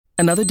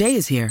Another day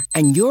is here,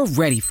 and you're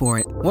ready for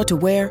it. What to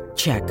wear?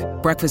 Check.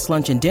 Breakfast,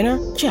 lunch, and dinner?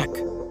 Check.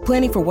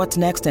 Planning for what's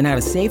next and how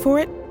to save for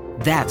it?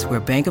 That's where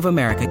Bank of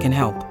America can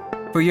help.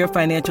 For your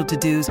financial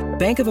to-dos,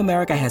 Bank of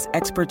America has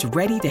experts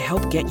ready to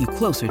help get you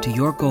closer to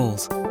your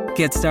goals.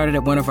 Get started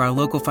at one of our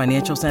local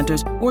financial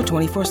centers or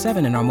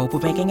 24/7 in our mobile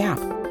banking app.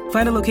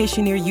 Find a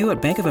location near you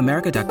at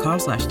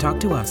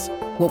bankofamerica.com/talktous.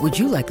 What would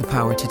you like the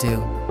power to do?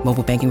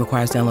 Mobile banking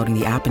requires downloading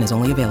the app and is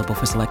only available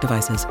for select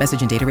devices.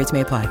 Message and data rates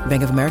may apply.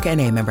 Bank of America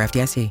N.A., member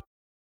FDIC.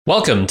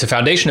 Welcome to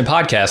Foundation and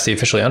Podcast, the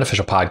officially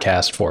unofficial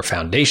podcast for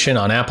Foundation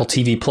on Apple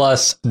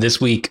TV+.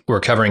 This week, we're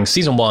covering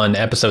Season 1,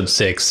 Episode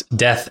 6,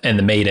 Death and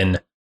the Maiden.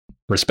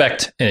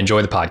 Respect and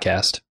enjoy the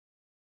podcast.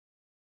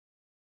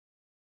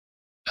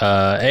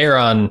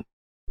 Aaron,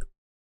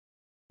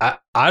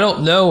 I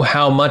don't know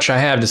how much I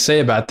have to say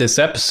about this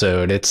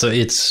episode. It's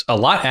a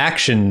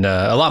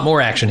lot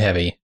more action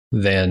heavy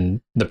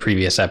than the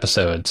previous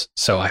episodes.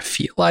 So I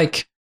feel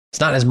like it's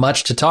not as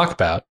much to talk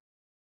about.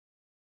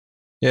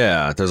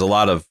 Yeah, there's a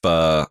lot of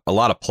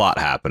plot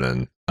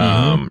happening.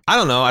 I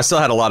don't know. I still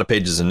had a lot of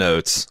pages of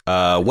notes.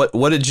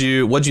 What did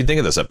you think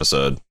of this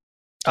episode?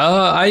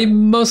 I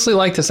mostly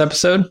like this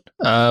episode.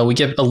 We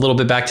get a little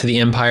bit back to the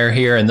Empire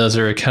here, and those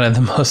are kind of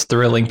the most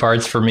thrilling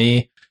parts for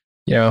me.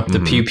 You know,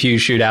 the pew pew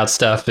shootout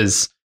stuff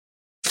is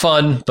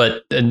fun,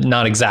 but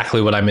not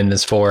exactly what I'm in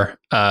this for.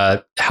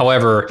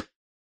 However,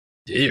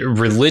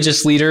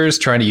 religious leaders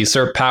trying to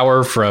usurp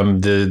power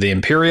from the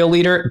imperial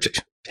leader.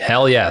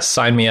 Hell yes,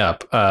 sign me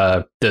up.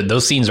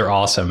 Those scenes are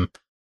awesome.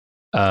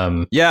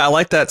 Yeah, I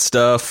like that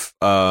stuff.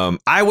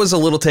 I was a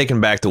little taken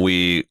back that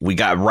we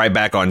got right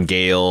back on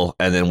Gale,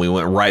 and then we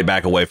went right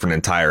back away for an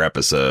entire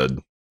episode.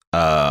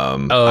 I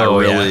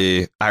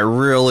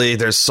really,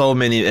 there's so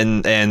many,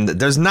 and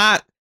there's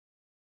not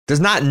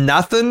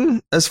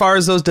nothing as far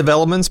as those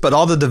developments, but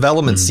all the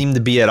developments seem to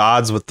be at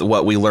odds with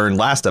what we learned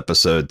last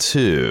episode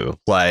too.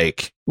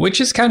 Like, which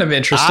is kind of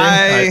interesting.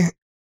 I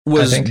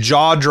was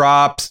jaw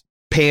dropped,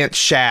 pants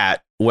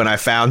shat when I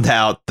found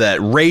out that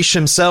Raish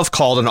himself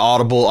called an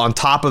audible on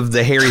top of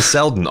the Harry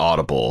Seldon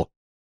audible.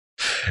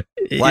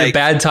 Like, a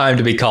bad time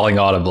to be calling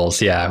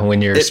audibles, yeah,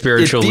 when you're a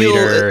spiritual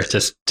leader.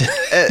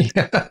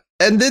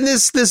 And then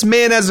this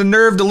man has a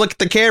nerve to look at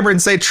the camera and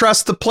say,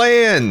 "Trust the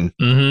plan,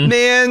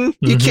 man.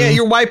 You can't.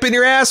 You're wiping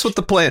your ass with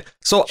the plan."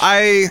 So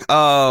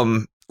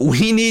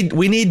we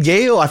need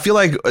Gale. I feel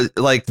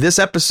like this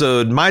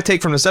episode. My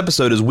take from this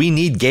episode is we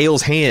need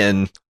Gale's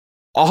hand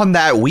on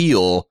that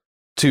wheel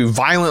to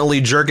violently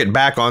jerk it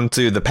back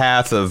onto the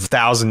path of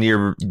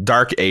 1,000-year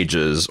dark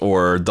ages,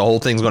 or the whole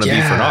thing's going to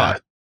be for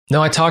naught.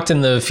 No, I talked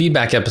in the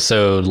feedback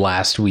episode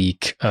last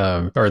week,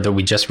 or that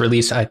we just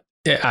released. I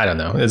don't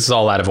know. This is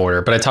all out of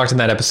order, but I talked in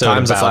that episode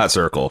Time's about a flat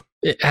circle.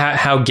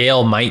 How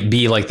Gale might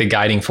be like the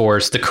guiding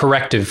force, the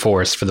corrective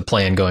force for the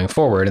plan going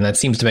forward. And that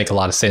seems to make a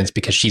lot of sense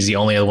because she's the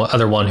only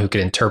other one who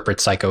could interpret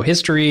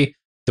psychohistory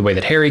the way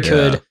that Harry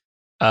could.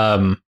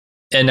 And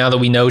now that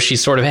we know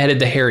she's sort of headed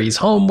to Harry's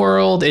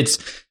homeworld, it's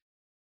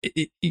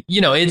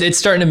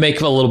starting to make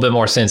a little bit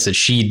more sense that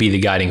she'd be the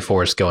guiding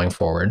force going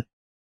forward.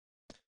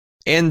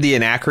 And the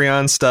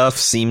Anacreon stuff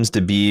seems to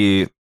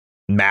be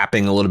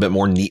mapping a little bit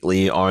more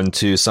neatly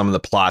onto some of the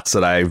plots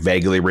that I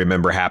vaguely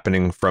remember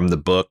happening from the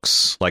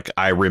books. Like,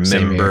 I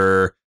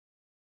remember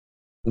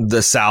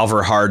the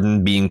Salvor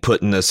Hardin being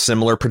put in a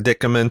similar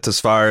predicament as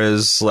far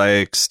as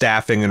like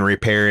staffing and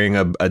repairing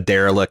a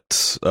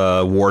derelict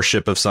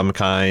warship of some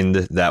kind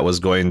that was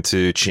going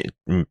to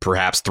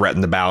perhaps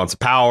threaten the balance of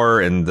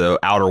power in the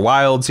Outer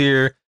Wilds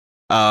here.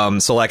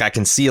 So like I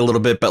can see a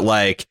little bit, but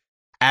like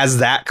as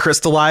that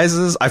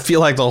crystallizes, I feel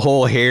like the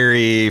whole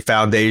Harry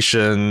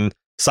Foundation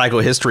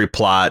psychohistory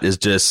plot is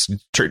just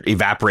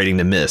evaporating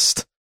to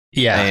mist.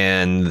 Yeah.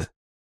 And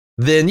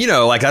then,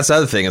 like that's the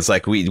other thing. It's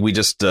like we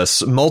just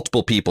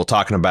multiple people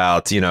talking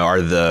about, is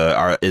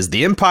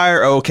the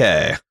Empire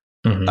okay?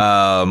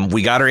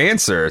 We got our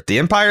answer. The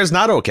Empire is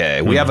not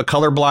okay. We have a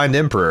colorblind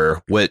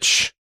emperor,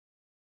 which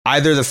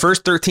either the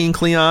first 13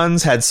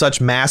 Cleons had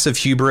such massive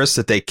hubris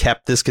that they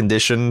kept this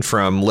condition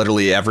from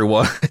literally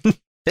everyone,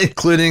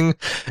 including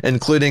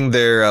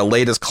their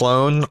latest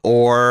clone,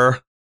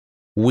 or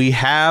we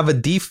have a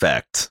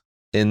defect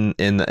in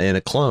a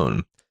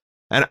clone.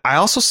 And I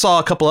also saw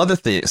a couple other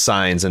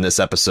signs in this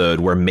episode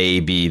where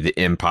maybe the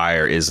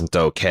Empire isn't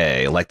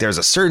okay. Like there's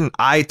a certain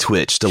eye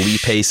twitch to Lee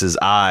Pace's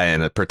eye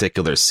in a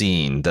particular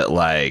scene that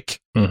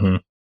like, I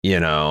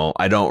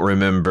don't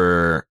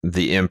remember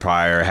the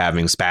Empire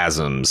having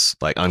spasms,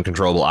 like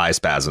uncontrollable eye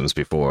spasms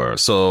before.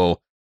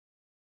 So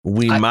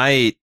we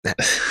might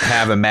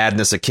have a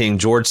Madness of King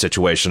George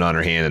situation on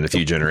our hand in a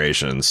few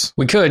generations.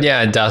 We could,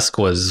 yeah. Dusk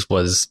was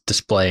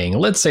displaying,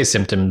 let's say,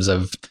 symptoms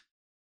of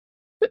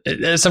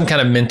some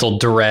kind of mental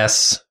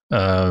duress,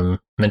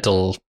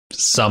 mental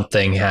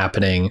something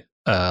happening.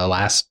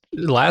 Last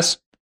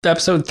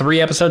episode,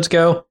 3 episodes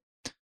ago,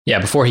 yeah,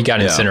 before he got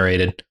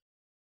incinerated.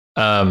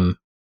 I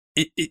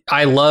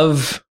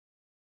love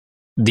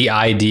the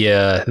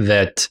idea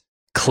that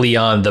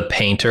Cleon the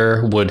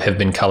painter would have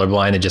been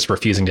colorblind and just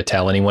refusing to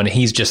tell anyone.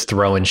 He's just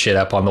throwing shit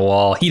up on the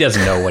wall. He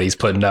doesn't know what he's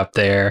putting up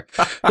there.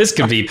 This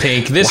could be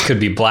pink. This could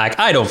be black.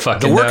 I don't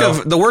fucking know.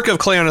 The work of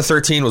Cleon the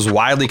 13 was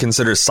widely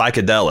considered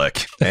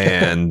psychedelic,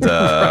 and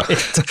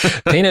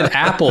right. Painted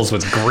apples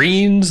with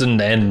greens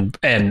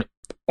and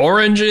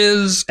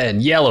oranges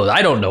and yellows.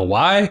 I don't know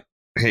why.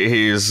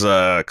 He's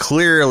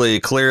clearly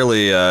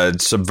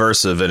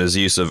subversive in his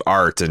use of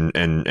art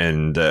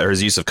and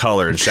his use of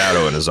color and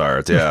shadow in his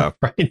art. Yeah,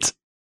 right.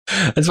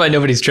 That's why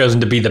nobody's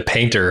chosen to be the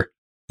painter.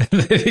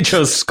 They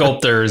chose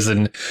sculptors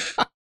and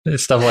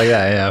stuff like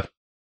that.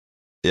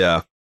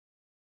 Yeah,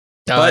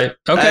 yeah. But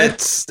okay,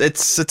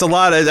 it's a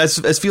lot.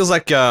 It feels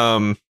like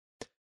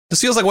this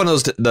feels like one of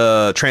those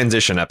the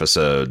transition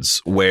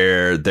episodes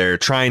where they're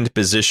trying to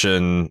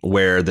position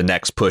where the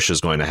next push is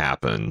going to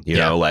happen. You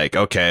know, like,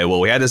 okay,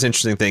 well, we had this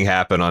interesting thing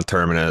happen on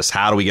Terminus.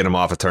 How do we get him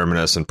off of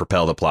Terminus and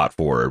propel the plot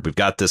forward? We've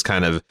got this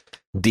kind of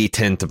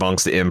detent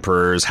amongst the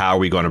emperors. How are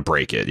we going to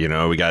break it? You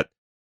know, we got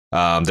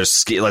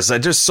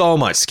there's so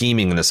much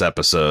scheming in this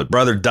episode.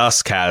 Brother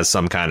Dusk has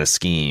some kind of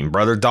scheme.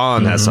 Brother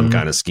Dawn has some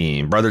kind of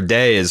scheme. Brother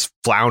Day is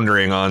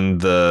floundering on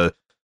the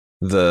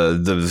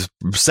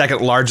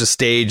second largest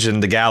stage in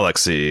the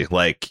galaxy.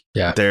 Like,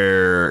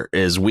 there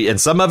is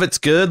and some of it's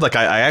good. Like,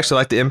 I actually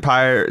like the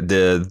Empire,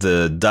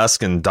 the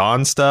Dusk and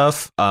Dawn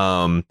stuff.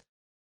 The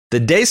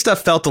Day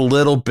stuff felt a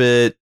little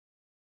bit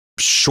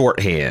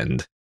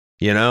shorthand,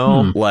 you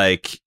know,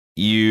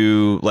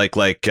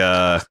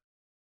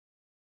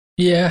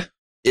 yeah.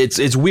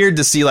 It's weird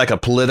to see like a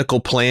political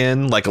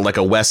plan, like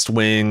a West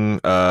Wing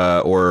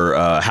or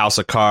House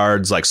of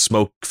Cards, like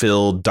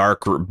smoke-filled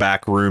dark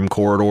back room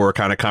corridor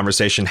kind of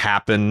conversation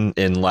happen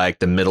in like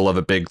the middle of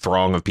a big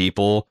throng of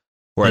people,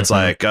 where it's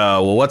like,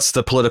 well, what's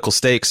the political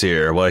stakes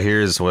here? Well,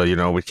 you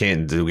know, we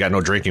got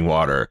no drinking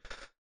water.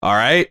 All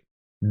right.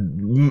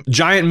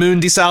 Giant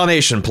moon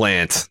desalination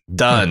plant.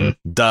 Done.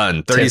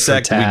 30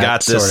 seconds. We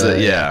got this.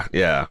 Sorta,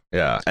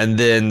 yeah. And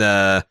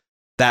then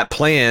that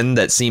plan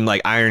that seemed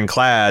like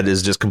ironclad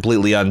is just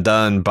completely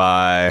undone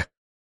by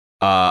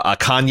a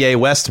Kanye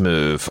West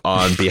move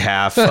on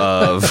behalf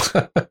of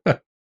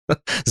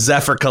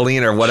Zephyr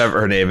Kalina or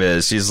whatever her name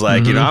is. She's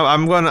like, you know,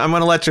 I'm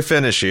gonna let you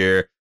finish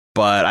here,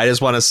 but I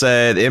just want to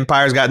say the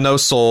Empire's got no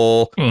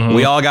soul.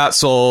 We all got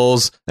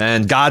souls,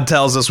 and God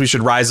tells us we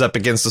should rise up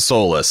against the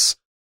soulless.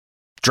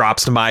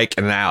 Drops the mic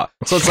and out.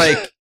 So it's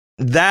like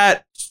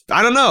that.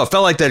 I don't know. It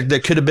felt like there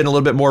could have been a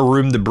little bit more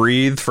room to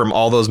breathe from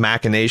all those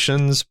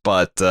machinations,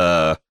 but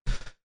the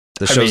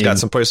show's got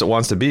some place it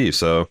wants to be.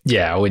 So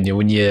yeah,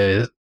 when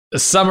you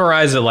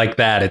summarize it like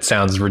that, it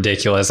sounds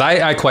ridiculous.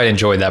 I quite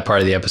enjoyed that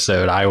part of the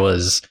episode. I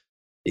was,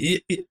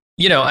 you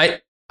know,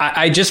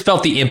 I just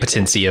felt the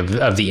impotency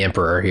of the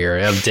Emperor here,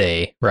 of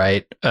Day,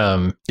 right?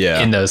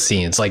 In those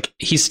scenes, like,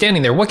 he's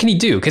standing there. What can he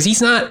do? Because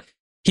he's not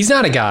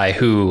a guy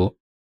who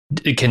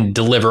can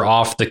deliver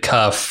off the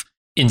cuff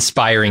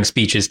inspiring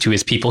speeches to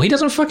his people. He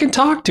doesn't fucking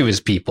talk to his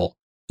people.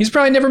 He's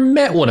probably never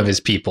met one of his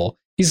people.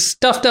 He's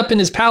stuffed up in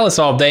his palace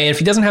all day, and if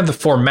he doesn't have the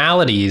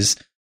formalities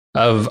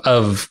of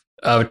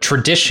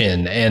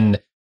tradition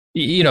and,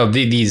 you know,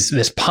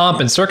 this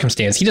pomp and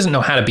circumstance, he doesn't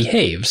know how to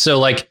behave. So,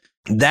 like,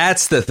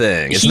 that's the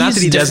thing. It's not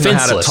that he doesn't know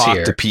how to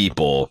talk to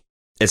people.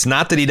 It's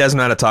not that he doesn't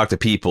know how to talk to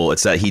people.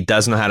 It's that he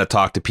doesn't know how to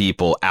talk to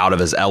people out of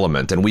his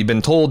element. And we've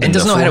been told in the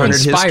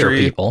 400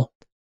 history,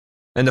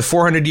 in the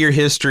 400-year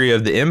history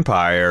of the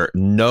Empire,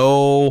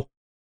 no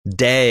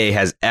Day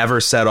has ever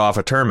set off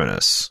a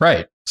Terminus.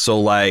 Right. So,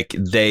 like,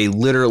 he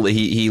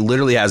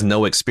literally has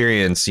no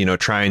experience, you know,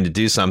 trying to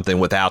do something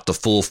without the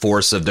full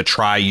force of the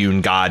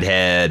triune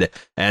godhead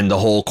and the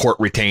whole court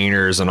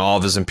retainers and all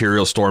of his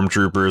Imperial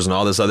stormtroopers and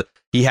all this other.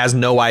 He has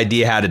no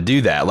idea how to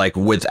do that. Like,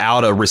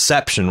 without a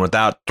reception,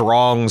 without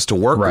throngs to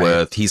work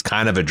with, he's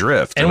kind of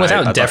adrift. And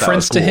without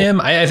deference to him,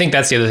 I think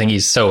that's the other thing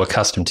he's so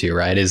accustomed to,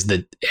 right? Is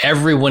that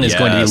everyone is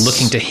going to be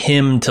looking to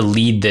him to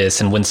lead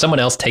this. And when someone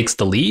else takes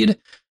the lead,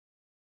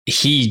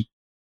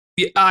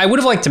 I would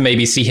have liked to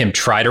maybe see him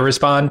try to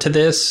respond to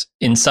this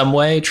in some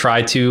way,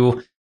 try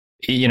to,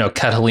 you know,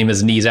 cut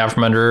Halima's knees out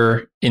from under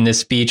her in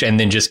this speech and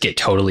then just get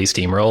totally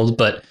steamrolled.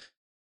 But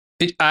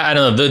I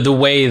don't know, the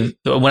way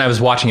when I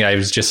was watching it, I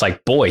was just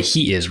like, boy,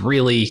 he is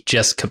really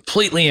just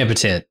completely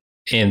impotent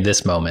in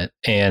this moment.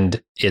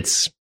 And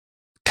it's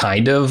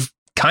kind of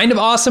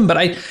awesome. But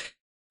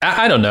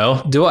I don't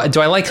know. Do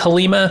I like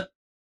Halima?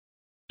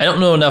 I don't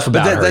know enough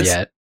about her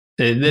yet.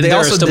 They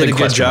also did a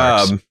good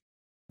job.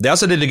 They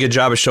also did a good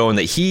job of showing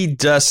that he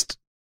just,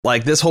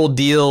 like, this whole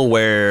deal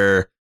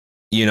where,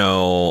 you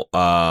know,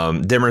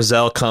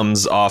 Demerzel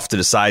comes off to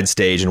the side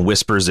stage and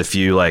whispers a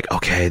few, like,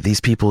 okay, these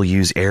people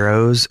use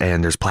arrows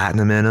and there's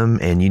platinum in them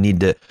and you need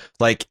to,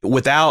 like,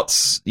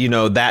 without, you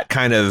know, that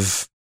kind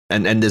of,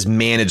 and this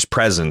managed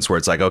presence where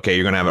it's like, okay,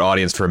 you're going to have an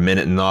audience for a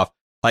minute and off,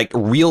 like,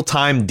 real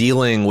time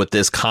dealing with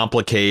this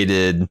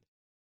complicated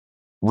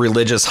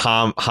religious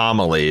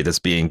homily that's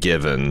being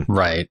given.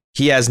 Right.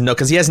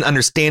 Because he doesn't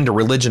understand the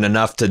religion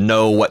enough to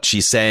know what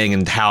she's saying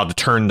and how to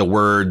turn the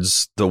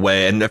words the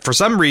way. And for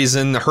some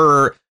reason,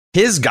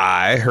 his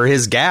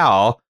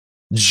gal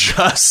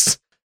just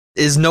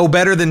is no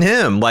better than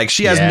him. Like,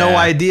 she has no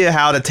idea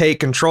how to take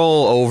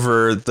control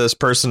over this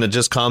person that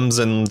just comes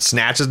and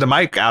snatches the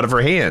mic out of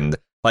her hand.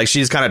 Like,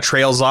 she's kind of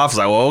trails off. It's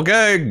like, well,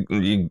 okay,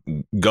 you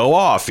go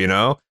off, you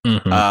know?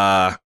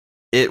 Mm-hmm.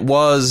 It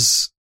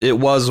was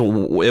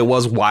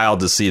wild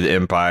to see the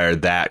Empire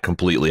that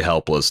completely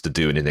helpless to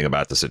do anything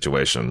about the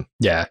situation.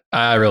 Yeah,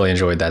 I really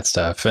enjoyed that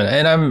stuff,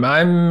 and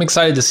I'm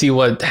excited to see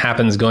what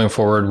happens going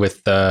forward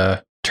with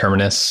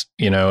Terminus.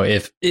 You know,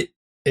 if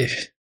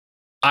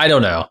I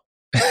don't know,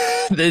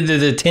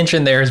 the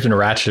tension there has been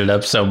ratcheted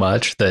up so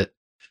much that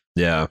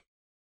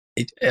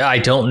I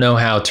don't know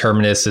how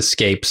Terminus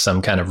escapes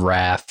some kind of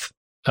wrath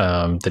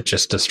that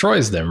just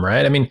destroys them.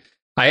 Right? I mean,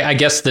 I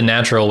guess the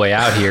natural way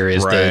out here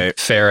is that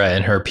Farah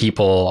and her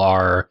people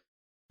are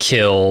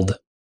killed,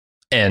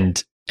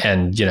 and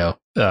you know,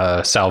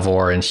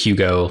 Salvor and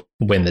Hugo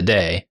win the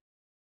day.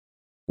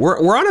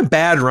 We're on a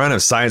bad run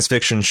of science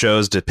fiction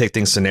shows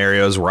depicting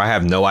scenarios where I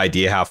have no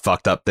idea how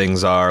fucked up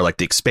things are, like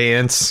The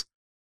Expanse.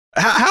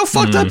 How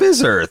fucked up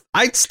is Earth?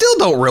 I still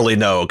don't really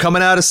know.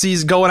 Going out of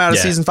season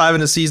 5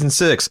 into season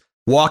 6,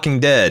 Walking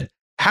Dead.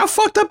 How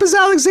fucked up is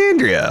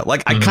Alexandria?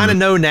 Like, I kind of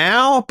know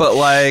now, but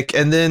like,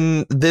 and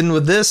then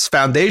with this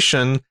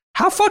Foundation,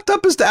 how fucked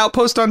up is the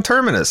outpost on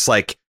Terminus?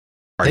 Like,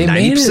 are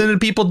 90% of the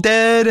people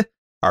dead?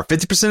 Are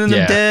 50% of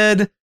them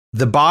dead?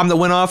 The bomb that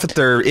went off at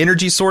their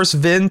energy source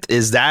vent,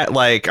 is that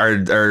like, are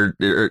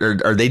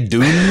they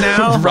doomed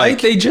now? Right?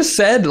 Like, they just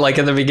said, like,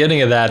 at the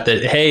beginning of that,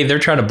 hey, they're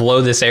trying to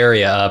blow this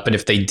area up, and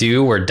if they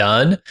do, we're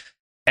done.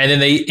 And then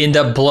they end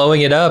up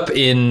blowing it up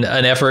in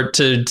an effort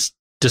to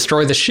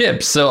destroy the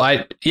ship. So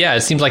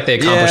it seems like they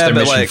accomplished their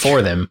mission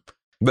for them.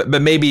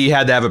 But maybe you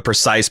had to have a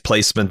precise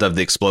placement of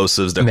the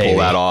explosives to pull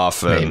that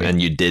off,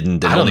 and you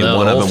didn't. And only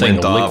one of them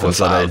went off.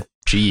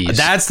 Jeez.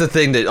 That's the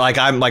thing that, like,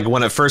 I'm like,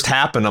 when it first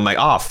happened, I'm like,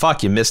 oh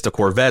fuck, you missed the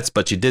Corvettes,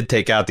 but you did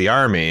take out the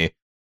army.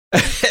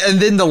 And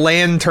then the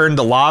land turned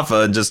to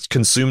lava and just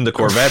consumed the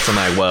Corvettes. I'm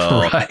like,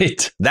 well,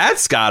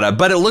 that's gotta.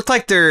 But it looked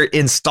like their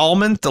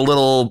installment, the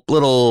little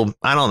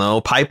I don't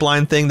know,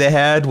 pipeline thing they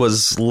had,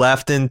 was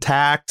left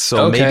intact.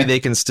 So maybe they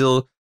can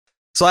still.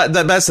 So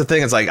that's the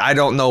thing. It's like, I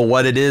don't know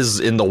what it is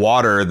in the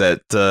water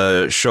that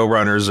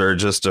showrunners are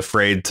just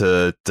afraid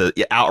to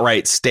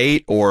outright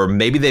state, or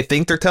maybe they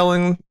think they're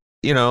telling,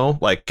 you know,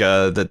 like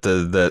that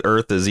the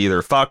Earth is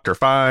either fucked or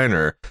fine,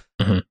 or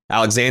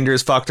Alexandria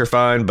is fucked or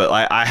fine. But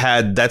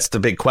that's the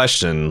big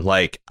question.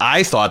 Like,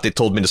 I thought they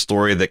told me the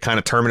story that kind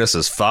of Terminus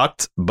is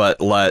fucked, but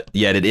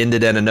yet it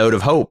ended in a note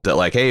of hope that,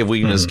 like, hey, if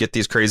we can just get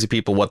these crazy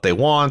people what they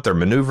want or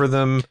maneuver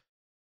them,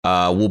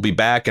 we'll be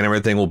back and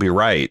everything will be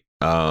right.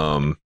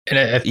 And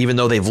even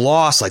though they've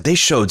lost, like, they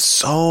showed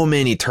so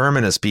many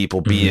Terminus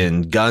people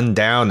being gunned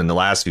down in the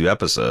last few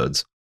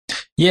episodes.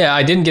 Yeah,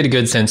 I didn't get a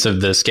good sense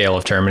of the scale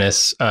of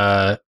Terminus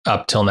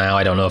up till now.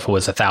 I don't know if it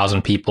was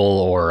 1,000 people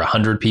or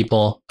 100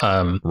 people.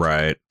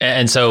 Right.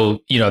 And so,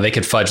 you know, they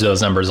could fudge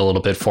those numbers a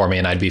little bit for me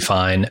and I'd be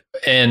fine.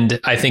 And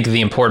I think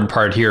the important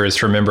part here is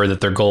to remember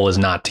that their goal is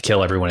not to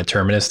kill everyone at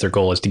Terminus. Their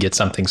goal is to get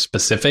something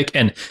specific.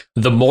 And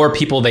the more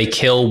people they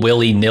kill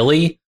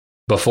willy-nilly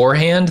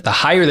beforehand, the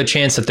higher the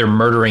chance that they're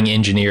murdering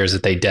engineers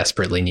that they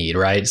desperately need.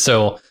 Right.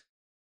 So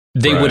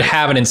they would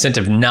have an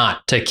incentive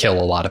not to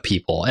kill a lot of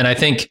people. And I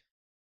think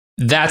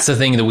that's the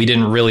thing that we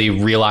didn't really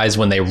realize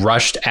when they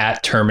rushed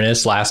at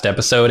Terminus last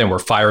episode and were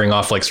firing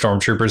off like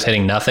stormtroopers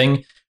hitting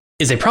nothing,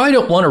 is they probably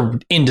don't want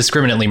to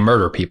indiscriminately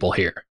murder people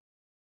here.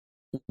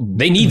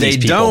 They need these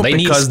people. They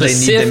need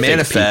to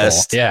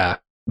manifest. People. Yeah.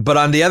 But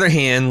on the other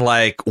hand,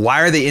 like,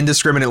 why are they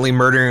indiscriminately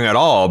murdering at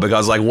all?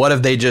 Because, like, what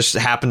if they just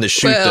happen to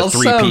shoot the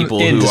three people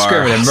who are...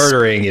 Indiscriminate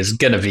murdering is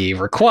going to be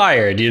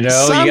required, you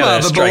know? You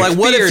got to strike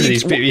fear to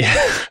these people.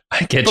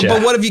 I get you.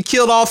 But what if you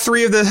killed all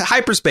three of the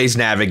hyperspace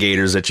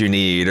navigators that you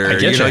need? Or,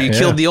 you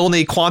killed the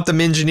only quantum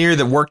engineer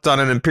that worked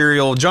on an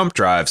Imperial jump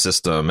drive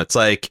system. It's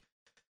like...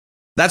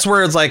 That's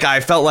where it's like, I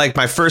felt like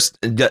my first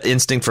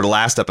instinct for the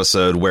last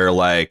episode, where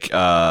like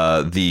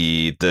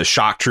the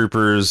shock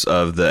troopers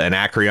of the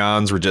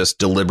Anacreons were just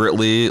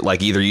deliberately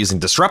like either using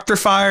disruptor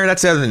fire.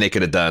 That's the other thing they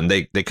could have done.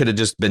 They could have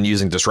just been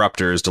using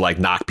disruptors to like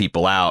knock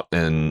people out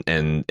and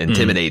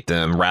intimidate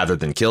them rather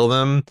than kill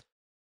them.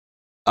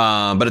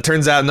 But it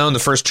turns out, no, in the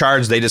first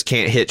charge, they just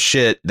can't hit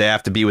shit. They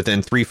have to be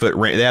within 3 foot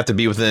range. They have to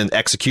be within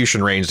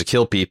execution range to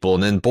kill people.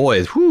 And then,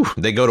 boy,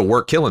 they go to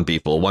work killing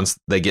people once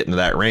they get into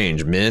that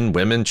range. Men,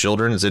 women,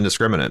 children, it's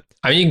indiscriminate.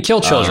 I mean, you can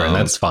kill children.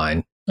 That's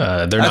fine.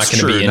 They're not going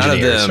to be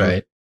engineers,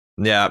 right?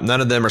 Yeah,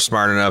 none of them are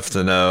smart enough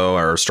to know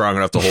or strong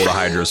enough to hold a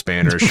hydro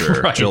spanner.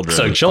 Sure, right. Children.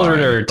 So children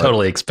are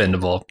totally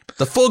expendable.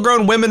 The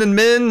full-grown women and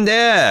men,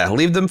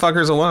 leave them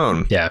fuckers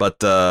alone. Yeah,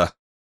 but.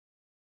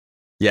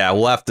 Yeah,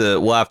 we'll have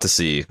to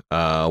see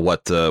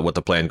what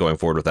the plan going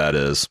forward with that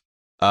is.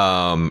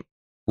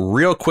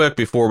 Real quick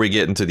before we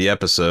get into the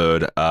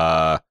episode,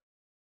 by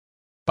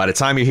the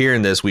time you're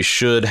hearing this, we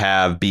should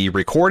be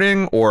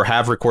recording or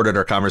have recorded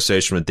our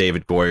conversation with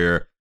David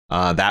Goyer.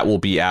 That will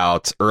be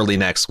out early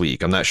next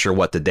week. I'm not sure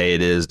what the day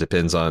it is.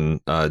 Depends on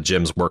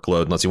Jim's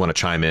workload. Unless you want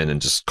to chime in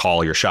and just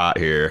call your shot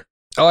here.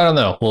 Oh, I don't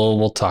know.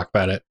 We'll talk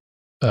about it.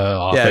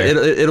 author.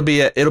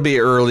 Yeah, it'll be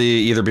early,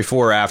 either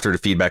before or after the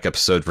feedback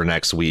episode for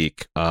next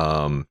week.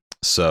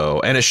 So,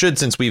 and it should,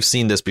 since we've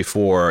seen this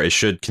before, it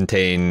should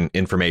contain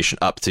information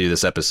up to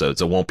this episode.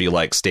 So it won't be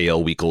like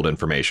stale, week old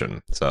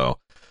information. So,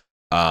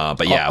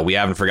 but yeah, we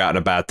haven't forgotten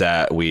about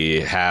that. We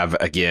have,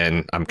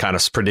 again, I'm kind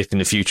of predicting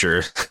the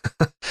future,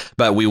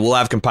 but we will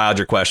have compiled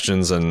your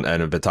questions and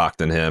have been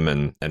talking to him,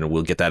 and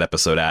we'll get that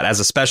episode out as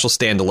a special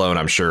standalone,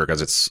 I'm sure,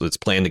 because it's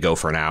planned to go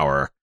for an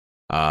hour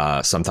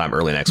sometime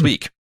early next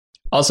week.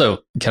 Also,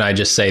 can I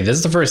just say, this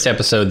is the first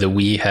episode that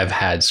we have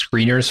had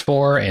screeners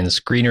for, and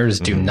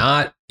screeners do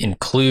not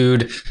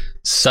include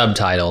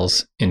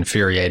subtitles,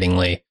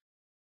 infuriatingly.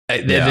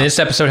 This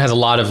episode has a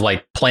lot of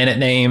like planet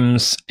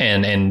names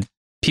and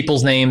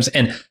people's names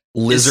and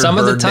lizard some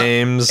bird of the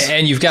names.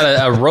 And you've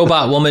got a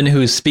robot woman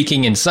who's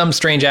speaking in some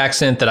strange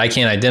accent that I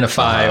can't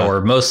identify or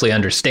mostly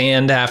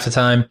understand half the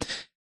time.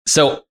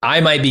 So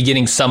I might be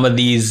getting some of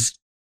these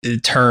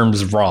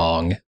terms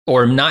wrong,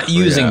 or not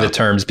using the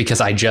terms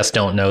because I just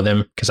don't know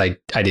them because I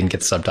didn't get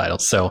the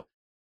subtitles. So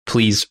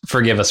please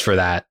forgive us for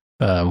that.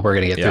 We're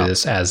going to get through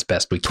this as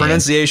best we can.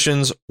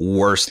 Pronunciations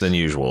worse than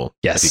usual.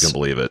 Yes. If you can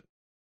believe it.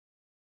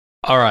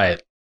 All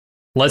right.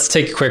 Let's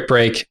take a quick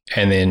break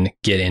and then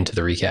get into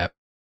the recap.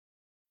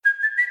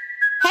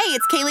 Hey,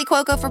 it's Kaylee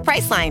Cuoco for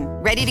Priceline.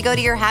 Ready to go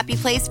to your happy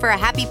place for a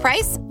happy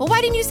price? Well,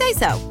 why didn't you say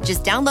so?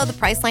 Just download the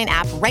Priceline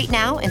app right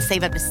now and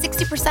save up to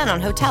 60%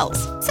 on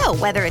hotels. So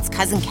whether it's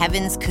Cousin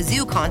Kevin's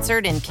Kazoo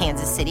Concert in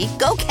Kansas City,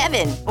 go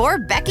Kevin, or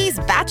Becky's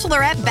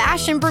Bachelorette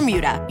Bash in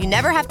Bermuda, you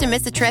never have to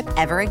miss a trip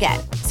ever again.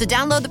 So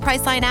download the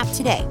Priceline app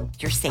today.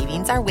 Your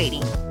savings are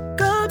waiting.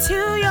 Go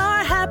to your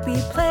happy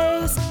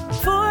place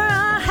for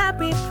a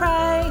happy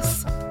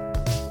price.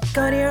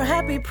 Go to your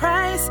happy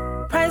price,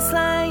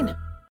 Priceline.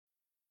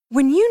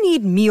 When you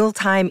need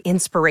mealtime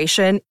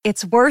inspiration,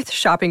 it's worth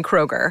shopping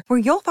Kroger, where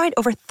you'll find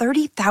over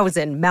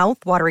 30,000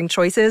 mouth-watering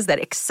choices that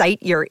excite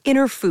your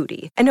inner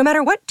foodie. And no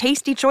matter what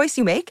tasty choice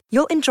you make,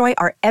 you'll enjoy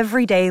our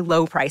everyday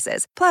low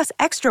prices, plus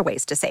extra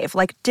ways to save,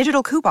 like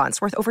digital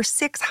coupons worth over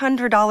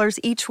 $600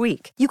 each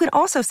week. You can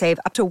also save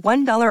up to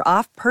 $1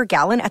 off per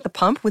gallon at the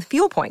pump with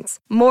fuel points.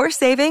 More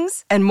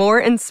savings and more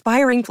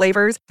inspiring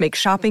flavors make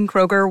shopping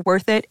Kroger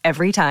worth it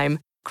every time.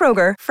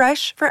 Kroger,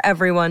 fresh for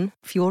everyone.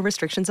 Fuel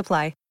restrictions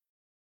apply.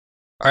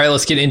 All right,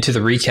 let's get into the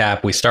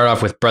recap. We start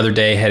off with Brother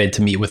Day headed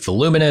to meet with the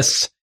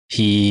Luminists.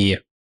 He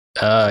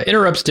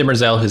interrupts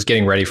Demerzel, who's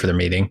getting ready for their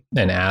meeting,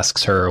 and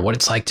asks her what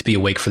it's like to be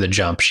awake for the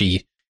jump.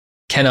 She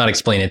cannot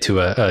explain it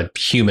to a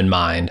human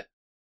mind.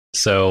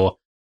 So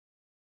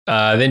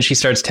then she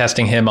starts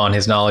testing him on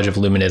his knowledge of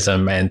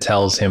Luminism and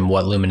tells him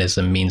what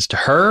Luminism means to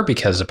her,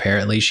 because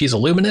apparently she's a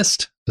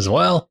Luminist as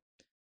well.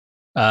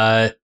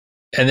 And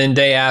then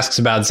Day asks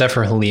about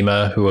Zephyr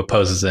Halima, who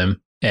opposes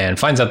him, and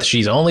finds out that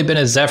she's only been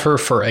a Zephyr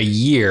for a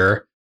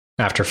year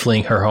after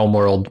fleeing her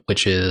homeworld,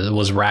 which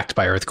was racked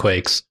by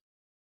earthquakes.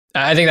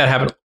 I think that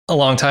happened a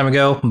long time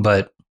ago,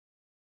 but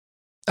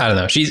I don't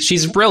know.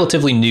 She's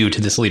relatively new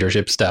to this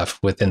leadership stuff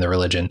within the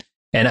religion,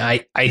 and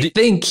I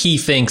think he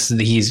thinks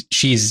that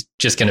she's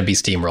just going to be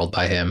steamrolled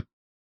by him.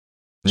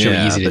 She'll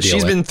be easy to but deal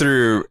she's with. been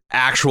through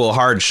actual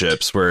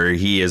hardships where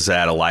he is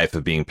at a life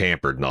of being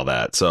pampered and all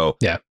that. So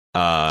yeah,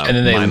 and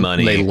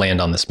then they land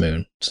on this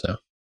moon. So.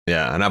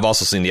 Yeah, and I've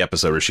also seen the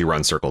episode where she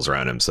runs circles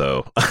around him.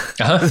 So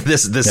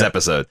this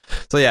episode.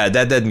 So yeah,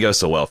 that didn't go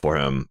so well for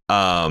him.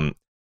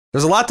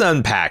 There's a lot to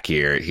unpack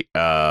here.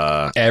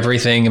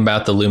 Everything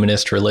about the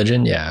Luminist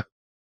religion. Yeah.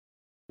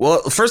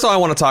 Well, first of all, I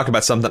want to talk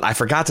about something I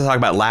forgot to talk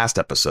about last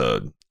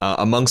episode.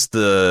 Amongst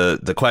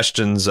the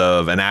questions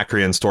of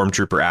Anacreon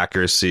stormtrooper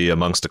accuracy,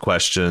 amongst the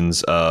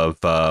questions of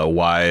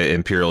why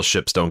Imperial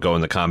ships don't go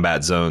into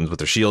combat zones with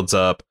their shields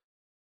up.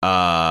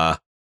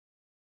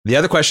 The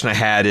other question I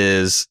had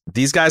is,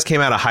 these guys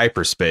came out of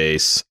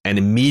hyperspace and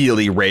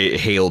immediately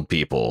hailed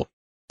people.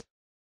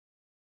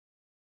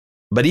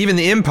 But even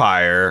the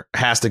Empire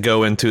has to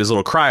go into his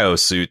little cryo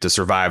suit to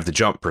survive the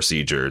jump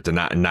procedure, to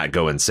not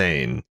go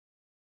insane.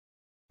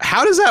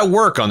 How does that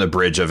work on the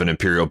bridge of an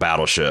Imperial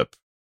battleship?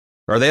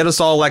 Are they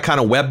just all like kind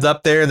of webbed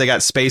up there and they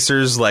got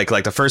spacers? Like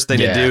the first thing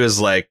to do is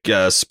like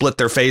split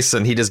their face,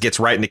 and he just gets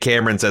right in the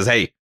camera and says,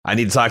 "Hey, I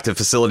need to talk to the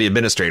facility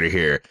administrator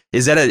here."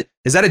 Is that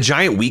a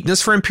giant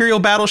weakness for Imperial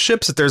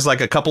battleships, that there's like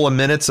a couple of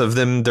minutes of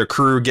their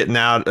crew getting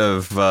out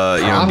of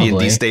being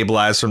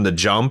destabilized from the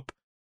jump?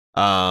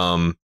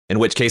 In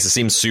which case it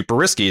seems super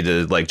risky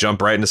to like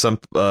jump right into some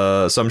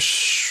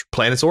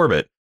planet's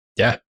orbit.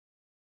 Yeah.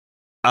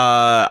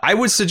 I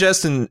would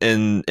suggest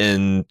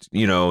in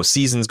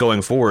seasons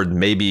going forward,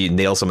 maybe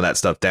nail some of that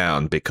stuff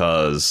down,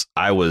 because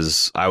I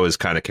was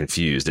kind of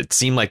confused. It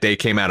seemed like they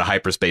came out of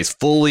hyperspace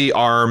fully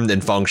armed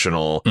and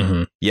functional.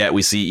 Mm-hmm. Yet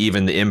we see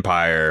even the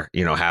Empire,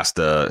 has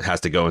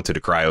to go into the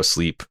cryo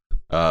sleep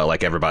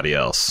like everybody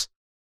else.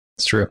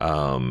 It's true.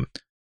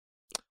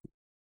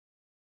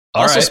 We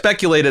also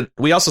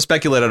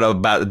speculated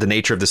about the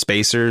nature of the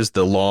spacers,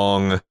 the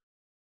long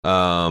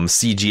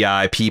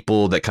CGI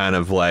people that kind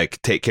of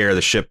like take care of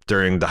the ship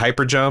during the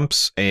hyper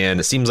jumps, and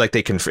it seems like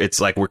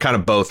it's like we're kind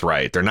of both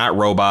right. They're not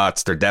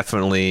robots. They're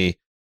definitely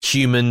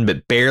human,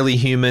 but barely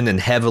human, and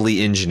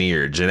heavily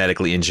engineered,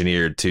 genetically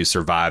engineered to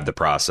survive the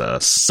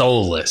process.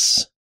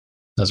 Soulless.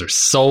 Those are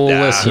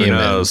soulless humans. Who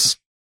knows?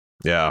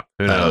 Yeah,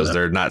 who knows?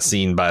 They're not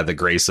seen by the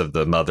grace of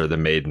the mother, the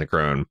maid, and the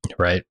crone.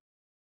 Right.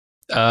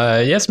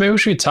 Yes, maybe we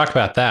should talk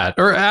about that.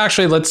 Or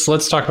actually, let's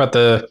talk about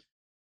the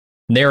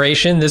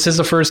narration. This is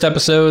the first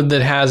episode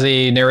that has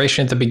a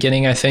narration at the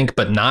beginning, I think,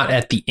 but not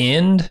at the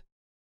end.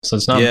 So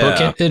it's not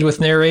bookended with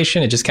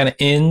narration. It just kind of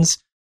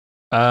ends.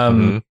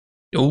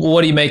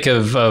 What do you make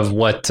of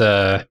what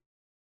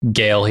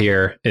Gale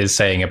here is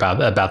saying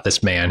about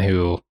this man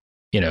who,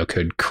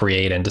 could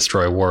create and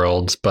destroy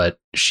worlds, but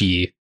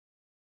she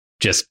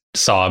just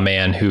saw a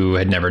man who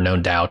had never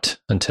known doubt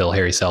until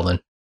Harry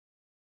Seldon.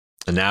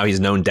 And now he's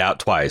known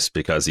doubt twice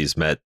because he's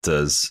met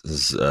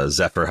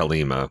Zephyr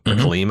Halima.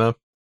 Halima.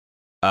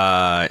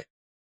 Yeah,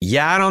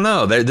 I don't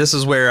know. This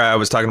is where I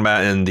was talking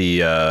about in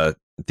the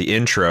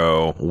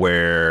intro,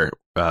 where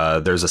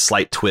there's a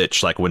slight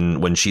twitch, like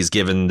when she's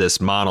given this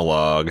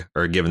monologue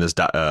or given this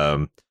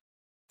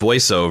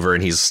voiceover,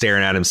 and he's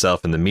staring at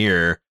himself in the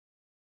mirror.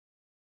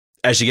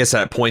 As she gets to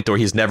that point where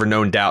he's never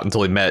known doubt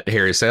until he met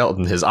Harry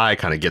Seldon, his eye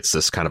kind of gets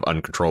this kind of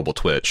uncontrollable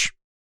twitch.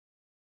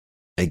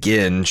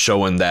 Again,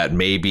 showing that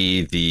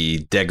maybe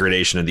the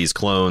degradation of these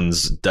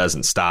clones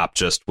doesn't stop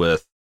just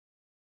with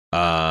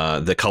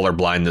the color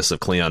blindness of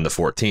Cleon the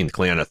 14th.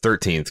 Cleon the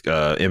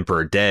 13th,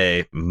 Emperor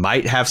Day,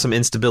 might have some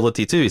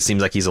instability too. It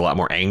seems like he's a lot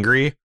more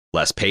angry,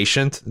 less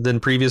patient than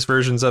previous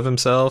versions of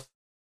himself.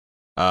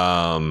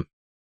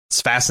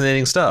 It's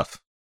fascinating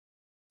stuff.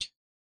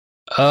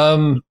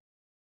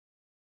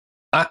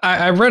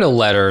 I read a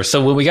letter.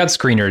 So when we got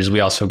screeners, we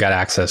also got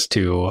access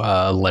to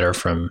a letter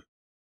from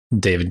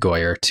David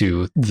Goyer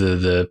to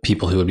the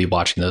people who would be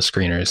watching those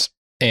screeners.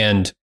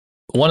 And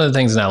one of the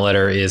things in that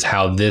letter is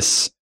how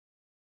this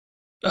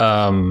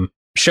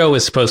show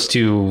is supposed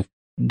to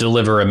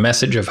deliver a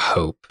message of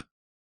hope.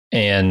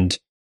 And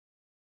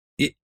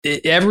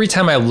every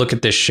time I look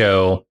at this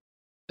show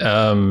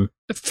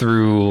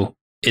through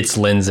its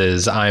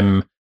lenses,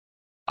 I'm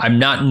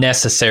not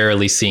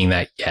necessarily seeing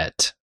that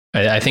yet.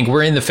 I think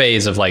we're in the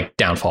phase of like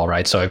downfall,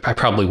 right? So I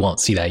probably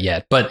won't see that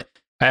yet. But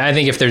I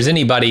think if there's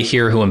anybody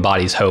here who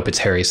embodies hope, it's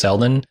Harry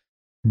Seldon.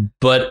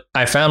 But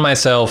I found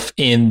myself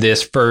in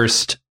this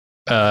first,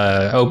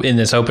 in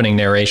this opening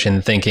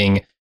narration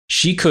thinking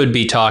she could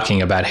be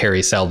talking about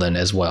Harry Seldon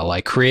as well,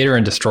 like creator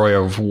and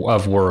destroyer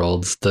of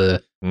worlds,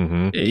 the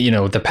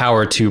the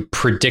power to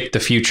predict the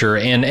future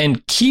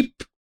and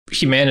keep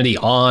humanity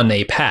on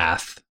a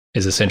path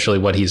is essentially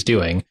what he's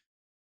doing.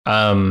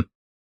 A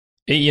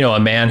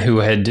man who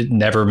had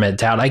never met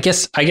doubt. I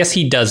guess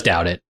he does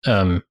doubt it.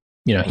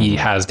 He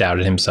has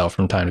doubted himself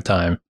from time to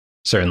time,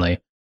 certainly.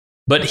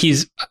 But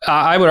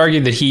I would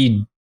argue that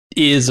he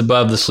is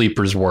above the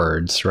sleeper's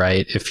words,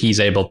 right? If he's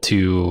able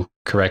to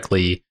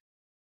correctly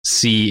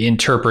see,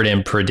 interpret,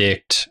 and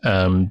predict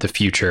the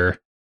future.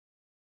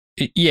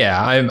 Yeah,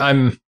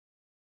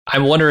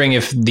 I'm wondering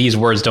if these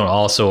words don't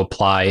also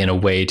apply in a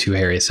way to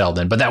Harry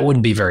Seldon, but that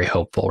wouldn't be very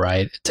hopeful,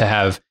 right? To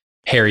have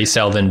Harry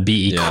Seldon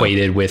be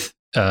equated with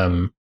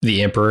the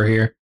Emperor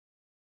here.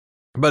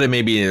 But it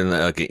may be in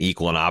like an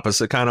equal and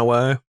opposite kind of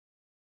way.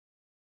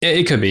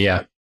 It could be,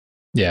 yeah.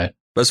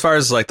 But as far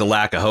as like the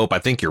lack of hope, I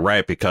think you're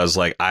right, because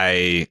like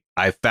I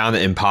found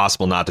it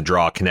impossible not to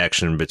draw a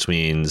connection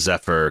between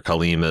Zephyr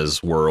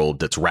Halima's world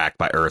that's racked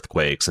by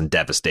earthquakes and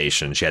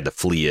devastation. She had to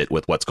flee it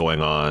with what's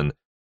going on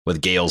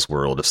with Gale's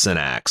world of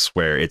Synax,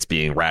 where it's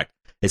being racked.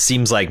 It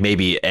seems like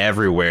maybe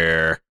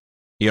everywhere,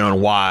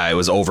 and why it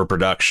was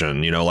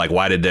overproduction, like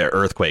why did the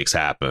earthquakes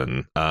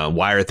happen?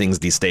 Why are things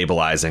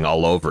destabilizing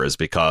all over is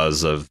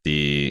because of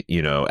the,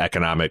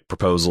 economic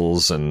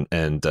proposals and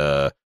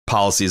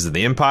policies of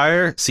the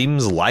Empire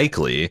seems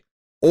likely,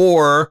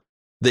 or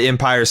the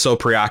Empire is so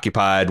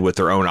preoccupied with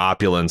their own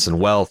opulence and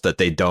wealth that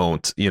they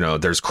don't,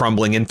 there's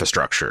crumbling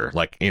infrastructure.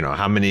 Like,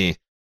 how many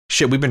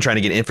we've been trying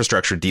to get an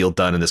infrastructure deal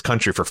done in this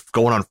country for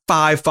going on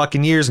 5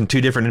 fucking years in 2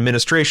 different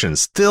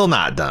administrations, still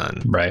not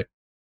done. Right.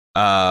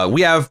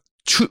 We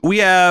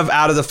have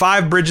out of the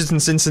 5 bridges in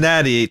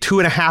Cincinnati,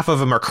 2.5 of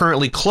them are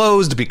currently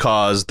closed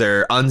because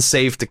they're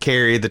unsafe to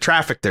carry the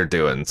traffic they're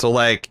doing. So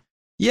like,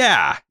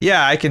 yeah,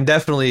 I can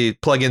definitely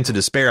plug into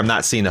despair. I'm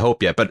not seeing the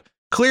hope yet, but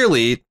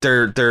clearly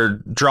they're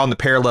drawing the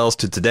parallels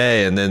to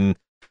today. And then,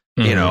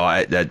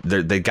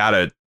 they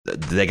gotta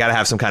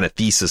have some kind of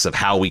thesis of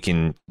how we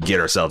can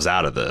get ourselves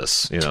out of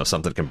this,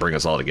 something can bring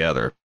us all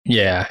together.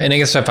 Yeah. And I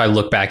guess if I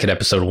look back at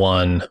episode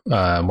 1,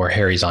 where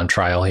Harry's on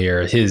trial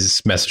here,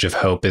 his message of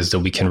hope is that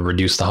we can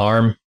reduce the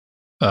harm,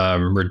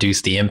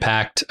 reduce the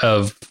impact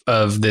of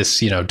this,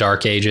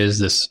 dark ages,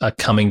 this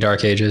upcoming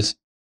dark ages.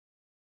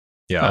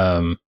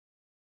 Yeah.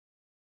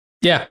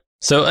 Yeah.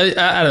 So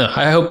I don't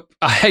know.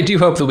 I do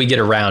hope that we get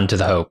around to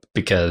the hope,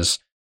 because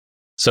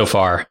so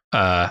far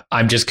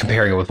I'm just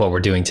comparing it with what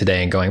we're doing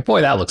today and going, boy,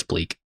 that looks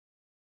bleak.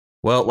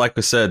 Well, like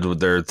we said,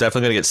 they're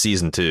definitely going to get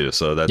season 2,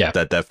 so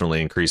that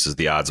definitely increases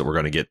the odds that we're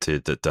going to get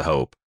to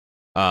hope.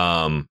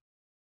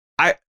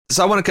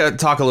 So I want to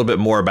talk a little bit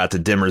more about the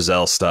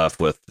Demerzel stuff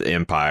with the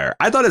Empire.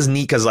 I thought it was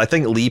neat because I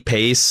think Lee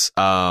Pace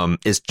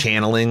is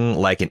channeling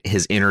like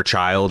his inner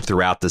child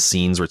throughout the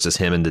scenes where it's just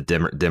him and the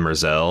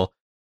Demerzel.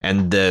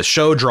 And the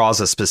show draws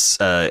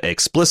a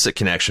explicit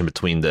connection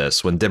between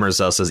this. When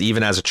Demerzel says,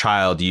 even as a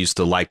child, you used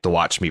to like to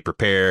watch me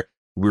prepare.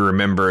 We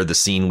remember the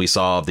scene we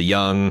saw of the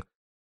young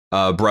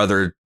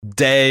brother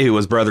Day, who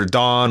was Brother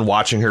Dawn,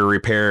 watching her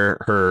repair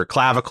her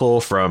clavicle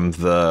from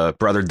the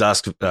Brother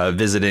Dusk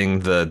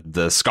visiting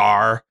the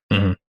scar.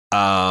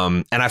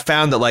 Mm-hmm. And I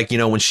found that, like, you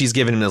know, when she's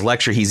giving him his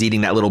lecture, he's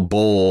eating that little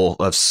bowl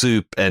of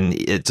soup, and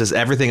it just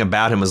everything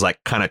about him was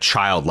like kind of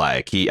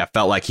childlike. I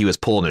felt like he was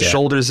pulling his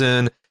shoulders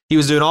in. He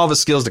was doing all of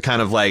his skills to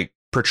kind of like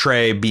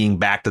portray being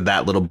back to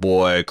that little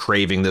boy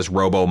craving this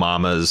Robo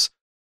Mama's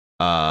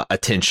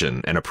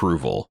attention and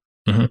approval.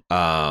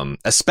 Mm-hmm.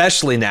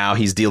 Especially now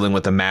he's dealing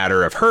with a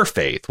matter of her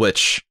faith,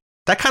 which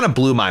that kind of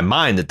blew my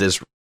mind that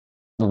this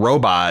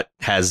robot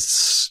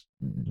has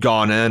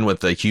gone in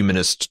with a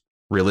humanist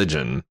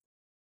religion.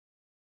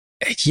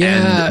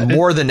 Yeah. And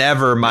more than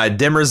ever, my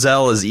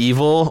Demerzel is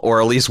evil,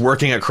 or at least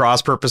working at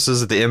cross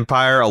purposes at the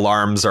Empire.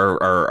 Alarms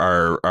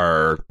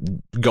are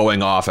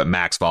going off at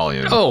max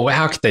volume. Oh,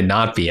 how could they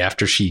not be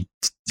after she,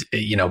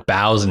 you know,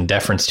 bows in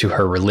deference to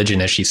her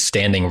religion as she's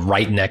standing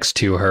right next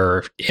to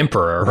her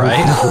emperor,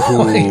 right?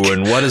 Ooh,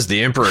 and what does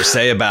the Emperor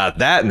say about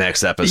that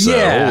next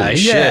episode? Holy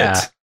shit.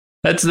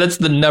 That's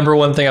the number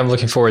one thing I'm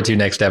looking forward to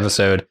next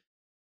episode.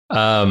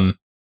 There's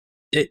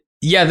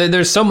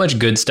so much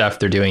good stuff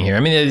they're doing here. I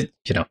mean,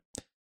 you know,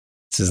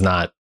 this is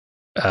not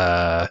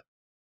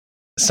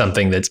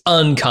something that's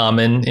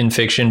uncommon in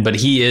fiction, but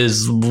he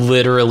is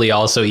literally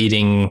also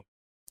eating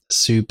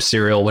soup,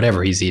 cereal,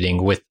 whatever he's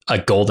eating with a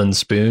golden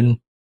spoon,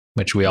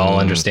 which we all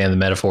understand the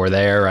metaphor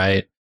there,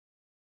 right?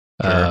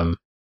 Sure.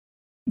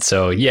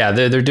 So yeah,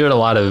 they're doing a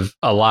lot of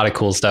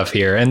cool stuff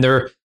here, and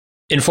they're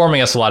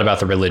informing us a lot about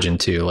the religion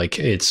too, like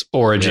its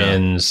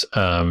origins.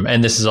 Yeah.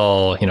 And this is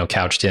all, you know,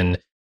 couched in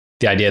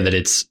the idea that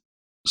it's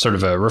sort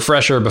of a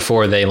refresher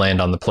before they land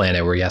on the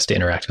planet where he has to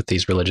interact with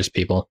these religious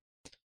people.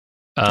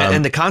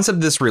 And the concept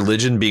of this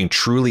religion being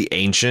truly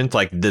ancient,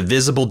 like the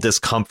visible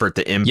discomfort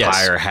the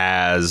Empire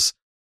has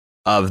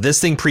of this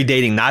thing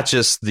predating not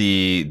just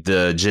the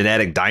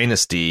genetic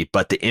dynasty,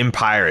 but the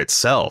Empire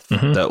itself.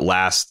 Mm-hmm. That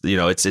lasts, you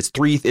know, it's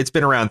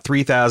been around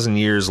 3,000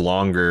 years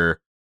longer,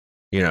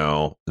 you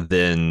know,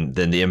 than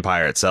the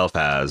Empire itself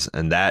has.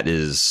 And that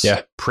is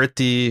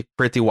pretty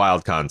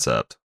wild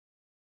concept.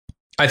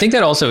 I think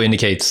that also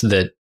indicates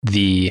that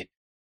the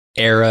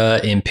era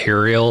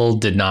Imperial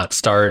did not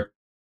start,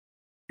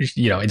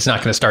 you know, it's not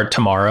going to start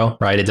tomorrow,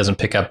 right? It doesn't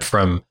pick up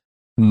from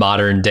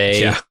modern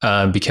day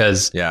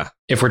because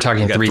if we're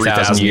talking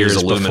 3,000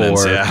 years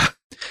before,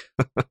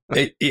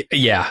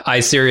 I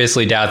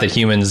seriously doubt that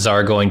humans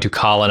are going to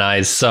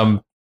colonize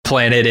some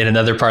planet in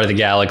another part of the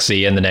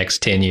galaxy in the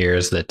next 10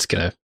 years. That's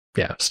going to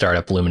start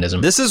up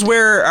Luminism. This is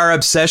where our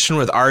obsession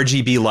with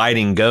RGB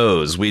lighting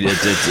goes.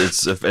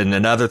 It's in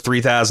another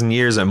 3,000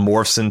 years and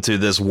morphs into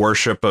this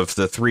worship of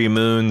the three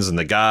moons and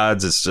the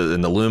gods. It's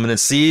in the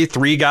luminance. See,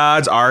 three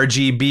gods,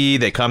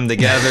 RGB, they come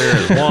together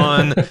as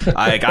one.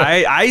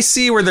 I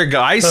see where they're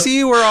going. I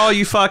see where all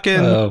you fucking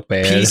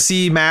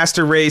PC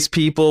master race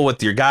people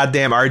with your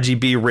goddamn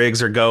RGB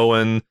rigs are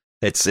going.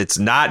 It's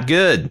not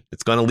good.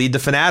 It's going to lead to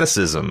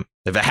fanaticism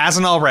if it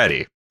hasn't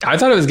already. I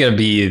thought it was going to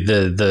be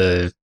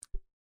the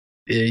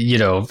you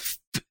know,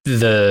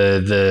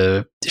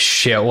 the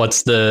shit.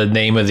 What's the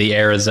name of the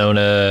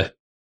Arizona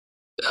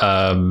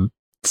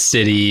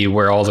city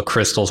where all the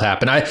crystals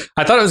happen? I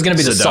thought it was going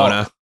to be Sedona. The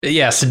salt.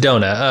 Yeah,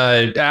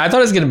 Sedona. I thought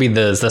it was going to be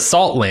the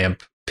salt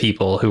lamp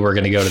people who were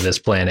going to go to this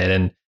planet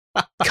and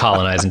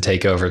colonize and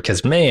take over.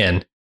 Because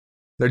man,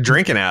 they're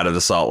drinking out of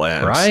the salt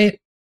lamps, right?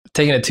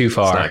 Taking it too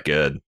far. It's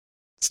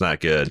not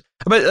good.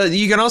 But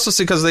you can also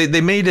see because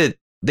they made it.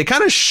 They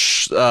kind of,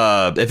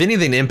 if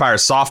anything, the Empire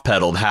soft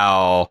pedaled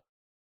how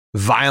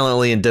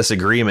violently in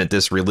disagreement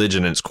this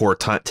religion and its core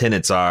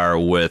tenets are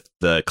with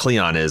the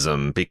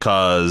Cleonism,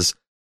 because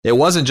it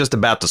wasn't just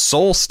about the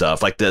soul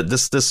stuff. Like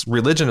this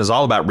religion is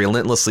all about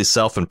relentlessly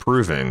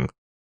self-improving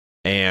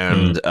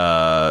and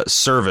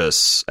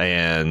service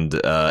and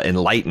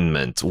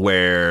enlightenment,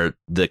 where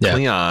the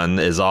Cleon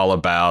is all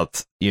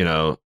about, you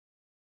know,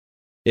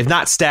 if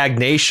not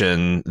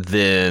stagnation,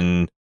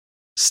 then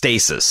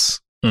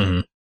stasis,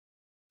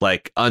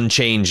 like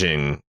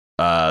unchanging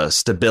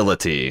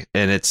stability.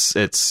 And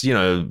it's, you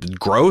know,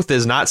 growth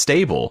is not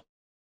stable.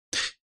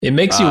 It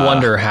makes you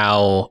wonder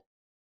how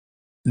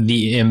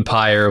the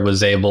Empire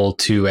was able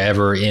to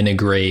ever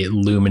integrate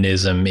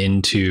Luminism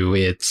into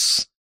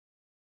its,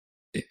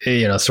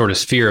 you know, sort of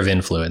sphere of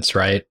influence,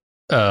 right?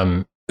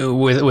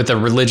 With a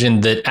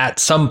religion that at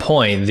some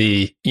point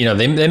they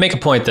make a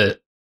point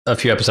that a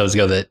few episodes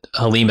ago that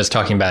Halim is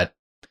talking about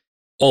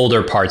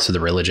older parts of the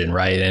religion,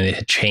 right? And it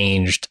had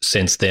changed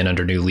since then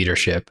under new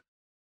leadership.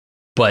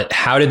 But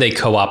how did they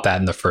co-opt that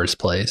in the first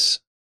place?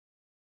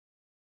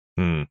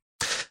 I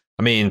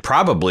mean,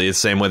 probably the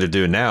same way they're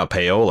doing now,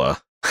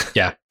 payola.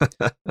 Yeah.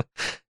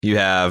 You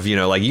have, you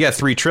got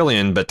 3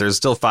 trillion, but there's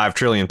still 5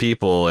 trillion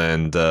people.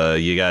 And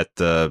you got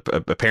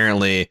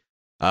apparently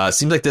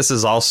seems like this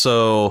is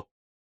also.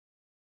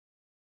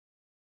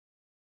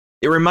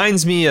 It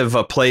reminds me of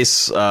a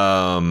place.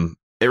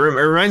 It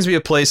reminds me of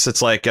a place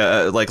that's like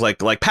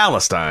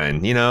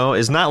Palestine.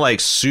 Is not like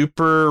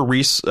super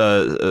rich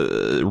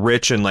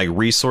in like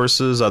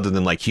resources other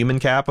than like human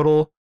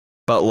capital.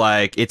 But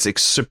like it's a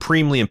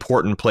supremely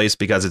important place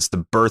because it's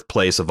the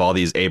birthplace of all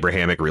these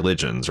Abrahamic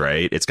religions,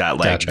 right? It's got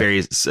like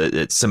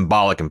it's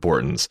symbolic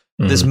importance.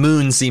 Mm-hmm. This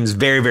moon seems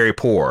very, very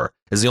poor.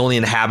 It's the only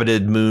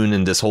inhabited moon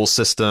in this whole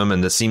system.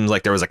 And it seems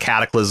like there was a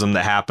cataclysm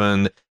that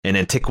happened in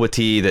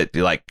antiquity that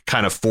like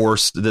kind of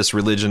forced this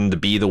religion to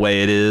be the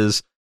way it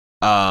is.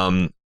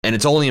 And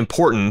it's only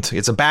important.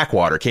 It's a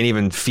backwater, can't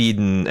even feed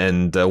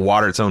and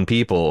water its own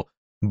people.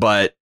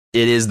 But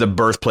it is the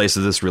birthplace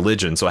of this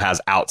religion, so it has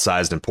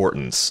outsized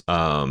importance.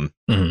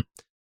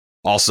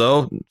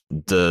 Also,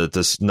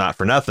 this not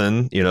for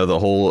nothing, the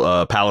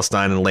whole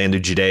Palestine and land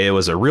of Judea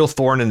was a real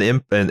thorn in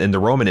the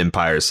Roman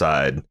Empire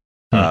side.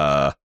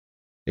 In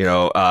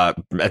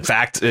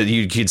fact,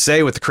 you could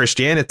say with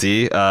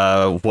Christianity,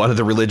 one of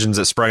the religions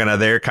that sprung out of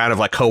there kind of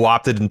like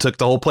co-opted and took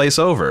the whole place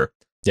over.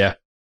 Yeah,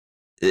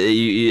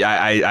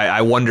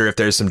 I wonder if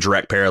there's some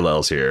direct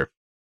parallels here.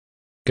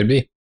 Could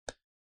be.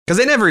 Because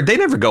they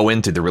never go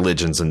into the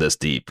religions in this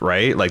deep,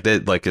 right? Like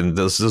in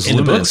this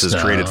Luminance is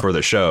created for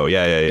the show.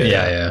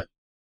 Yeah.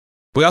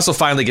 We also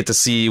finally get to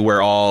see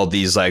where all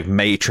these like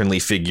matronly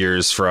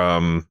figures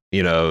from,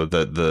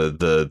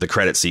 the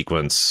credit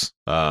sequence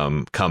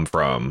come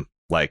from.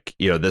 Like,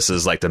 this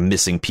is like the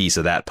missing piece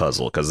of that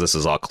puzzle because this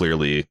is all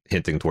clearly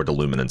hinting toward the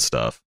Luminance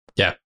stuff.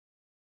 Yeah.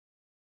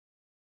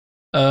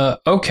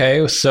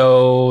 Okay,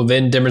 so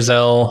then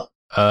Demerzel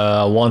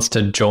wants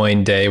to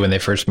join Day when they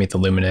first meet the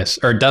Luminous,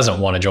 or doesn't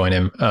want to join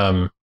him,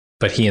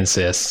 but he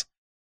insists.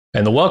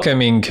 And the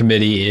welcoming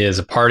committee is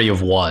a party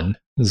of one,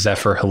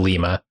 Zephyr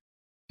Halima,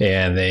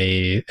 and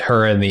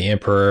her and the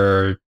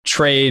Emperor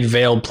trade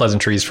veiled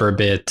pleasantries for a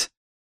bit,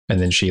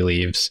 and then she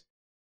leaves.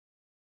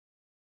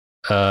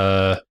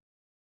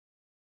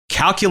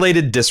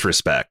 Calculated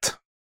disrespect.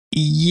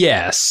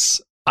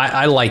 Yes.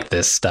 I like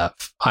this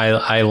stuff.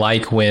 I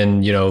like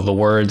when, the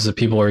words that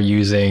people are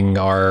using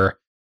are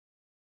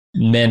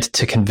meant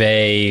to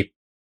convey,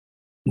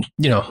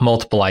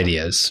 multiple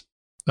ideas.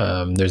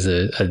 There's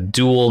a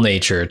dual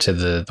nature to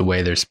the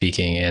way they're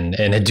speaking and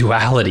a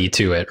duality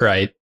to it,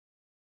 right?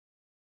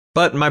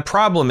 But my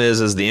problem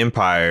is, as the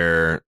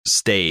Empire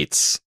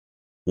states,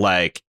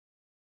 like,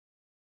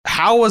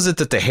 how was it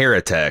that the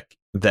heretic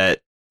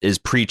that is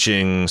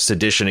preaching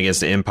sedition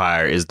against the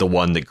Empire is the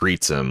one that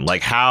greets him?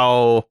 Like,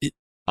 how...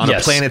 On a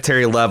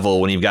planetary level,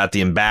 when you've got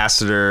the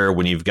ambassador,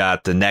 when you've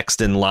got the next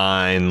in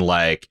line,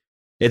 like,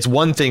 it's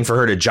one thing for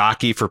her to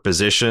jockey for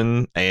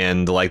position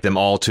and like them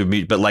all to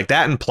meet, but like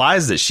that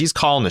implies that she's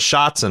calling the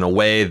shots in a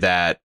way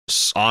that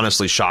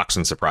honestly shocks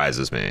and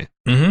surprises me.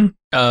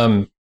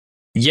 Mm-hmm.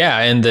 Yeah,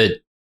 and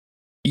that,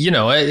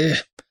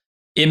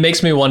 it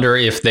makes me wonder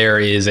if there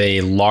is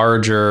a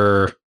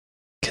larger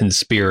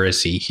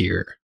conspiracy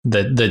here,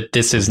 that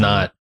this is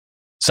not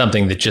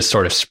something that just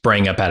sort of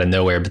sprang up out of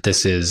nowhere, but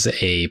this is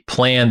a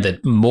plan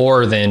that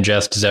more than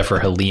just Zephyr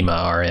Halima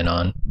are in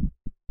on.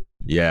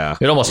 Yeah.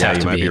 It almost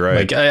has to be. Right.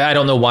 Like, I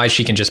don't know why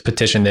she can just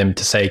petition them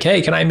to say,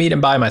 hey, can I meet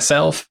him by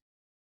myself?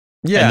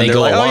 Yeah. And they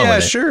go like, along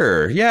with it.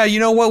 Sure. Yeah. You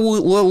know what?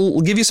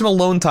 We'll give you some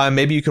alone time.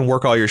 Maybe you can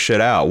work all your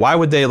shit out. Why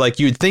would they, like,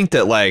 you'd think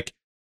that, like,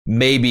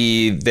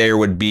 maybe there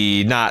would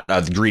be not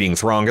a greeting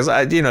throng, because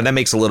that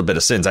makes a little bit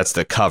of sense. That's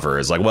the cover.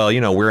 It's like, well,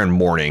 we're in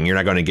mourning. You're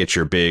not going to get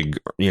your big,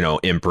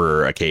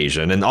 emperor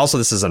occasion. And also,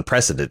 this is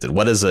unprecedented.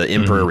 What does an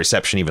emperor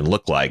reception even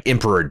look like?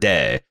 Emperor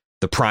Day,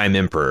 the prime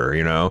emperor,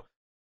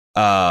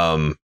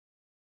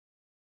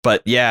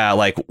 But yeah,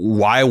 like,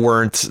 why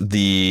wasn't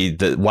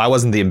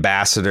the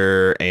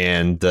ambassador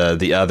and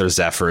the other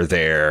Zephyr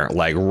there,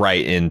 like,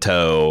 right in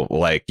tow,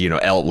 like,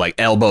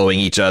 elbowing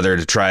each other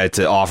to try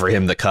to offer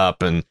him the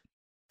cup? And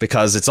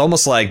because it's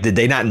almost like, did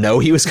they not know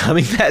he was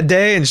coming that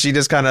day? And she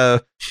just kind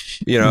of,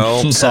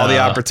 saw the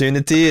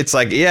opportunity. It's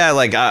like, yeah,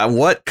 like,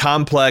 what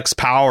complex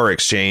power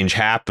exchange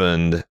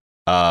happened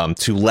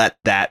to let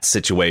that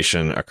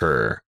situation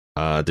occur?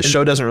 The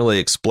show doesn't really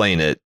explain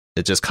it.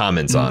 It just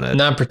comments on it.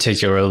 Not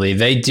particularly.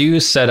 They do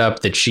set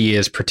up that she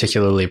is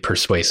particularly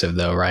persuasive,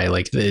 though, right?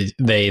 Like,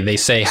 they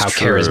say how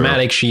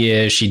charismatic she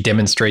is. She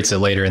demonstrates it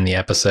later in the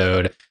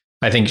episode.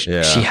 I think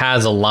she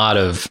has a lot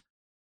of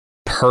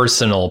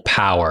personal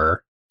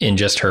power in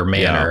just her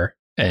manner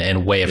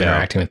and way of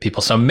interacting with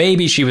people. So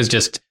maybe she was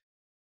just,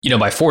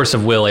 by force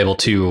of will, able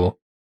to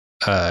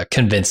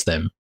convince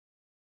them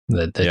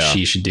that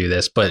she should do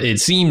this. But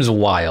it seems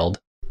wild.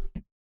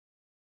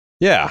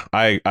 Yeah,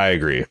 I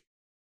agree.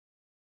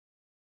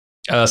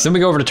 So then we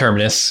go over to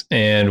Terminus,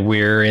 and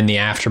we're in the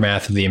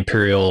aftermath of the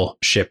Imperial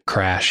ship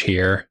crash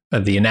here.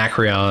 The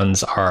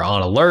Anacreons are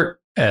on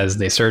alert as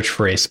they search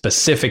for a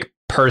specific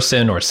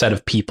person or set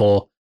of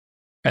people,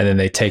 and then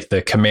they take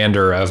the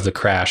commander of the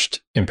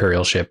crashed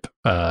Imperial ship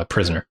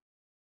prisoner.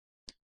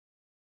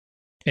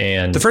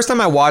 And the first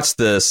time I watched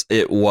this,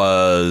 it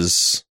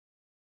was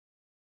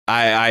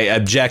I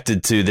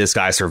objected to this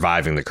guy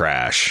surviving the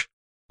crash.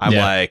 I'm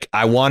like,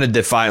 I wanted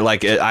to find,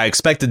 like, I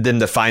expected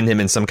them to find him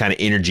in some kind of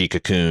energy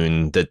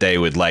cocoon that they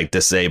would like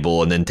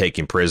disable and then take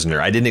him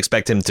prisoner. I didn't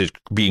expect him to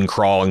be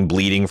crawling,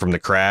 bleeding from the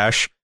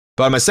crash.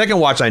 But on my second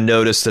watch, I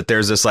noticed that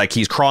there's this, like,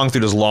 he's crawling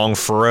through this long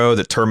furrow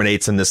that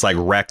terminates in this, like,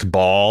 wrecked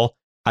ball.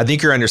 I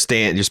think you're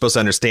supposed to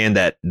understand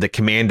that the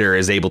commander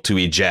is able to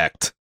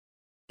eject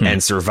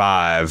and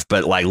survive,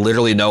 but like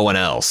literally no one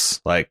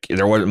else. Like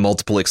there weren't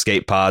multiple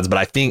escape pods, but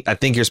I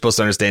think you're supposed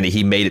to understand that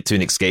he made it to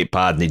an escape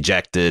pod and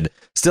ejected.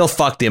 Still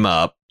fucked him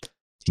up.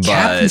 The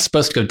captain's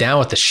supposed to go down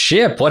with the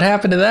ship. What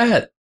happened to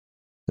that?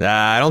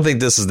 I don't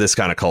think this is this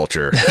kind of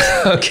culture.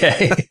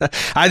 Okay.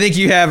 I think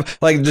you have,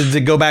 like,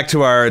 to go back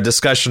to our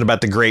discussion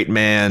about the great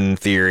man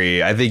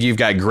theory, I think you've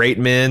got great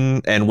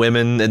men and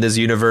women in this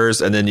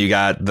universe, and then you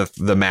got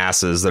the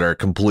masses that are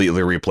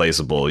completely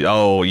replaceable.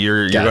 Oh,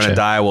 you're going to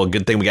die? Well,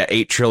 good thing we got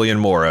 8 trillion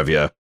more of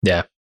you.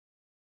 Yeah.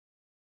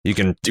 You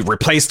can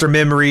replace their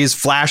memories,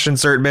 flash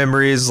insert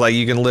memories. Like,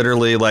 you can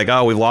literally, like,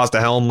 oh, we lost a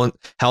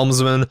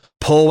helmsman,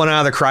 pull one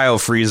out of the cryo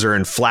freezer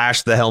and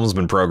flash the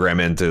helmsman program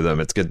into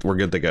them. It's good. We're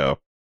good to go.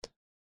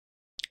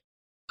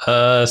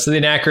 So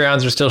the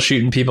Anacreons are still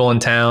shooting people in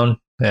town,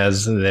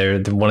 as they're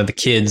one of the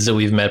kids that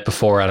we've met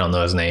before. I don't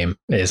know his name,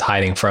 is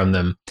hiding from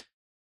them.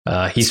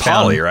 He's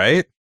Polly,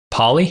 right?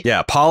 Polly?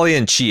 Yeah, Polly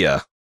and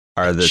Chia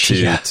are the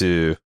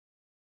two.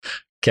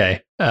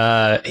 Okay.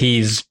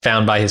 He's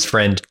found by his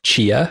friend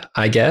Chia,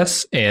 I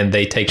guess, and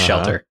they take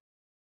shelter.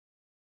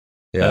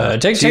 Yeah,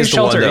 take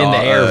shelter in the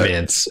air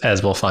vents,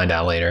 as we'll find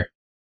out later.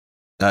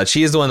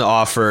 She is the one that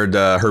offered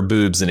her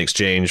boobs in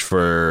exchange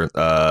for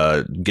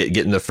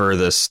getting the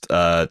furthest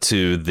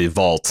to the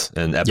vault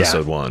in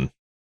episode 1.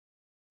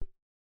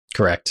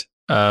 Correct.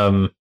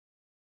 Farah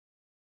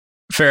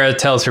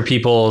tells her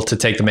people to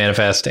take the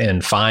manifest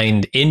and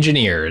find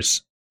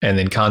engineers and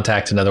then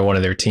contact another one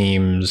of their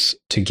teams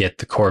to get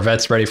the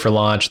Corvettes ready for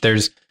launch.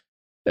 There's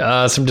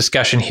some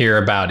discussion here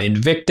about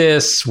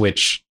Invictus,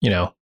 which,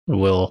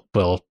 will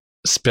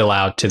spill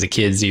out to the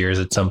kids' ears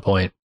at some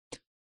point.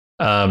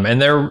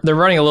 And they're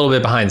running a little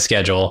bit behind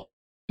schedule,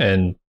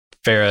 and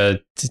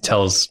Farah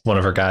tells one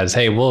of her guys,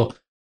 hey, we'll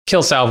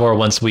kill Salvor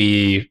once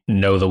we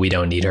know that we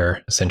don't need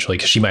her, essentially,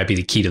 because she might be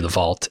the key to the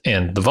vault,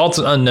 and the vault's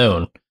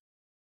unknown.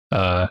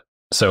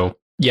 So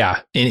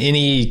yeah, in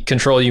any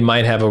control you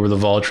might have over the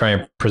vault, try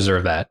and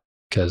preserve that,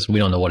 because we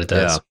don't know what it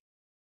does. Yeah.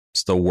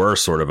 It's the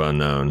worst sort of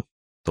unknown.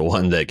 The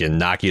one that can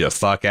knock you the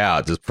fuck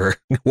out just for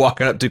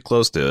walking up too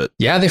close to it.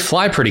 Yeah, they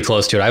fly pretty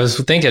close to it. I was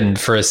thinking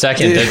for a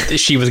second that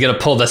she was going to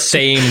pull the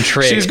same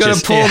trick. She's going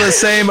to pull the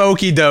same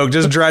okey doke.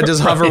 Just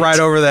hover right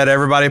over that.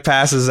 Everybody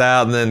passes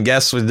out, and then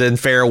then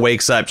Farah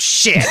wakes up.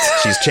 Shit,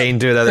 she's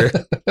chained to another.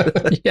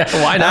 Yeah,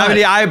 why not?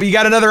 You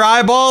got another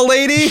eyeball,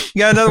 lady?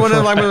 You got another one?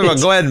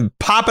 Right. Go ahead and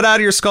pop it out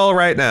of your skull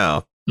right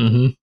now.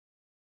 Mm-hmm.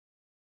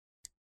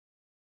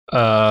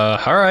 All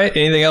right.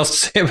 Anything else to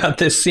say about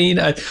this scene?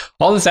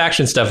 All this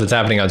action stuff that's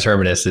happening on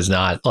Terminus is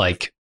not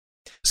like.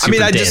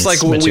 I just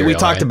like we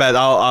talked about.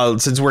 I'll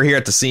since we're here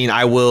at the scene,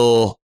 I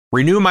will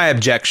renew my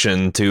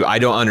objection to. I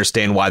don't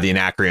understand why the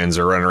Anacreons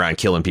are running around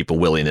killing people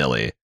willy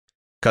nilly.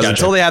 Because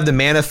until they have the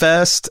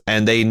manifest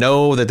and they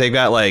know that they've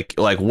got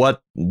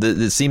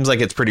it seems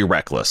like it's pretty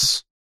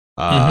reckless.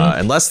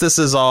 Unless this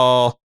is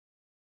all.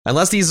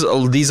 Unless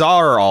these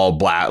are all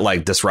black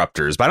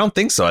disruptors, but I don't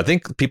think so. I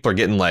think people are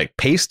getting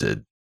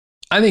pasted.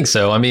 I think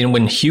so. I mean,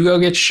 when Hugo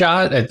gets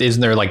shot,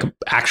 isn't there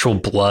actual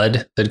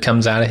blood that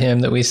comes out of him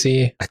that we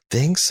see? I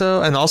think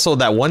so. And also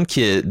that one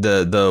kid,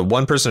 the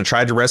one person who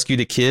tried to rescue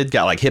the kid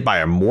got hit by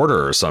a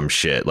mortar or some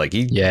shit.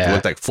 He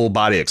looked like full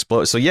body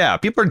explode. So yeah,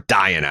 people are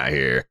dying out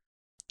here.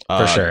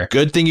 For sure.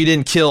 Good thing you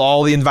didn't kill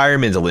all the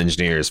environmental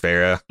engineers,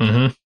 Farah.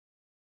 Mm-hmm.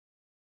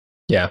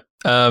 Yeah.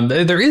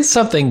 There is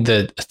something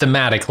that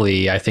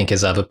thematically I think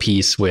is of a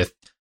piece with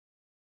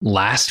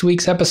last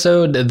week's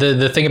episode.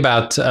 The thing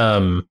about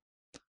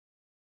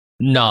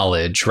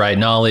knowledge, right?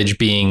 Knowledge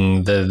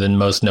being the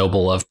most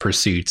noble of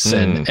pursuits,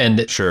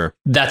 and sure,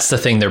 that's the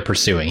thing they're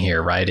pursuing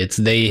here, right? It's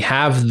they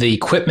have the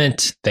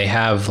equipment, they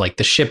have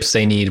the ships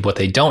they need. What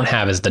they don't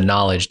have is the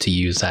knowledge to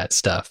use that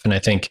stuff. And I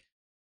think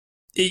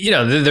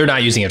they're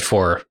not using it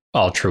for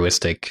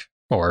altruistic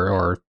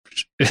or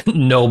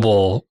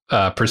noble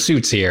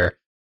pursuits here,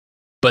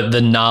 but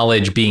the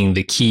knowledge being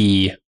the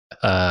key,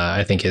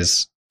 I think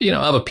is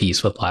of a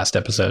piece with last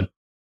episode.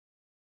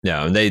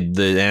 Yeah, and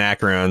the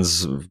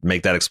Anacreons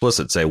make that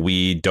explicit. Say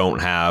we don't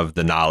have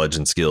the knowledge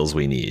and skills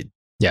we need.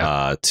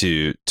 Yeah,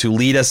 to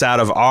lead us out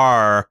of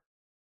our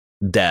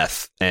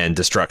death and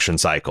destruction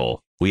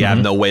cycle. We have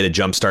no way to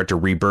jumpstart to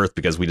rebirth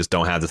because we just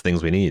don't have the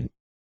things we need.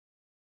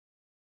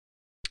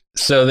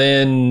 So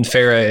then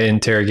Farah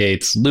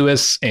interrogates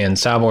Lewis and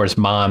Salvor's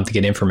mom to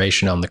get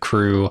information on the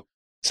crew.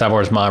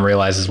 Salvor's mom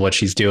realizes what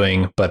she's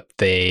doing, but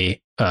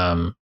they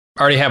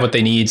already have what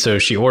they need, so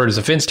she orders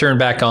the fence turned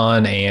back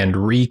on and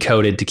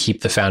recoded to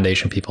keep the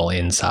Foundation people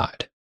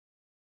inside.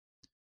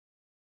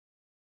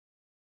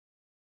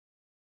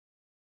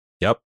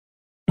 Yep.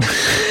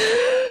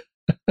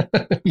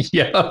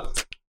 Yep.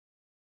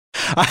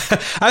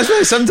 I feel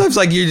like sometimes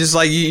like you just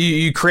like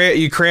you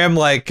cram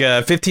like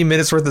 15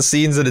 minutes worth of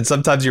scenes, and then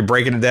sometimes you're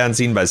breaking it down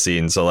scene by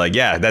scene. So like,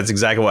 yeah, that's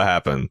exactly what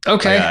happened.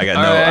 Okay, I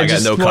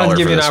got no color. To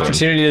give for you an this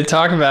opportunity to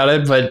talk about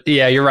it, but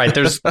yeah, you're right.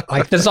 There's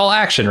like this is all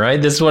action, right?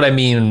 This is what I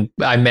meant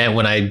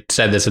when I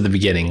said this at the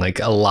beginning. Like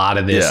a lot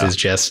of this is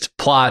just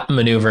plot,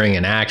 maneuvering,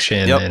 and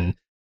action, and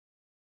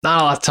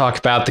not a lot to talk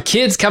about. The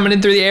kids coming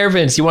in through the air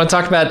vents. You want to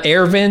talk about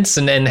air vents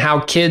and how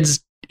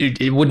kids.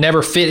 It would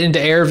never fit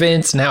into air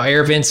vents, and how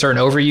air vents are an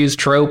overused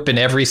trope in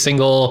every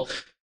single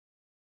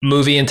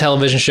movie and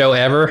television show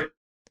ever.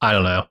 I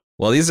don't know.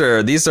 Well, these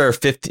are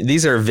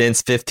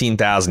vents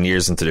 15,000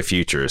 years into the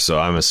future, so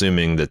I'm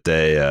assuming that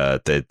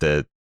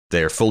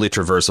they're fully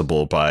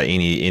traversable by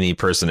any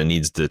person that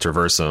needs to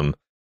traverse them.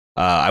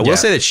 I will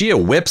say that Chia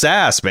whips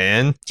ass,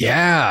 man.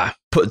 Yeah,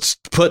 put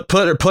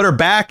her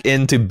back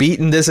into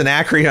beating this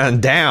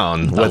Anacreon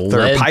down with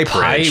her pipe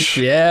wrench.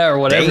 Yeah, or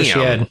whatever she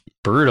had.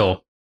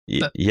 Brutal.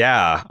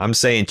 Yeah, I'm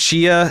saying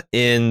Chia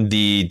in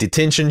the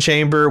detention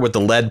chamber with the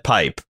lead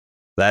pipe.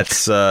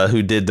 That's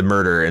who did the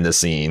murder in the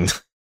scene.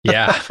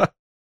 Yeah.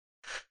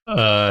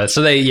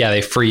 So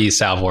they free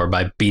Salvor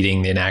by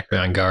beating the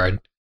Anacreon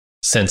guard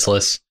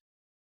senseless.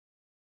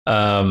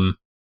 So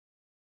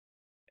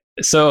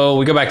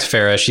we go back to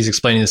Farah. She's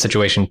explaining the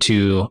situation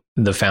to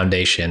the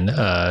Foundation,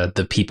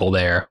 the people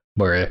there,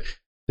 where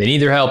they need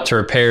their help to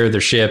repair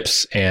their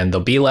ships, and they'll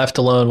be left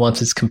alone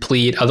once it's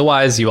complete.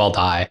 Otherwise, you all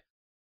die.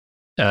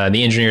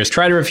 The engineers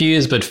try to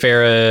refuse, but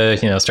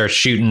Farah, starts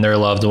shooting their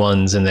loved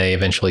ones, and they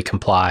eventually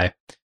comply.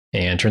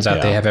 And turns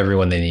out they have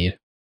everyone they need.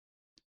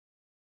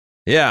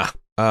 Yeah.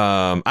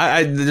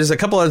 There's a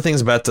couple other things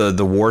about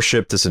the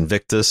warship, this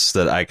Invictus,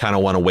 that I kind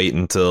of want to wait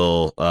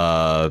until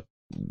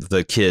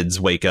the kids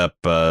wake up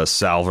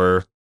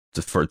Salvor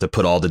to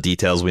put all the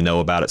details we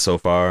know about it so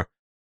far.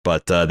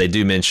 But they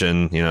do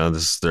mention,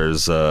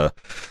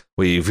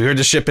 we've heard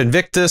the ship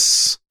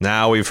Invictus.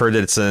 Now we've heard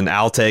that it's an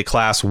Alte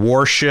class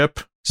warship.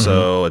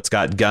 So it's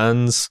got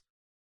guns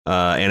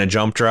and a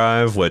jump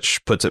drive,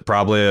 which puts it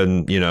probably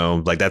in,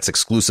 that's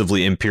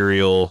exclusively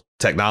Imperial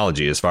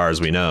technology as far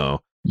as we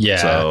know. Yeah.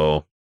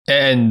 So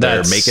and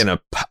they're making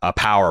a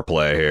power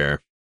play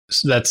here.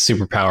 That's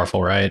super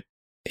powerful, right?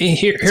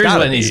 Here's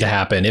what needs to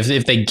happen.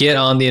 If they get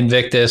on the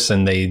Invictus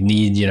and they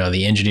need,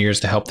 the engineers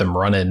to help them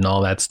run it and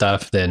all that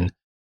stuff, then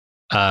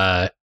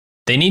they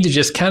need to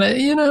just kind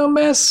of,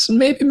 mess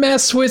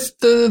with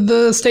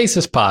the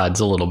stasis pods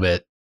a little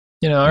bit.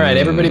 All right,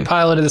 everybody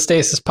piloted the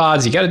stasis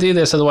pods. You got to do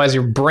this, otherwise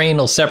your brain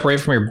will separate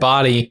from your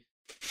body.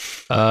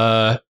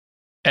 And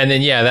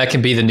then, that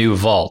can be the new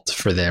vault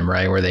for them,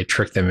 right? Where they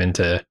trick them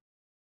into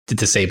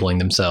disabling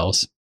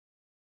themselves.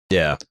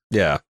 Yeah.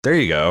 There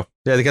you go.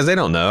 Yeah, because they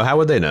don't know. How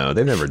would they know?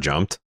 They've never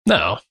jumped.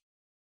 No.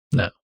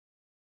 All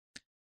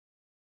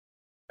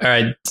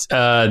right.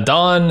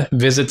 Dawn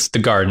visits the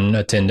garden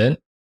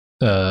attendant,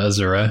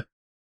 Azura,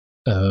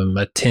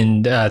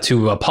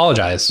 to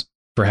apologize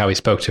for how he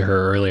spoke to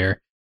her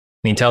earlier.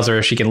 And he tells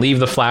her she can leave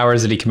the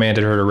flowers that he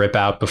commanded her to rip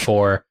out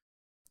before.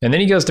 And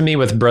then he goes to meet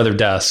with Brother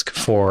Dusk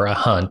for a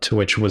hunt,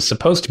 which was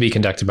supposed to be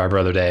conducted by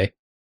Brother Day.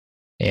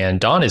 And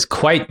Dawn is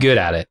quite good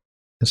at it.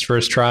 His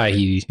first try,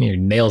 he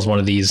nails one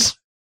of these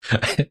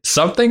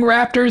something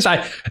raptors.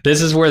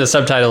 This is where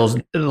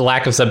the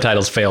lack of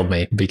subtitles failed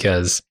me,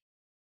 because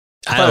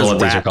I don't know what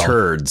these are called.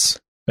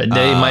 Turds. But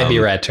they might be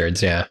rat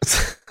turds, yeah.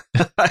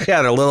 I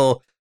got a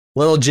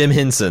little Jim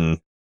Henson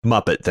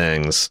Muppet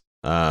things.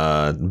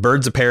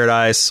 Birds of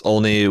Paradise,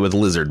 only with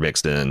lizard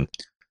mixed in.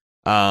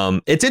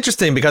 It's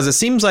interesting because it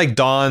seems like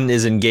Dawn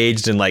is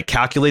engaged in like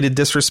calculated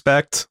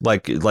disrespect,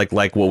 like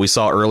what we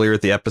saw earlier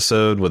at the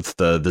episode with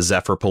the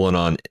Zephyr pulling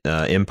on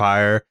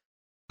Empire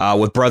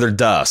with Brother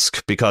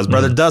Dusk, because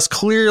Brother Dusk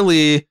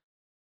clearly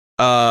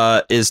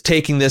is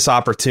taking this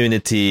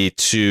opportunity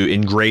to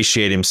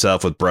ingratiate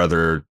himself with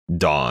Brother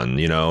Dawn.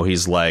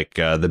 He's like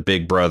the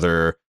big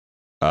brother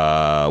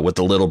with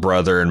the little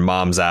brother, and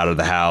mom's out of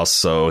the house,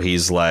 so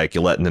he's like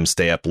letting him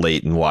stay up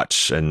late and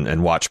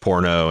watch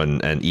porno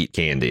and eat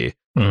candy.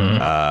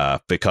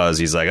 Because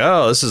he's like,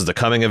 oh, this is the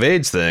coming of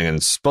age thing, and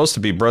it's supposed to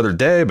be Brother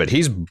Day, but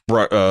he's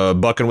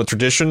bucking with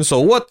tradition. So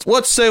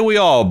what say we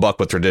all buck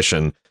with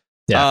tradition?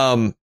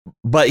 Yeah.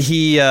 But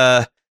he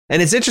and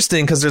it's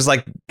interesting because there's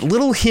like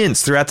little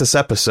hints throughout this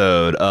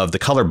episode of the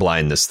color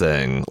blindness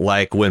thing,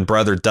 like when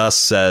Brother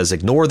Dusk says,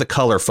 "Ignore the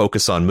color,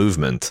 focus on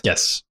movement."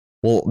 Yes.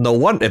 Well, no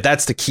wonder if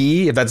that's the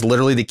key, if that's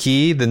literally the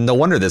key, then no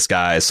wonder this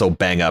guy is so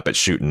bang up at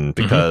shooting,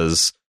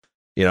 because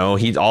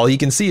all he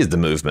can see is the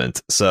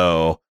movement.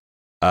 So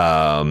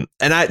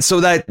that's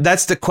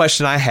the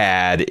question I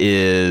had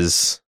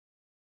is,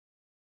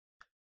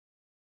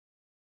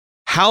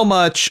 how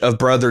much of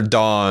Brother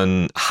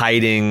Dawn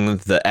hiding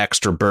the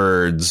extra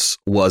birds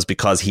was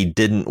because he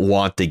didn't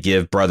want to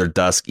give Brother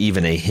Dusk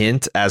even a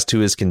hint as to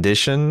his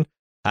condition?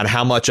 And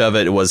how much of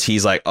it was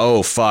he's like,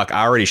 oh, fuck,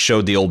 I already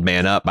showed the old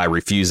man up by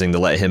refusing to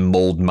let him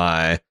mold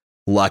my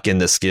luck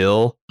into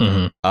skill.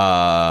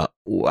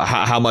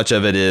 how much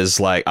of it is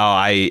like, oh,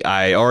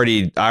 I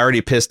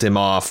already pissed him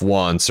off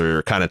once,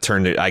 or kind of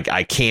turned it.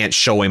 I can't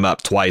show him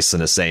up twice in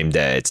the same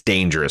day. It's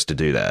dangerous to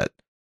do that.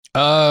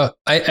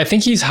 I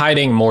think he's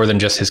hiding more than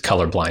just his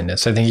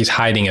colorblindness. I think he's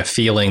hiding a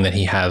feeling that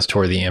he has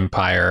toward the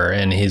Empire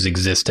and his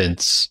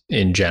existence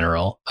in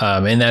general.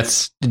 And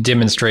that's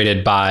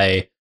demonstrated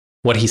by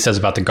what he says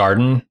about the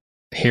garden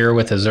here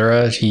with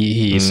Azura.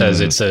 He says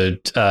it's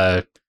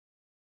a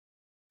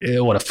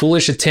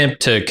foolish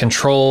attempt to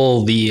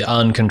control the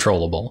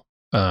uncontrollable.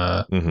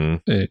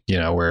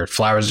 Where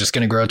flowers just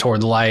going to grow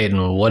toward the light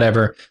and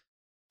whatever.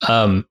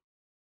 To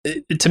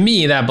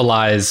me, that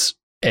belies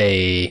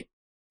a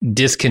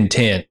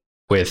discontent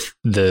with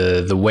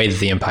the way that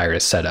the Empire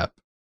is set up.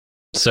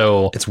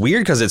 So it's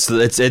weird because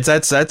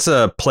that's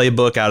a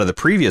playbook out of the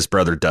previous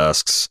Brother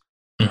Dusk's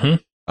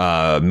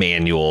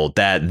manual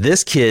that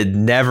this kid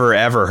never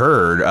ever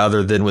heard,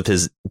 other than with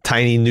his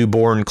tiny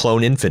newborn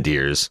clone infant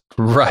ears.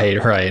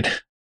 Right.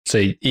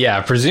 So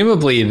yeah,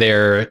 presumably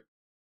there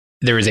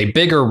is a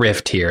bigger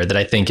rift here that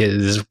I think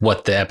is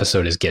what the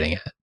episode is getting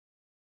at.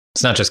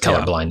 It's not just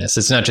color blindness.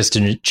 It's not just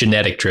a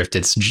genetic drift.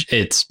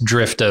 It's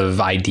drift of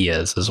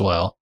ideas as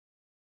well.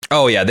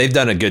 Oh yeah, they've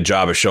done a good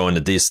job of showing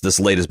that this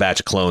latest batch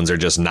of clones are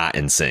just not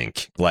in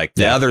sync. Like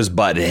the others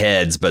butt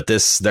heads, but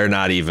they're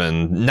not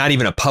even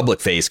a public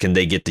face. Can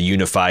they get the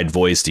unified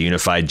voice, the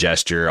unified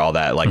gesture, all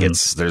that? Like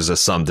there's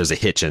a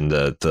hitch in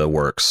the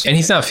works. And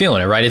he's not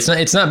feeling it, right?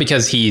 It's not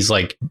because he's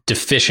like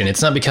deficient.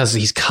 It's not because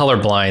he's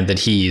colorblind that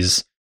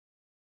he's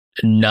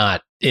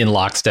not in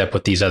lockstep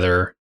with these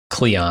other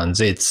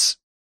Cleons. It's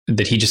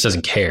that he just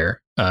doesn't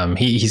care.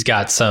 He's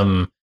got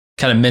some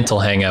kind of mental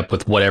hang up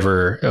with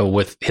whatever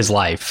with his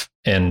life,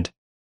 and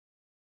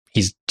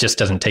he just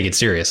doesn't take it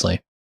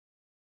seriously.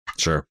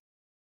 Sure.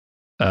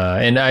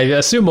 And I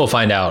assume we'll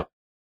find out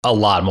a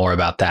lot more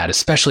about that,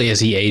 especially as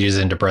he ages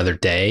into Brother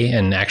Day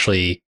and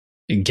actually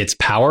gets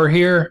power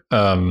here.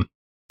 And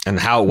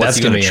what's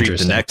he going to treat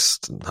the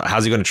next?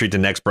 How's he going to treat the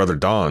next Brother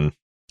Dawn?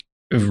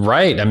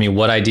 Right. I mean,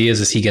 what ideas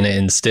is he going to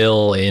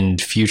instill in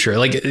future?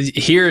 Like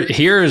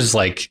here's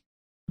like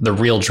the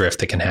real drift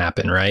that can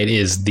happen, right?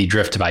 Is the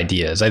drift of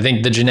ideas. I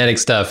think the genetic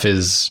stuff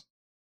is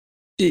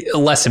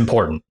less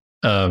important.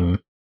 The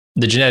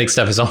genetic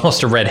stuff is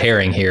almost a red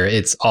herring here.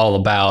 It's all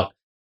about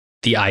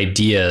the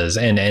ideas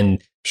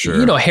and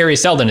sure. Harry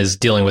Seldon is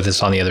dealing with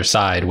this on the other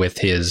side with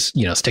his,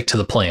 stick to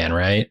the plan,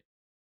 right?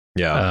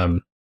 Yeah.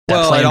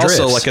 Well, and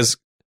also like, because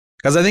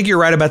I think you're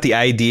right about the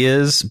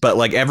ideas, but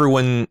like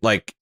everyone,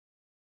 like,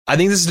 I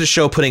think this is the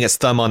show putting its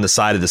thumb on the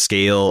side of the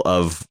scale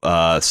of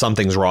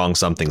something's wrong,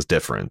 something's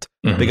different.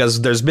 Mm-hmm.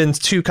 Because there's been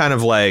two kind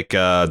of like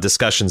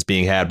discussions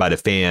being had by the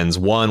fans.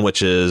 One,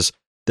 which is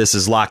this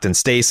is locked in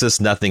stasis.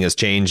 Nothing is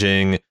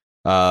changing.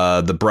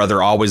 The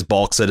brother always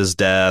balks at his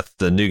death.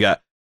 The new guy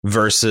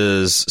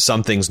versus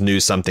something's new,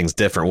 something's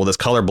different. Well, this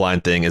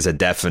colorblind thing is a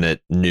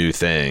definite new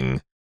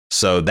thing.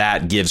 So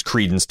that gives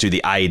credence to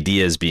the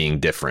ideas being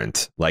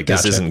different. Like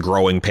this isn't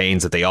growing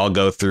pains that they all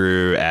go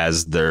through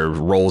as their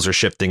roles are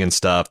shifting and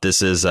stuff.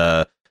 This is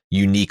a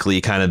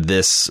uniquely kind of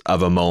this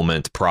of a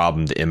moment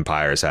problem the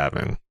Empire is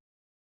having.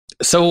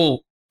 So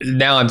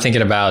now I'm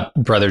thinking about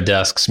Brother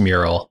Dusk's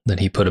mural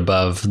that he put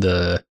above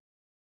the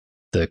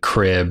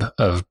crib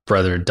of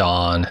Brother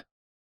Dawn.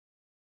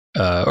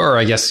 Or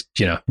I guess,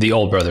 the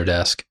old Brother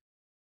Dusk.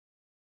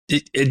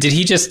 Did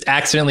he just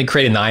accidentally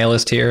create a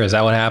nihilist here? Is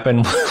that what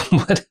happened?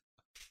 What?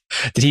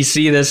 Did he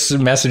see this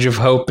message of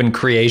hope and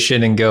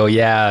creation and go,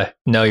 yeah,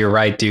 no, you're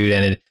right, dude.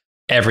 And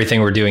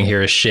everything we're doing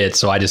here is shit.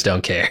 So I just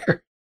don't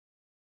care.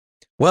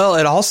 Well,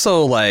 it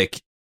also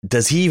like,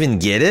 does he even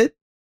get it?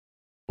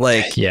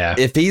 Like, yeah,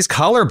 if he's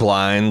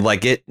colorblind,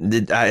 like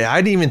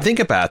I didn't even think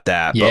about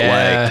that. But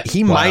like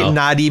he might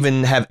not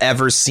even have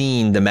ever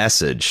seen the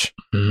message.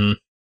 Mm-hmm.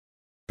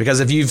 Because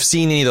if you've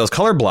seen any of those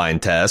colorblind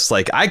tests,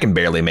 like I can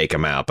barely make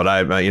them out,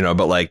 but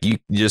but like you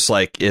just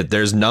like if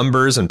there's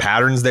numbers and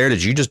patterns there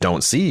that you just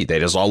don't see, they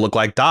just all look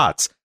like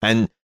dots.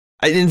 And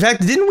in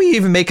fact, didn't we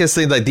even make us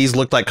think like these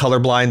looked like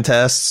colorblind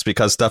tests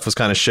because stuff was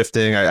kind of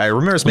shifting? I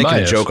remember us making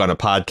a joke on a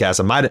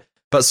podcast.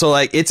 But so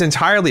like it's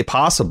entirely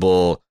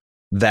possible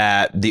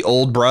that the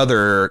old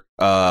Brother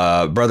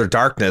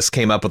Darkness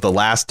came up with a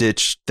last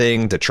ditch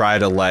thing to try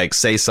to like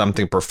say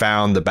something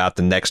profound about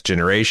the next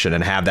generation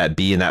and have that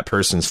be in that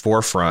person's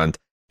forefront.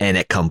 And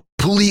it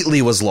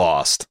completely was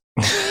lost.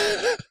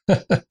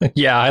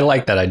 Yeah, I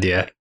like that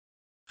idea.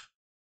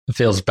 It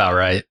feels about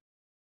right.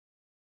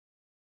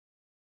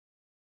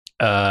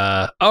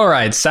 All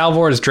right.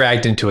 Salvor is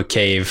dragged into a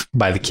cave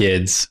by the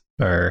kids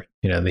or,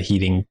 the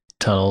heating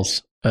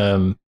tunnels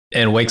and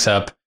wakes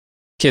up.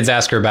 Kids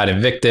ask her about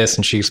Invictus,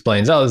 and she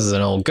explains, oh, this is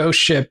an old ghost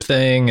ship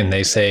thing. And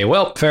they say,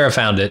 well, Farah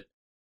found it.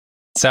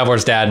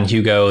 Salvor's dad and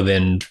Hugo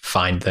then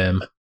find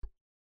them.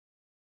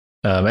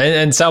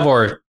 And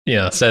Salvor,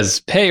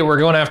 says, hey, we're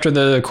going after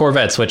the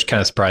Corvettes, which kind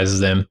of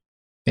surprises them.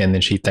 And then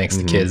she thanks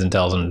the kids and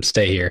tells them to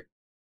stay here.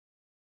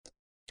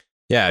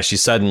 Yeah,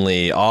 she's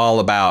suddenly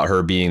all about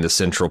her being the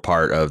central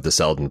part of the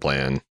Seldon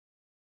plan.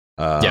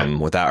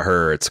 Without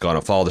her, it's going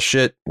to fall to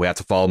shit. We have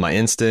to follow my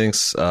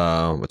instincts,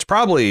 which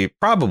probably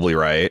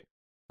right.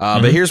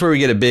 But here's where we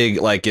get a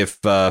big, like, if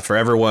for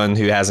everyone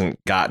who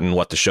hasn't gotten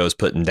what the show's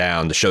putting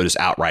down, the show just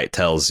outright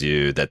tells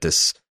you that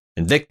this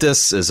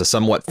Invictus is a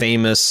somewhat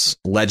famous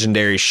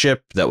legendary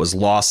ship that was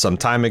lost some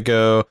time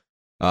ago.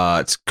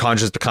 It's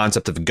conjures the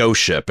concept of a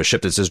ghost ship, a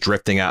ship that's just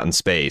drifting out in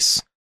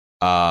space.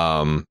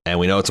 And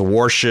we know it's a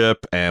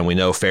warship, and we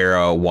know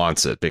Farah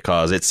wants it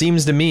because it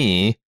seems to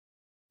me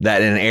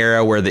that in an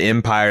era where the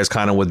Empire is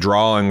kind of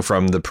withdrawing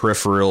from the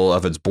peripheral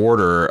of its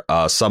border,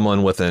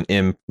 someone with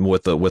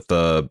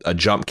a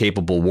jump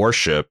capable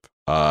warship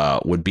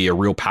would be a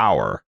real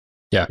power.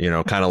 Yeah,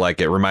 kind of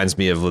like it reminds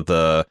me of what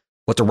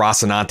the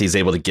Rocinante is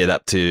able to get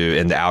up to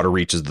in the outer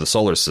reaches of the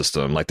solar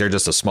system. Like they're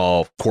just a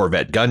small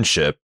Corvette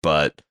gunship,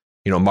 but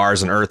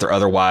Mars and Earth are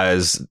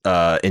otherwise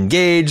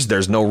engaged.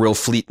 There's no real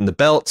fleet in the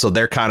belt, so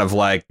they're kind of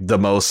like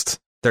they're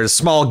a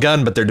small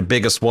gun, but they're the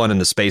biggest one in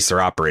the space they're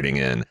operating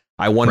in.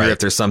 I wonder if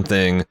there's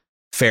something,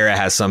 Farah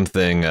has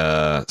something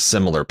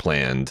similar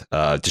planned.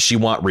 Does she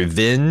want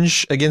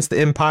revenge against the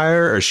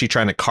Empire, or is she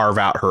trying to carve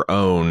out her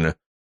own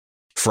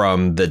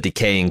from the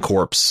decaying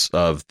corpse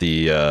of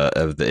the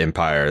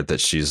Empire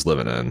that she's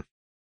living in?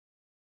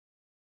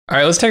 All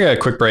right, let's take a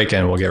quick break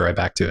and we'll get right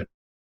back to it.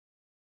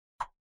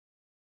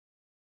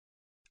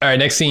 All right,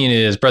 next scene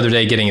is Brother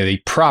Day getting the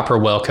proper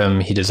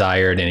welcome he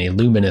desired in a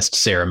luminous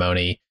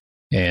ceremony.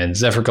 And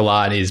Zephyr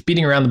Galat is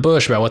beating around the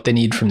bush about what they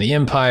need from the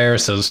Empire.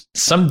 So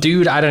some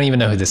dude, I don't even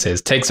know who this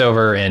is, takes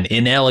over and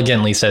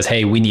inelegantly says,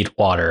 hey, we need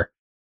water.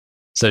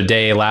 So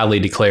Day loudly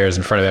declares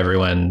in front of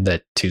everyone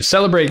that to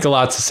celebrate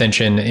Galat's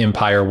ascension,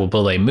 Empire will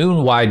build a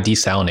moon-wide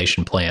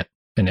desalination plant.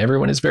 And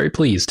everyone is very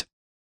pleased.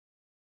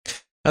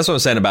 That's what I'm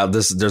saying about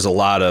this. There's a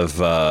lot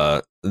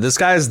of this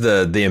guy's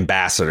the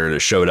ambassador that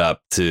showed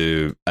up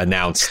to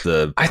announce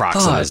the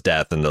Proxima's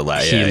death and the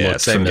he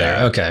looked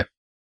familiar. Okay.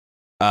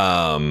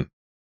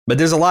 But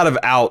there's a lot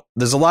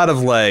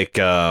of like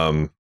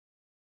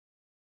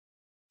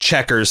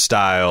Checkers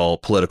style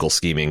political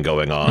scheming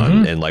going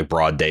on in like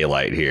broad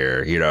daylight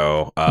here.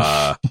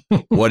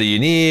 What do you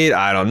need?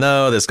 I don't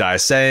know. This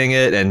guy's saying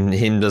it, and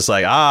him just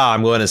like,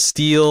 I'm going to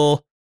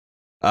steal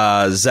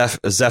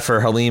Zephyr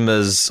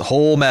Halima's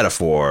whole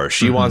metaphor.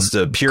 She wants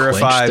to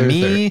purify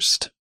me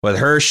with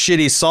her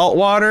shitty salt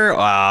water. No.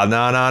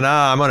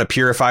 I'm going to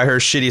purify her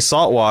shitty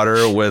salt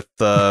water with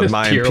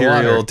my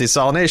Imperial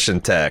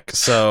desalination tech.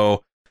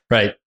 So,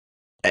 right.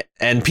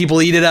 And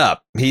people eat it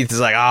up. He's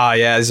like,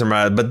 these are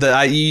my.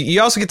 But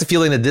you also get the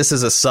feeling that this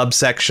is a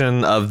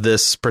subsection of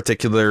this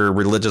particular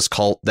religious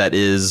cult that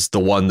is the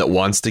one that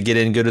wants to get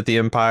in good at the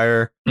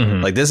Empire.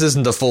 Like, this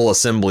isn't the full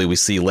assembly we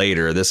see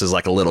later. This is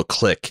like a little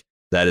clique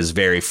that is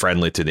very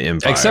friendly to the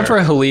Empire. Except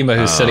for Halima,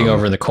 who's sitting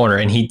over in the corner,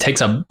 and he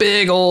takes a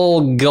big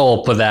old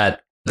gulp of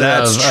that.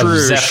 That's true.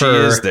 Zephyr, she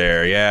is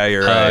there. Yeah,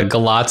 you're right.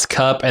 Galat's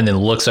cup, and then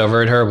looks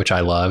over at her, which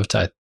I loved.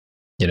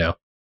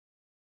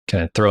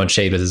 Kind of throwing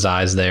shade with his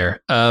eyes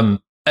there. I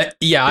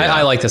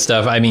like this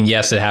stuff. I mean,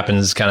 yes, it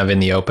happens kind of in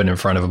the open in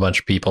front of a bunch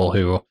of people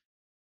who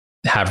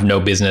have no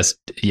business,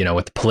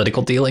 with the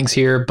political dealings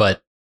here,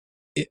 but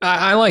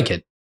I like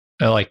it.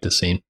 I like the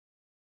scene.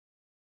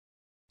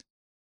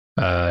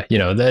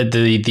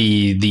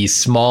 The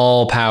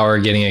small power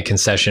getting a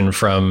concession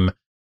from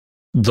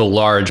the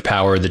large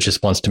power that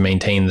just wants to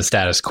maintain the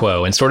status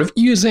quo and sort of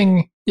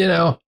using,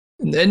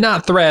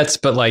 not threats,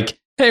 but like,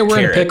 hey, we're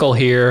in a pickle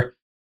here.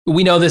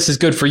 We know this is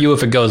good for you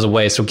if it goes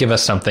away, so give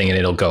us something and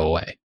it'll go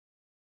away.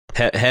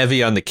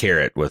 Heavy on the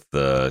carrot with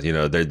the,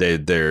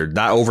 they're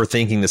not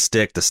overthinking the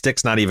stick. The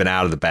stick's not even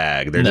out of the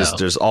bag. They're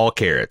there's all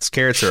carrots.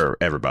 Carrots are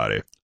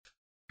everybody.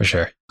 For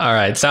sure. All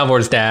right.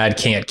 Salvor's dad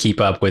can't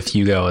keep up with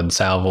Hugo and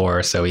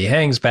Salvor, so he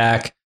hangs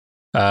back.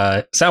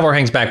 Salvor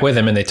hangs back with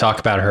him, and they talk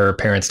about her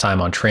parents'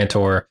 time on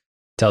Trantor.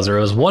 Tells her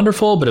it was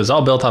wonderful, but it was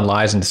all built on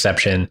lies and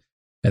deception,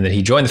 and that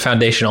he joined the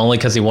Foundation only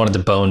because he wanted to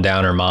bone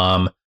down her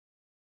mom.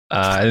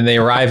 And they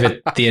arrive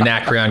at the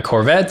Anacreon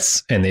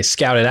Corvettes, and they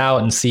scout it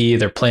out and see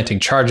they're planting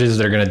charges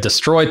that are going to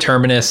destroy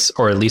Terminus,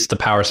 or at least the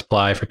power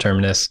supply for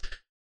Terminus. And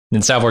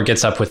then Salvor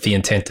gets up with the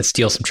intent to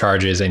steal some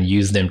charges and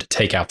use them to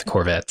take out the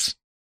Corvettes.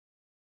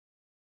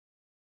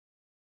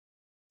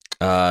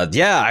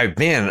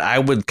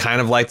 I would kind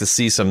of like to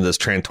see some of this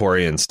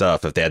Trantorian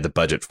stuff if they had the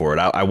budget for it.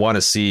 I want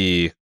to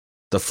see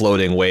the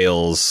floating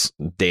whales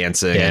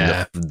dancing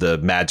and the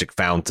magic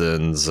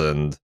fountains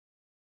and,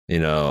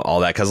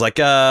 all that. Because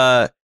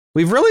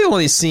we've really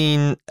only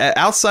seen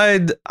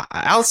outside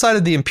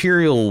of the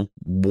Imperial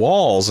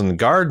walls and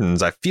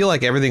gardens. I feel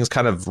like everything's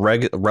kind of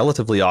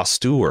relatively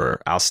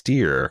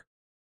austere.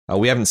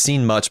 We haven't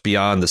seen much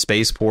beyond the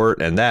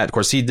spaceport and that. Of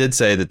course, he did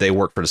say that they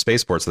worked for the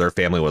spaceport, so their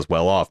family was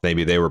well off.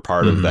 Maybe they were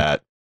part of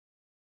that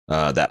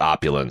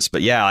opulence.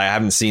 But yeah, I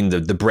haven't seen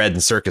the bread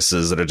and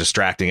circuses that are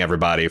distracting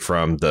everybody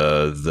from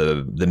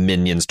the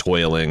minions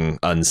toiling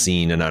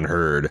unseen and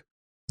unheard.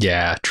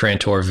 Yeah,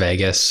 Trantor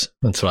Vegas.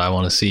 That's what I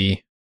want to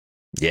see.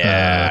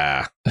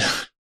 Yeah.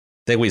 I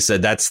think we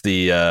said that's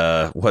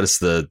the what is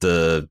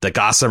the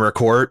Gossamer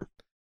Court.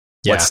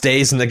 Yeah.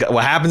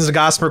 What happens to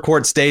Gossamer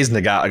Court stays in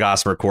the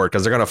Gossamer Court,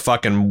 because they're gonna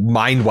fucking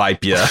mind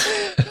wipe you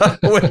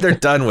when they're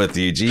done with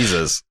you.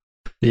 Jesus.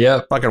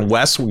 Yep. Fucking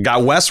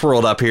got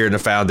Westworld up here in the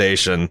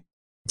Foundation.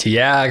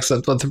 Yeah,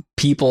 except with the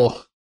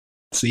people.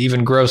 It's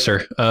even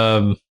grosser.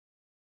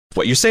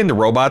 What, you're saying the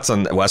robots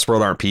on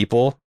Westworld aren't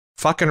people?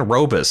 Fucking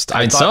robust.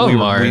 I mean, some of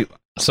them are.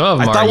 Some of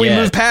them I thought we yeah.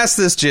 moved past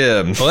this,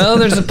 Jim. Well,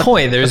 there's a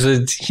point. There's a,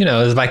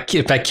 there's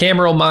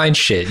bicameral mind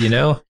shit,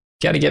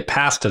 Got to get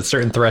past a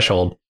certain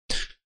threshold.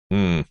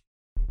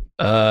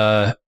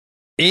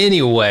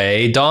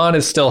 Anyway, Dawn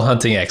is still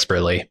hunting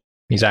expertly.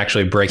 He's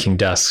actually breaking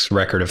Dusk's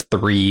record of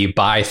 3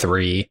 by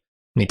 3.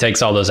 And he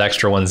takes all those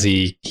extra ones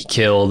he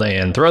killed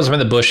and throws them in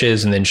the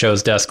bushes, and then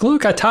shows Dusk,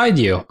 look, I tied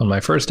you on my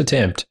first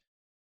attempt.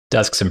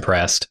 Dusk's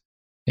impressed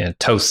and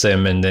toasts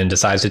him, and then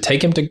decides to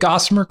take him to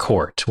Gossamer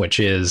Court, which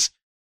is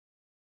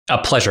a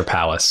pleasure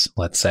palace,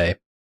 let's say.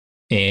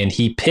 And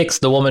he picks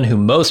the woman who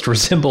most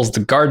resembles the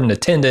garden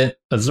attendant,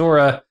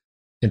 Azura,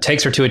 and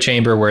takes her to a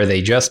chamber where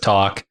they just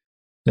talk.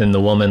 Then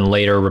the woman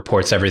later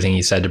reports everything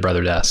he said to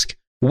Brother Dusk.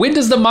 When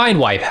does the mind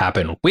wipe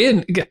happen?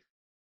 When?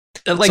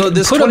 Like, so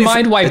put a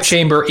mind wipe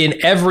chamber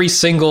in every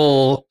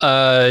single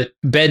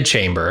bed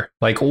chamber.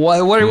 Like,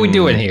 what are we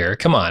doing here?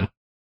 Come on.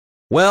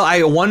 Well,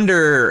 I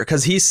wonder,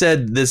 because he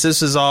said this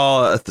is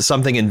all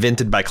something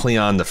invented by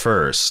Cleon the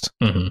First.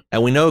 Mm-hmm.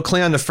 And we know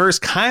Cleon the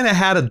First kind of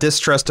had a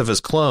distrust of his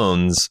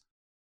clones.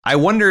 I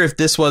wonder if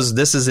this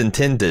is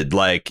intended.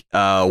 Like,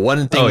 one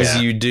of the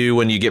things you do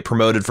when you get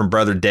promoted from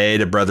Brother Day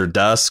to Brother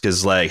Dusk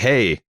is like,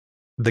 hey,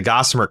 the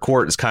Gossamer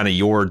Court is kind of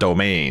your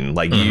domain.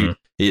 Like,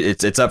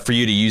 it's up for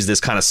you to use this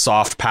kind of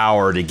soft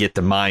power to get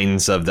the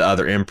minds of the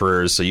other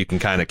emperors so you can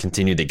kind of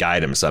continue to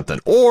guide him something.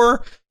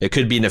 Or it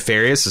could be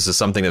nefarious. This is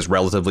something that's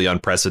relatively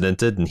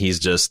unprecedented, and he's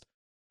just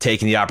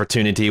taking the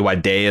opportunity while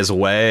Day is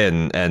away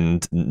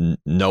and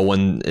no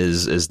one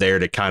is there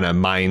to kind of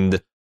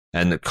mind.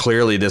 And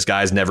clearly this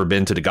guy's never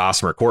been to the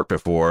Gossamer Court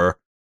before,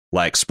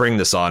 like spring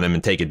this on him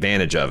and take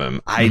advantage of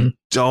him. I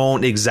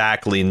don't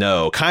exactly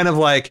know. Kind of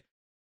like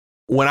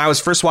when I was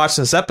first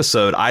watching this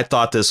episode, I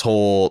thought this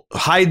whole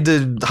hide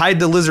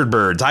the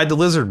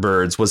lizard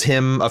birds was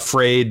him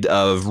afraid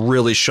of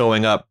really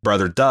showing up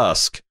Brother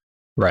Dusk.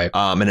 Right.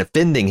 And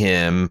offending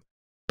him.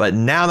 But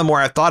now the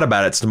more I thought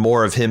about it, it's the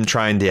more of him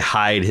trying to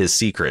hide his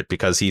secret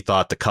because he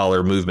thought the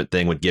color movement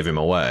thing would give him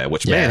away,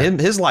 which, man,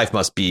 his life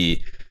must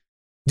be.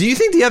 Do you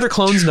think the other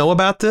clones know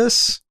about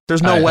this?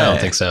 There's no way. I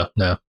don't think so.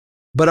 No.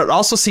 But it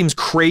also seems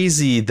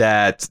crazy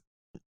that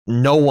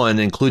no one,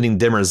 including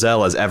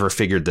Demerzel, has ever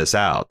figured this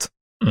out.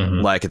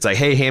 Mm-hmm. Like, it's like,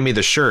 hey, hand me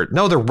the shirt.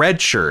 No, the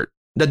red shirt.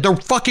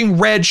 The fucking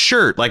red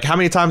shirt. Like, how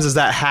many times has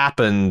that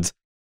happened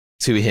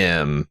to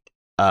him?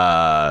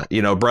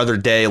 Brother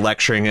Day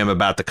lecturing him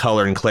about the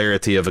color and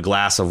clarity of a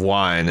glass of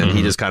wine, and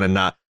he just kind of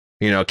not,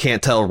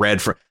 can't tell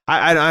red from.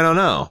 I don't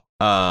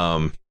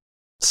know.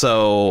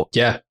 So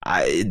yeah,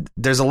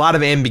 there's a lot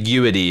of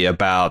ambiguity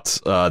about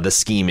the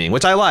scheming,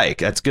 which I like.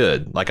 That's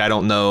good. Like, I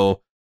don't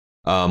know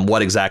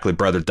what exactly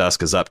Brother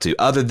Dusk is up to,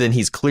 other than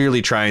he's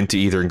clearly trying to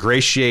either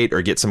ingratiate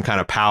or get some kind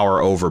of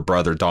power over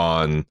Brother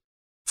Dawn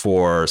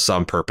for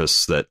some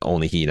purpose that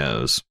only he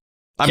knows.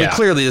 I mean,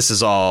 clearly this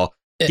is all.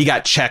 He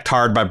got checked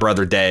hard by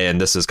Brother Day, and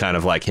this is kind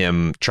of like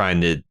him trying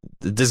to.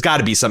 There's got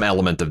to be some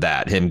element of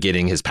that, him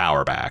getting his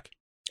power back.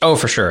 Oh,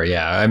 for sure.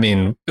 Yeah. I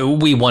mean,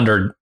 we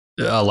wondered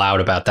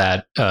aloud about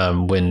that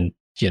when,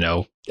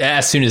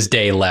 as soon as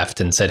Day left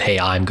and said, hey,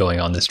 I'm going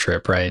on this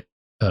trip. Right.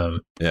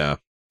 Yeah.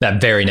 That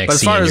very next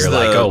scene, you're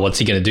like, oh, what's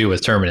he going to do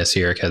with Terminus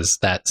here? Because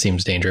that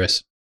seems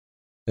dangerous.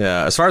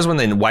 Yeah, as far as when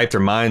they wipe their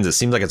minds, it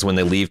seems like it's when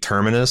they leave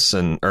Terminus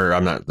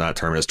not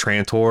Terminus,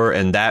 Trantor,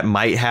 and that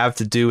might have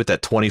to do with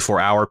that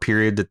 24-hour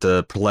period that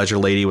the Pleasure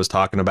Lady was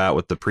talking about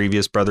with the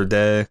previous Brother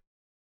Day.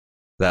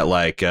 That,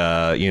 like,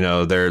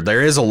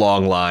 there is a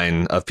long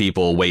line of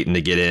people waiting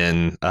to get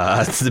in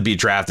to be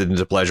drafted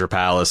into Pleasure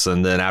Palace,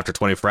 and then after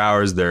 24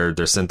 hours, they're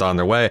sent on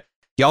their way.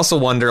 You also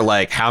wonder,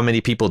 like, how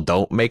many people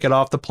don't make it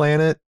off the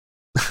planet.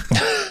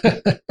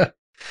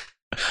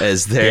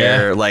 Is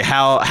there like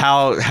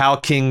how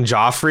King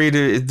Joffrey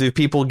do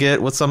people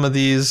get with some of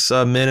these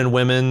men and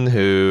women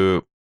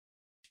who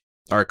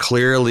are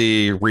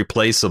clearly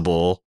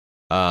replaceable?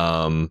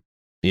 I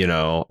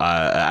don't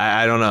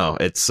know.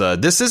 It's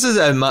this is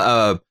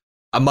a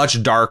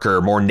much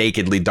darker, more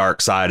nakedly dark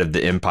side of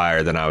the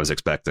Empire than I was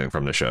expecting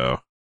from the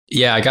show.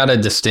 Yeah, I got a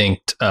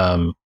distinct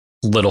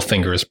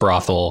Littlefinger's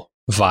brothel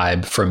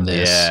vibe from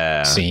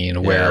this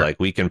scene where like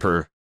we can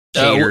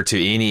cater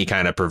to any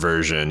kind of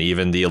perversion,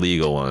 even the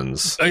illegal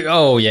ones.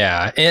 Oh,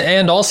 yeah.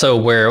 And also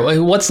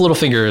where what's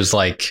Littlefinger's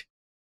like?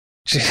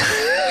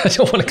 I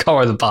don't want to call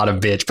her the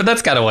bottom bitch, but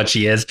that's kind of what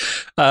she is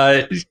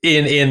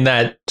in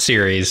that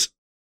series.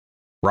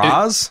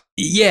 Roz?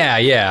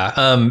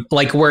 Yeah.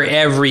 Like where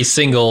every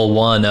single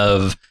one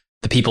of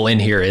the people in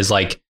here is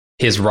like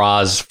his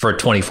Roz for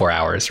 24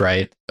 hours,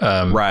 right?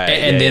 Right.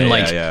 And then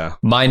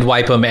mind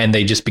wipe them and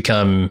they just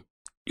become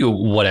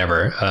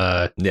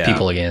whatever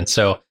people again.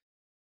 So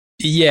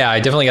yeah, I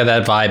definitely got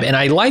that vibe. And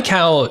I like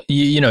how,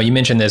 you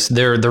mentioned this,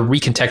 they're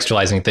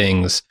recontextualizing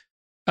things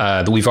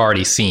that we've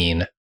already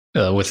seen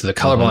with the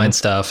colorblind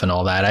stuff and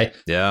all that.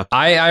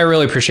 I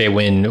really appreciate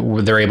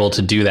when they're able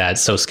to do that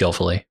so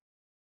skillfully.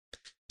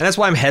 And that's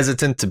why I'm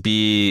hesitant to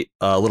be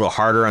a little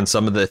harder on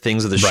some of the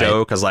things of the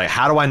show, because like,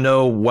 how do I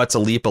know what's a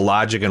leap of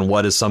logic and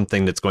what is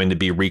something that's going to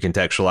be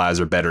recontextualized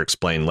or better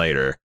explained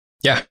later?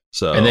 Yeah.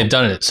 So, and they've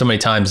done it so many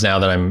times now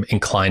that I'm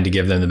inclined to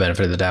give them the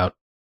benefit of the doubt.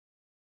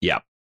 Yeah.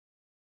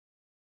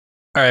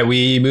 All right,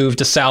 we move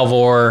to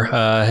Salvor,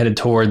 headed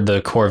toward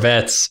the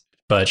Corvettes,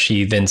 but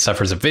she then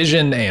suffers a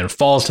vision and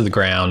falls to the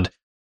ground.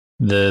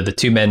 The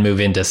two men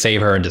move in to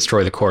save her and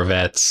destroy the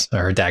Corvettes.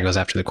 Her dad goes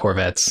after the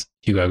Corvettes.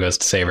 Hugo goes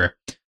to save her.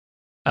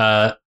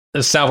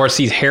 Salvor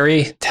sees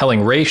Harry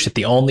telling Raish that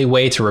the only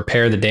way to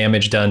repair the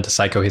damage done to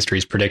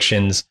Psychohistory's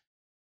predictions,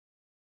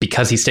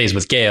 because he stays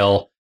with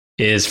Gale,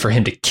 is for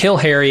him to kill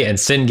Harry and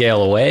send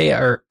Gale away.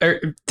 Or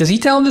does he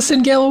tell him to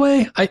send Gale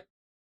away?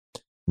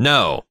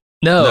 No,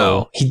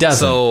 he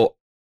doesn't. So,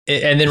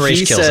 and then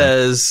Raish kills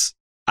him.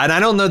 And I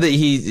don't know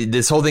that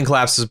this whole thing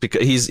collapses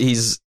because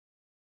he's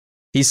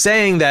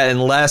saying that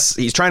unless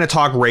he's trying to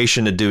talk Raish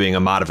into doing a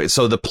modification.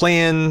 So the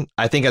plan,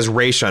 I think, as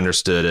Raish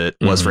understood it,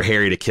 was for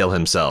Harry to kill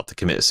himself, to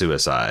commit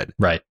suicide.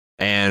 Right.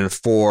 And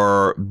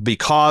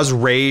because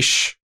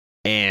Raish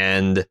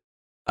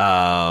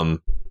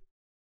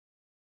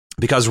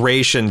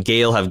and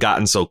Gale have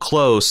gotten so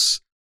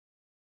close,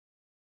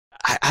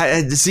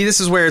 I see. This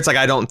is where it's like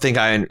I don't think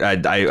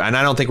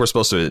we're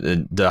supposed to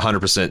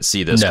 100%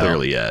 see this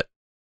clearly yet.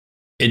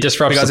 It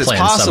disrupts because the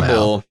plan it's possible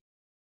somehow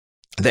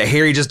that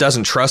Harry just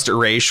doesn't trust that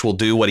Raish will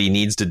do what he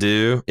needs to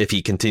do if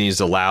he continues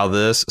to allow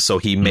this. So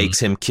he makes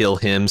him kill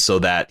him so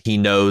that he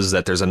knows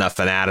that there's enough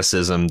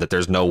fanaticism that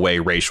there's no way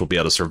Raish will be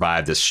able to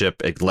survive this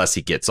ship unless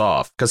he gets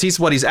off. Because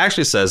what he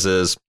actually says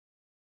is,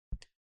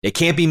 it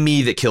can't be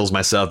me that kills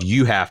myself.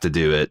 You have to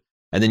do it.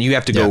 And then you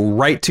have to go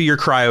right to your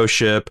cryo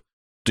ship.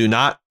 Do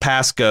not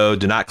pass go.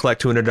 Do not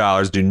collect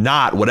 $200. Do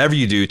not, whatever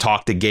you do,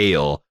 talk to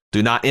Gale.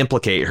 Do not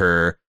implicate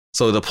her.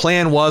 So the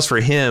plan was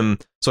for him.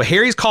 So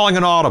Harry's calling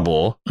an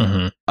audible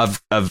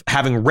of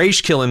having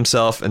Raish kill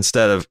himself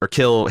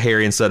kill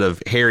Harry instead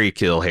of Harry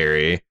kill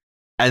Harry.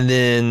 And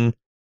then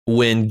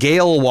when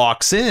Gale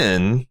walks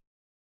in,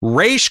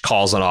 Raish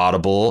calls an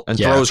audible and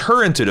throws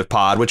her into the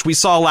pod, which we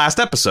saw last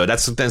episode.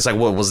 That's something. It's like,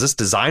 what was this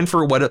designed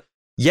for? What?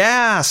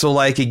 Yeah. So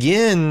like,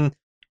 again,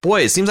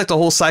 boy, it seems like the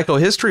whole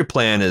psychohistory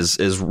plan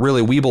is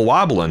really weeble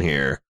wobbling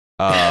here.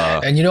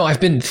 And I've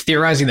been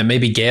theorizing that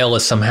maybe Gale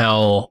is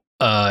somehow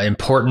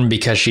important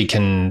because she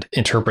can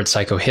interpret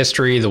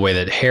psychohistory the way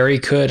that Harry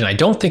could. And I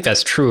don't think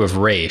that's true of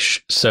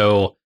Raish.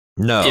 So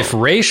if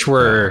Raish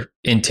were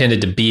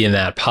intended to be in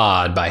that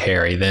pod by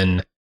Harry,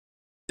 then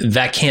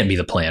that can't be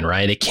the plan,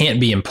 right? It can't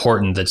be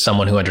important that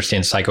someone who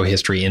understands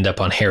psychohistory end up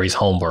on Harry's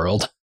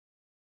homeworld.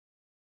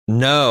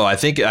 No, I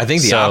think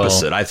the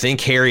opposite. I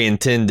think Harry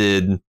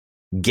intended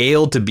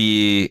Gale to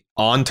be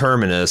on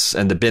Terminus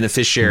and the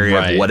beneficiary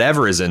of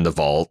whatever is in the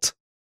vault,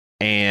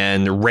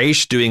 and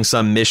Raish doing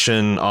some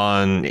mission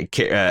on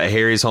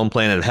Harry's home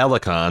planet of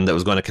Helicon that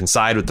was going to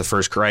coincide with the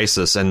first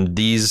crisis, and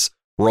these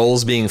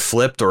roles being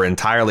flipped or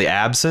entirely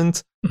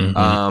absent.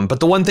 But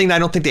the one thing I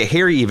don't think that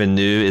Harry even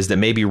knew is that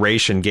maybe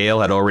Raish and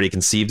Gale had already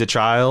conceived a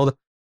child,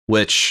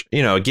 which,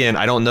 again,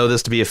 I don't know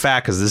this to be a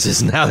fact because this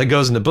isn't how that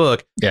goes in the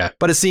book. Yeah.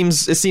 But it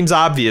seems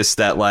obvious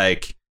that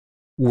like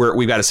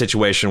we've got a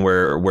situation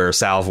where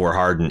Salvor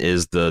Hardin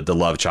is the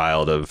love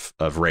child of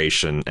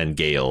Raish and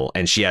Gale,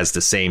 and she has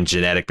the same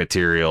genetic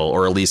material,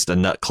 or at least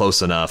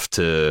close enough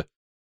to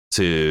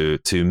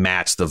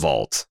match the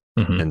vault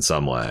in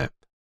some way.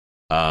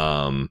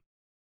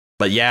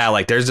 But yeah,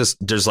 like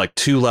there's like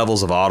two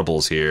levels of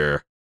audibles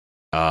here.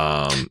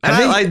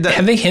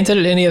 Have they hinted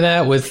at any of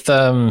that with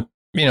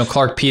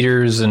Clark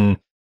Peters and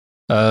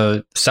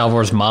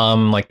Salvor's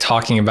mom, like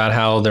talking about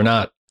how they're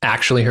not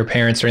actually her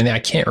parents or anything? I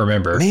can't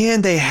remember.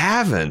 Man, they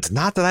haven't.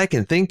 Not that I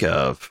can think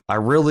of.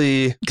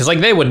 Because like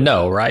they would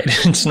know, right?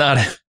 It's not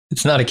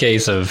a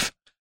case of,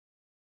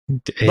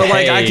 but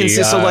like I can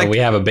see, so like we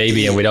have a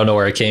baby and we don't know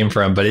where it came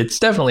from, but it's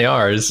definitely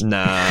ours.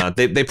 Nah,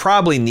 they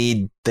probably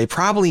need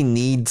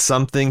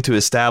something to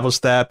establish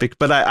that.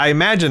 But I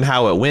imagine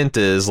how it went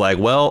is like,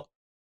 well,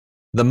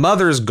 the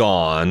mother's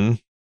gone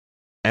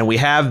and we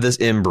have this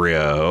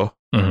embryo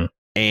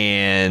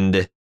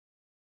and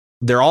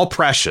they're all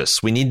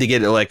precious. We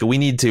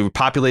need to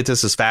populate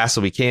this as fast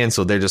as we can.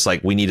 So they're just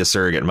like, we need a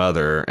surrogate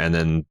mother. And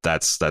then I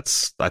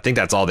think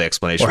that's all the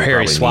explanation. Or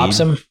Harry swaps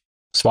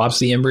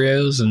the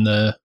embryos and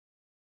the.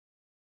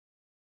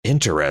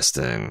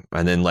 Interesting.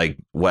 And then like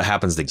what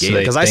happens to Gale?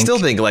 Because I still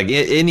think like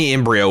any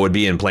embryo would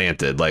be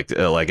implanted. Like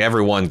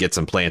everyone gets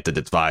implanted.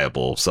 It's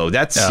viable. So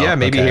that's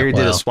maybe okay, Harry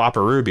did a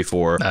swaparoo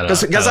before.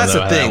 Because that's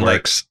the thing.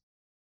 Like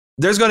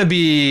there's going to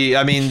be,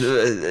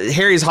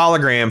 Harry's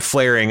hologram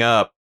flaring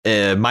up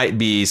might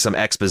be some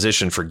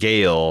exposition for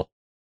Gale,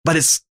 but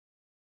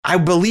I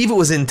believe it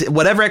was in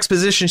whatever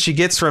exposition she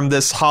gets from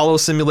this hollow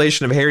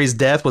simulation of Harry's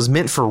death was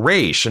meant for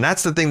Raish. And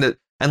that's the thing that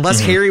unless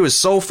Harry was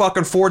so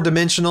fucking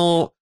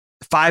 4-dimensional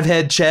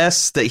 5-head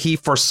chess that he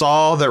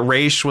foresaw that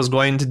Raish was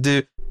going to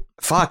do.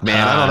 Fuck,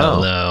 man, I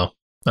don't know.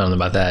 I don't know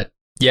about that.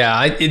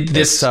 Yeah,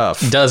 this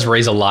does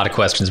raise a lot of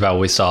questions about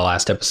what we saw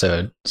last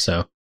episode.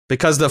 So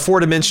because the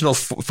 4-dimensional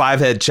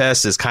 5-head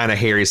chess is kind of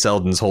Harry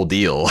Seldon's whole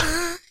deal.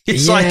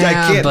 It's like I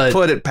can't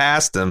put it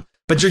past him.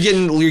 But you're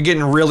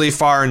getting really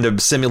far into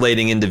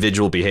simulating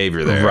individual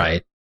behavior there.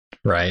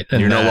 Right. And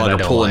you're no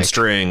longer pulling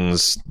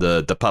strings.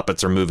 The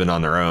puppets are moving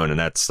on their own, and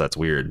that's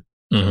weird.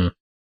 Mm-hmm.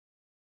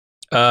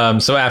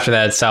 So after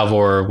that,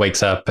 Salvor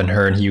wakes up, and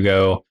her and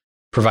Hugo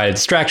provide a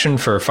distraction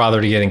for her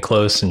father to get in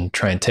close and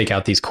try and take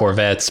out these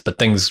Corvettes, but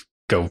things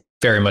go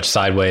very much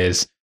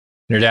sideways.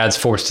 And her dad's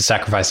forced to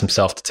sacrifice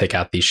himself to take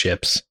out these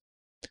ships.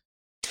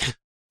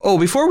 Oh,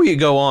 before we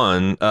go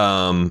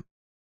on,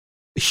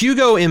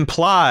 Hugo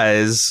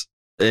implies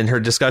in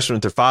her discussion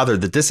with her father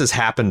that this has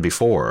happened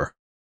before.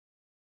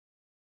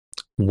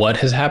 What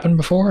has happened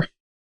before?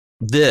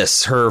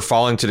 Her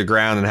falling to the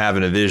ground and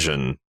having a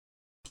vision.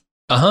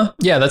 Uh-huh.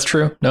 Yeah, that's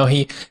true. No,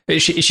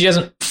 she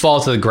doesn't fall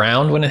to the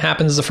ground when it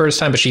happens the first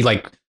time, but she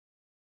like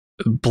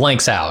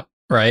blanks out,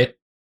 right?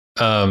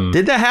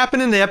 Did that happen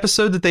in the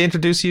episode that they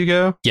introduced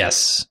Hugo?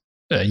 Yes.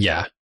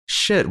 Yeah.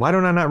 Shit, why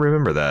don't I not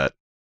remember that?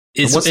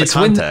 What's the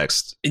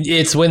context?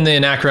 It's when the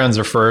Anacreons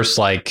are first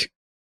like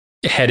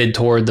headed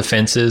toward the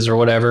fences or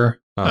whatever.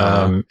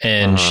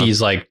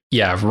 She's like,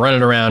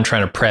 running around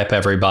trying to prep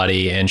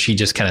everybody, and she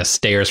just kind of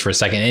stares for a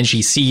second, and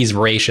she sees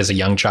Raish as a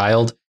young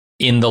child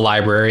in the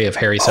library of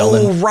Harry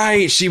Seldon. Oh,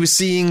 right. She was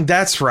seeing.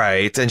 That's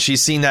right. And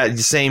she's seen that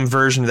same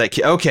version of that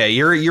kid. Okay,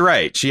 you're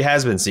right. She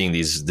has been seeing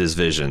these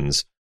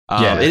visions.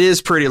 It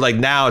is pretty like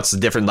now it's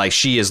different. Like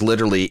she is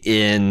literally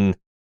in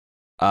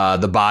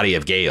the body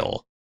of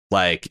Gale.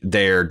 Like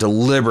they're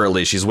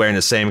deliberately, she's wearing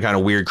the same kind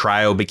of weird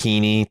cryo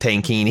bikini,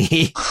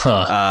 tankini.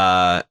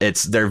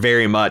 They're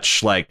very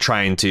much like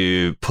trying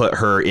to put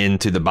her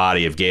into the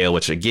body of Gale,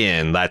 which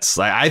again,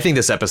 I think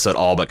this episode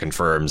all but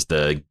confirms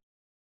the,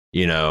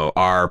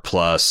 R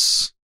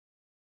plus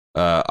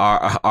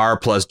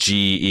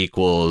G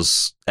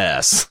equals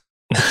S.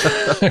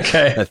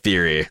 Okay. A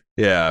theory.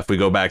 Yeah. If we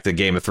go back to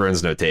Game of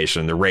Thrones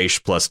notation, the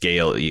Raish plus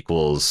Gale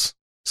equals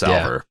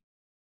Salvor.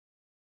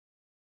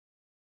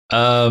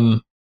 Yeah.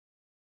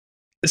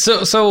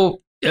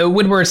 So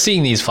when we're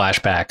seeing these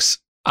flashbacks,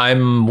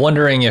 I'm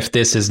wondering if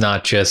this is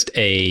not just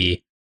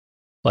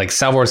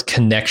Salvor's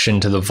connection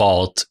to the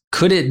vault.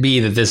 Could it be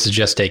that this is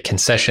just a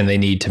concession they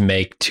need to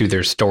make to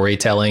their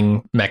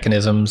storytelling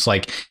mechanisms?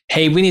 Like,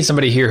 hey, we need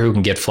somebody here who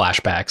can get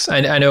flashbacks.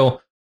 I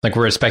know, like,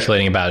 we're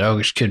speculating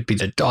about, she could be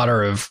the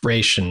daughter of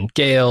Raish and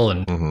Gale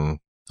and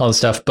all this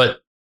stuff.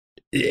 But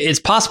it's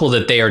possible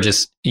that they are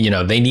just,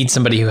 they need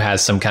somebody who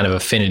has some kind of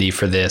affinity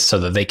for this so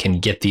that they can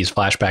get these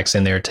flashbacks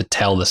in there to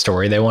tell the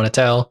story they want to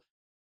tell.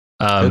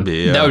 That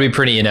would be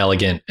pretty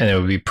inelegant, and it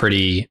would be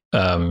pretty,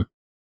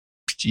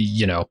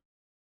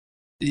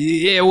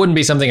 it wouldn't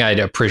be something I'd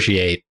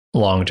appreciate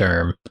long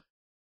term.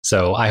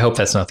 So I hope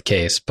that's not the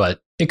case, but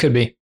it could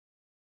be.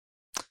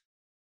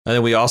 And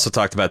then we also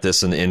talked about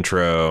this in the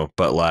intro,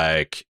 but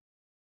like,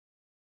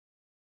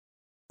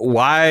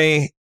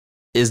 why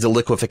is the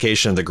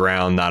liquefaction of the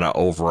ground not an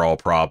overall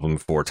problem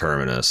for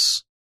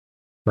Terminus?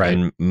 Right.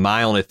 And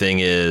my only thing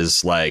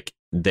is like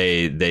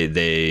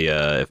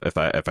if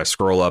I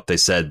scroll up, they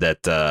said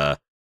that the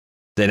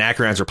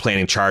Anacreons were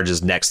planning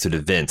charges next to the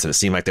vents, and it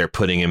seemed like they're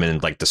putting them in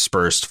like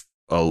dispersed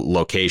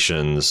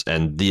locations,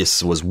 and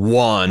this was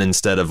one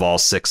instead of all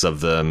 6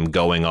 of them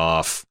going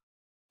off.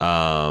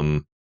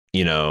 And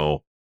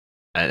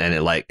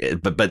it like,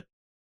 but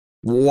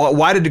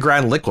why did the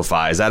ground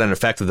liquefy? Is that an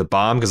effect of the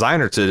bomb? Because I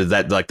understood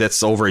that like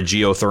that's over a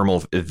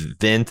geothermal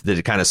vent that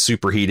it kind of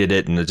superheated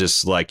it and it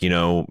just like,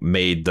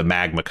 made the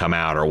magma come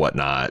out or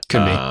whatnot.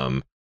 Could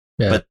be.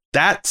 But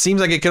that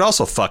seems like it could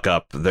also fuck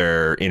up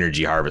their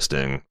energy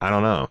harvesting. I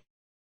don't know.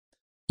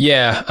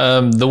 Yeah.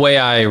 The way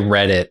I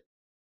read it,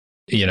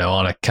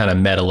 on a kind of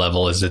meta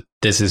level is that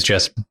this is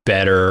just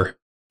better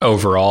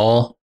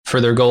overall for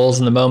their goals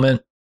in the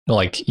moment.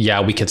 Like,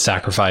 we could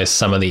sacrifice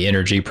some of the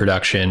energy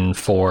production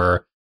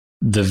for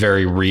the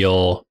very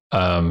real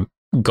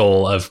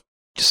goal of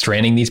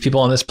stranding these people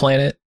on this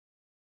planet.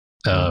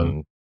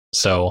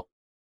 So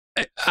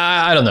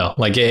I don't know,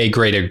 like a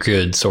greater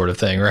good sort of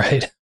thing,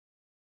 right?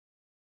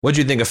 What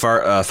do you think of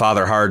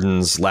Father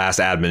Hardin's last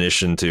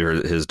admonition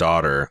to his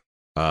daughter?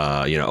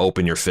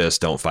 Open your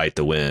fist, don't fight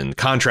the wind.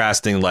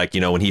 Contrasting, like,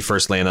 when he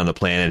first landed on the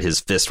planet, his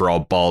fists were all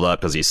balled up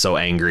because he's so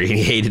angry and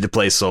he hated the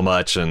place so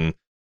much. And,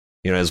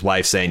 his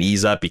wife saying,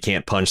 ease up, you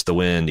can't punch the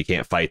wind, you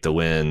can't fight the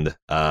wind.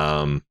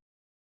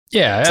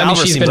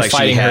 She's been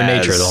fighting her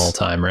nature the whole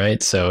time,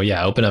 right? So,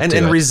 open up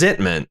and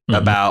resentment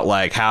about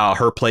like how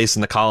her place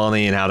in the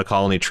colony and how the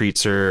colony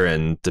treats her,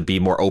 and to be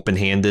more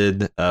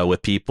open-handed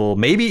with people.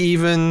 Maybe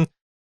even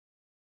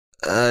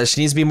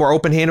she needs to be more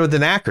open-handed with the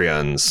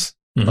Anacreons.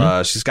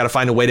 She's got to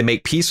find a way to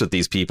make peace with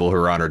these people who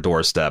are on her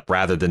doorstep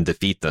rather than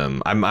defeat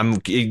them.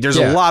 There's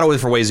a lot of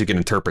different ways you can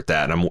interpret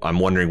that, and I'm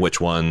wondering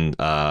which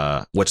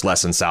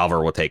lesson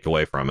Salvor will take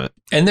away from it.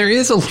 And there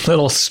is a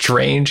little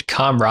strange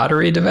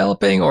camaraderie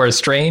developing, or a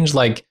strange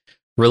like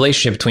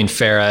relationship between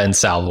Farah and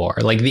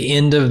Salvor. Like the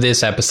end of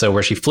this episode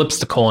where she flips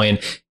the coin,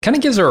 kind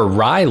of gives her a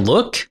wry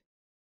look,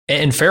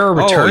 and Farah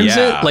returns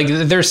it. Like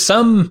there's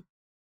something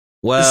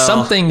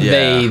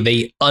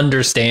they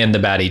understand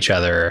about each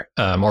other,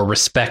 or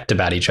respect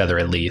about each other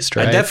at least.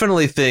 Right? I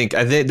definitely think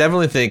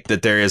that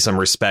there is some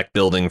respect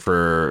building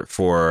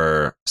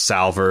for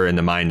Salvor in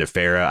the mind of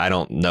Farah. I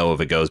don't know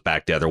if it goes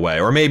back the other way,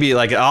 or maybe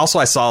like also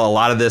I saw a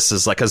lot of this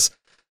is like because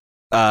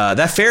that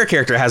Farah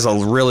character has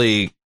a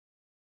really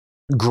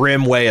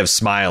grim way of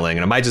smiling,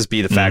 and it might just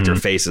be the fact her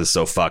face is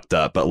so fucked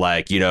up, but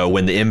like, you know,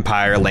 when the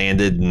Empire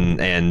landed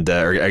and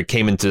or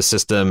came into the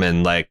system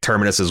and like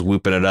Terminus is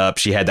whooping it up,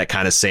 she had that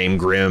kind of same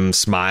grim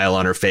smile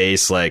on her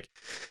face. Like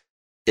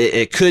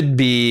it could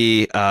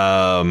be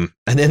and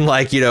then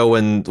like, you know,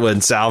 when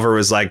Salvor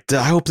was like,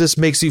 I hope this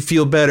makes you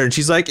feel better, and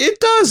she's like, it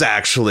does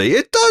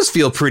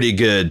feel pretty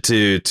good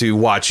to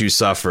watch you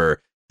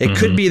suffer. It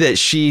could be that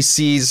she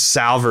sees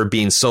Salvor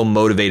being so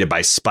motivated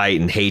by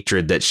spite and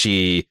hatred that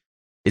she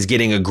is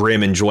getting a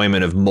grim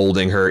enjoyment of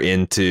molding her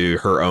into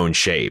her own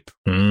shape,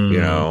 you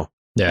know?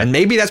 Yeah. And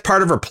maybe that's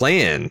part of her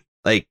plan.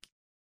 Like,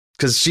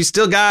 because she's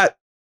still got,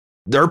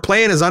 her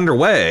plan is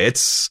underway.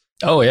 It's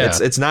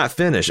not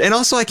finished. And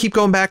also I keep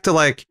going back to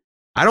like,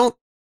 I don't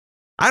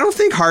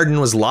think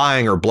Hardin was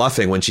lying or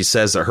bluffing when she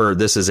says to her,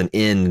 this is an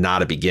end,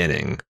 not a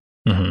beginning.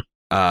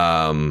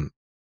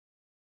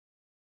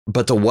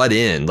 But to what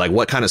end? Like,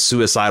 what kind of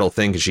suicidal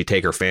thing could she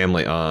take her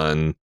family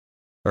on,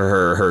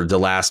 or the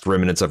last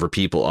remnants of her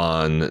people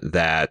on,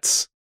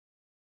 that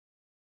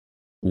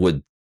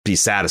would be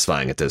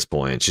satisfying at this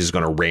point? She's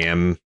going to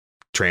ram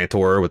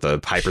Trantor with a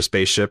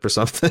hyperspace ship or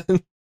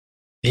something?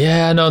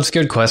 Yeah, no, it's a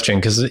good question,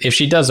 because if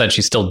she does that,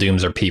 she still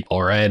dooms her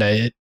people,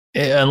 right?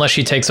 Unless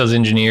she takes those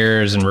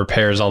engineers and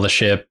repairs all the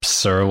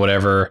ships or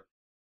whatever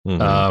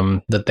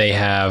that they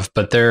have.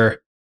 But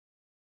their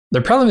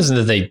problem isn't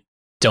that they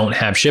don't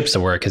have ships to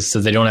work, it's that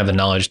they don't have the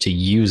knowledge to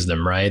use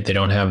them, right? They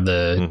don't have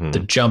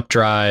the jump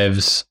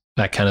drives,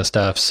 that kind of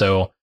stuff.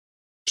 So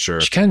she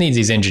kind of needs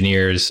these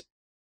engineers.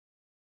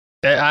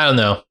 I don't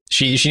know.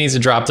 She needs to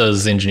drop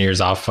those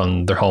engineers off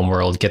on their home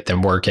world, get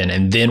them working,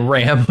 and then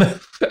ram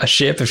a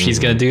ship if she's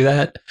going to do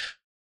that.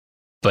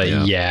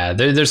 But yeah,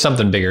 there's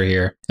something bigger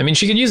here. I mean,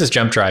 she could use this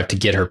jump drive to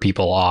get her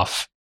people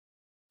off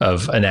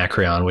of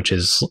Anacreon, which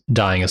is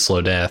dying a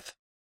slow death.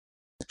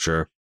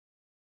 Sure.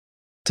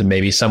 To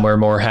maybe somewhere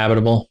more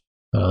habitable.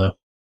 I don't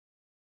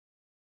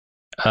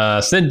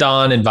know. So then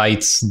Don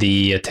invites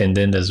the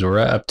attendant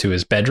Azura up to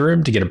his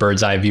bedroom to get a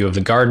bird's eye view of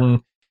the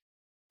garden.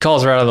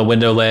 Calls her out on the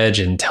window ledge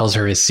and tells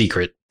her his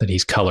secret, that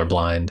he's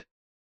colorblind.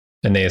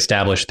 And they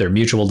establish their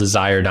mutual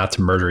desire not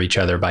to murder each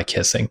other by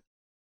kissing.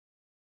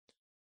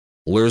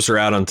 Lures her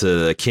out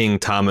onto the King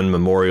Tommen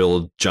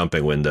Memorial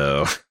jumping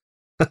window.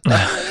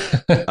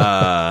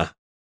 There's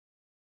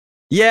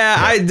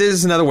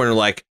another one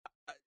like,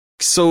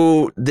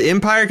 so the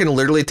Empire can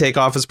literally take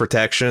off his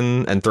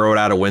protection and throw it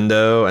out a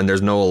window, and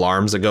there's no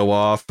alarms that go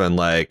off, and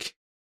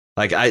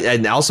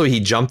and also he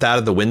jumped out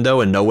of the window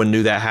and no one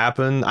knew that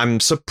happened. I'm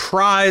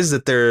surprised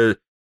that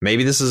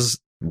maybe this is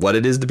what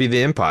it is to be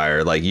the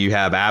Empire. Like, you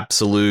have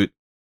the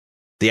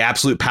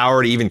absolute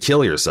power to even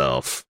kill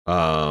yourself.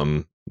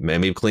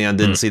 Maybe Cleon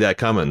didn't see that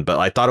coming, but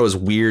I thought it was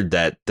weird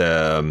that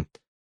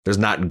there's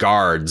not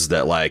guards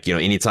that, like, you know,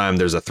 anytime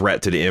there's a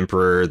threat to the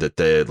Emperor,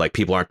 that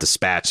people aren't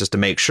dispatched just to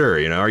make sure,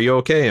 you know, are you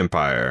okay,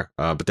 Empire?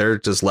 But they're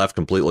just left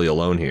completely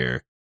alone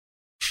here.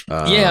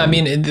 I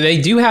mean,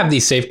 they do have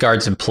these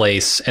safeguards in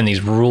place and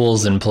these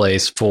rules in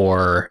place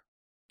for,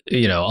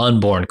 you know,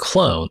 unborn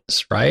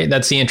clones, right?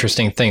 That's the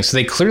interesting thing. So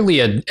they clearly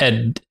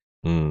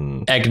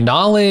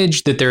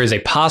acknowledge that there is a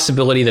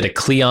possibility that a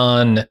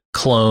Cleon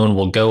clone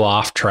will go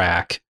off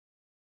track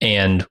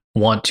and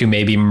want to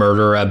maybe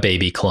murder a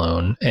baby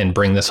clone and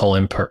bring this whole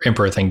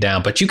Emperor thing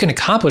down. But you can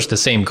accomplish the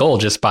same goal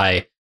just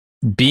by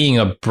being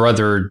a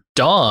brother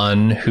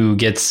Dawn who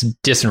gets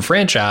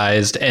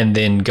disenfranchised and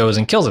then goes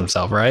and kills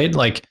himself, right?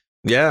 Like,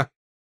 yeah.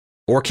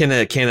 Or can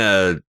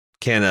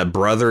a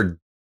brother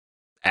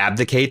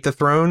abdicate the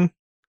throne?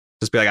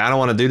 Just be like, I don't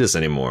want to do this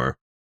anymore.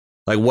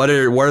 Like, what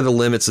are the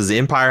limits? Does the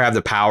Empire have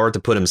the power to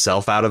put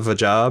himself out of a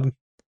job?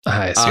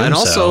 I assume and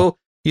also, so.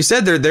 You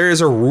said there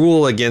is a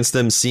rule against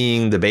them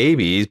seeing the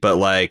babies, but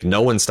like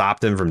no one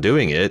stopped them from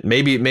doing it.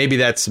 Maybe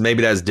that's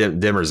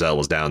Demerzel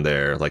was down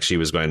there, like she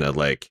was going to,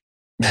 like,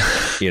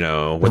 you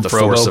know, with the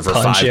force of her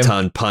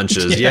 5-ton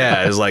punches.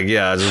 Yeah, it's like,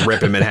 just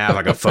rip him in half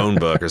like a phone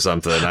book or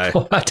something.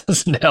 That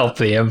doesn't help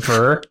the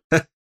Emperor.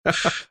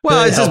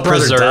 Well, it's just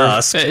brother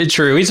Dusk.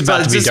 True, he's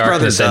about to be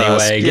darkness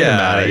anyway. Get him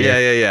out of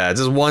here. Yeah.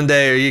 Just one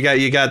day, you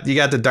got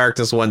the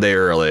darkness one day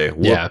early.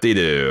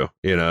 Whoop-de-doo,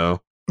 you know.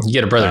 You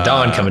get a brother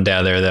Dawn coming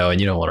down there, though, and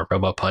you don't want to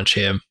robot punch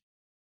him.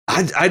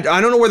 I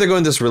don't know where they're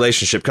going with this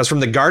relationship, because from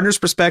the gardener's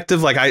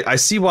perspective, like, I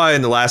see why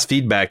in the last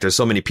feedback there's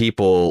so many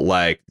people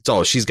like,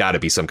 she's got to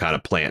be some kind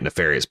of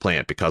nefarious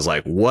plant, because,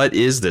 like, what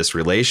is this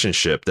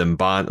relationship? Them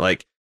bond,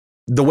 like,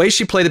 the way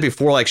she played it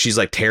before, like, she's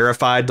like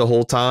terrified the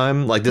whole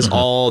time, like this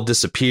all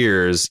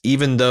disappears,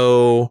 even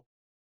though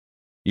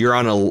you're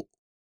on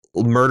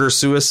murder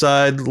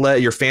suicide.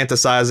 You're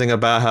fantasizing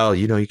about how,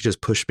 you could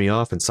just push me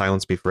off and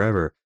silence me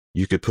forever.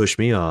 You could push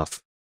me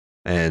off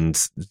and,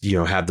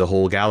 have the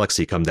whole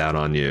galaxy come down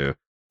on you.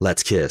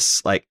 Let's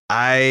kiss. Like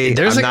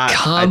there's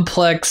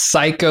complex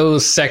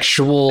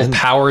psychosexual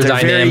power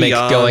dynamic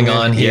going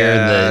on here.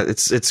 Yeah,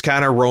 it's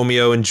kind of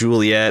Romeo and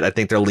Juliet. I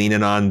think they're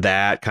leaning on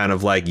that kind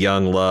of like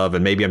young love.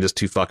 And maybe I'm just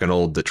too fucking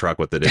old to truck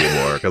with it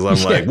anymore. Because I'm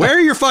like,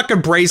 wear your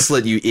fucking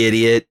bracelet, you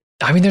idiot.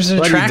 I mean, there's an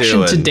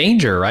attraction to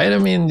danger, right? I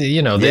mean,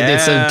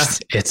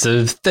 it's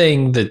a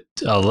thing that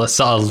a lot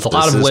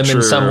of women,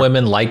 true. Some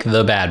women like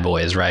the bad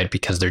boys, right?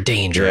 Because they're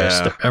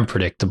dangerous, they're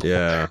unpredictable.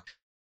 Yeah.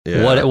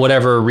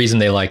 Whatever reason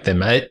they like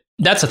them,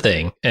 that's a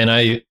thing, and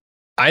I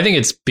think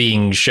it's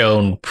being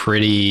shown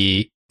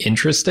pretty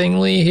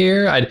interestingly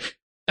here. I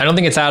don't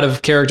think it's out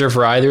of character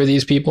for either of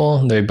these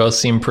people. They both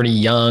seem pretty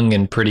young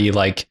and pretty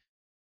like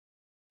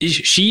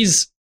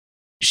she's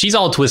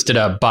all twisted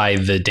up by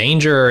the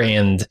danger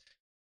and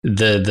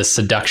the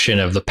seduction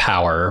of the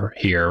power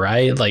here,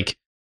 right? Like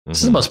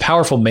this is the most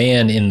powerful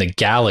man in the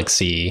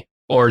galaxy,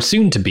 or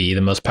soon to be the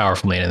most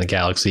powerful man in the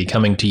galaxy,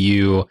 coming to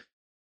you.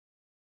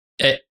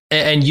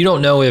 And you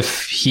don't know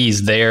if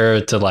he's there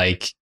to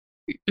like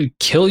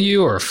kill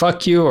you or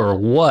fuck you or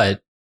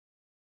what.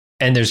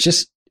 And there's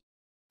just,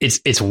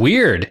 it's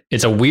weird.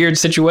 It's a weird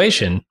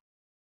situation.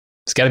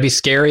 It's got to be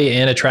scary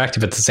and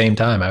attractive at the same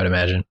time, I would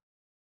imagine.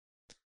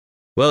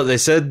 Well, they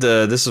said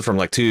this is from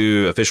like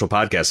 2 official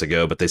podcasts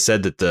ago, but they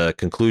said that the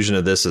conclusion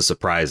of this is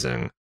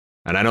surprising.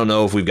 And I don't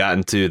know if we've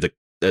gotten to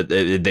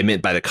they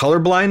meant by the color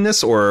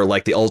blindness or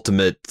like the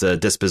ultimate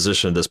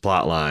disposition of this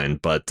plot line.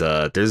 But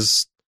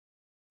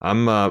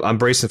I'm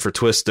bracing for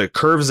twist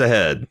curves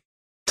ahead.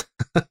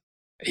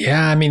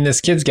 Yeah, I mean,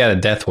 this kid's got a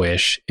death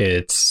wish.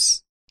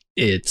 It's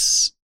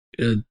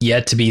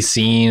yet to be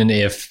seen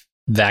if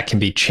that can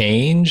be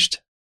changed.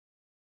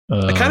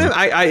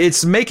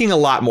 It's making a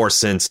lot more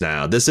sense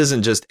now. This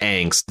isn't just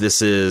angst.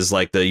 This is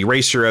like the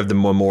erasure of the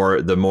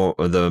mural.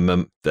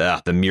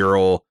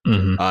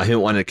 Mm-hmm. He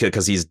wanted to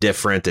because he's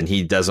different and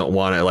he doesn't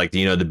want to, like,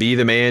 to be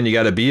the man. You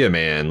got to be a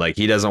man. Like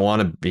he doesn't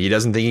want to. He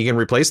doesn't think he can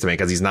replace the man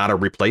because he's not a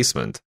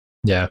replacement.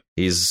 Yeah,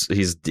 he's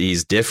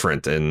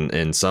different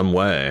in some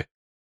way.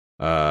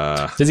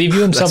 Does he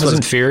view himself as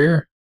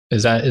inferior?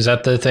 Is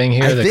that the thing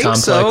here? I think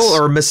complex? So,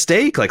 or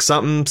mistake, like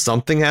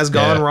something has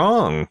gone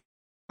wrong.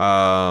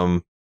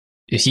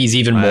 He's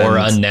even more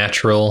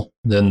unnatural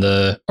than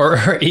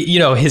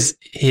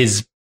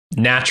his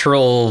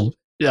natural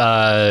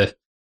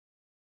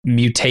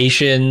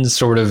mutation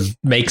sort of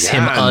makes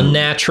him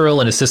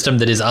unnatural in a system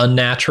that is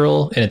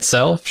unnatural in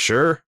itself.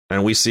 Sure.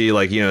 And we see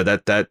like,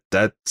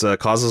 that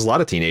causes a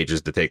lot of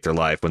teenagers to take their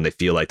life when they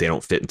feel like they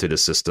don't fit into the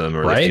system,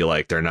 or they feel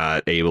like they're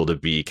not able to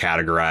be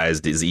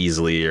categorized as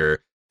easily,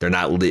 or they're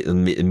not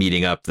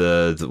meeting up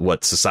the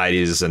what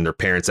society's and their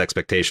parents'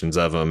 expectations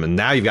of them. And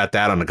now you've got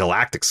that on a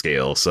galactic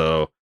scale.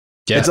 So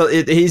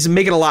he's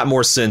making a lot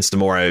more sense the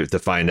more to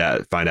find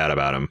out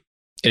about him.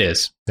 It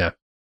is. Yeah.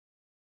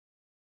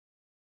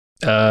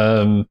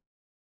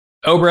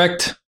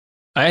 Obrecht.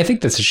 I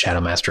think this is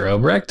Shadowmaster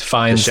Obrecht.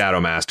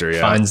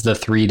 Finds the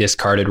 3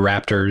 discarded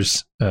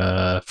raptors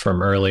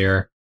from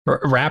earlier.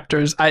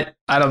 Raptors? I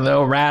don't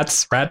know. Rat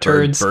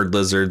turds. Bird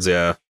lizards,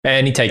 yeah.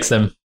 And he takes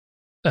them.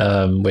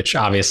 Which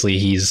obviously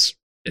he's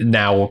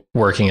now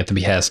working at the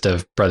behest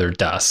of Brother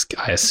Dusk,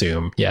 I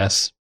assume.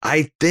 Yes,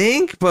 I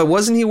think, but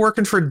wasn't he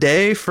working for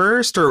Day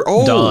first, or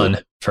Dawn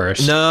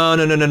first?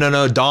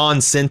 No.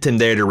 Dawn sent him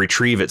there to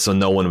retrieve it, so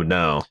no one would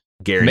know.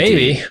 Guaranteed.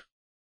 Maybe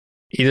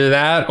either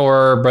that,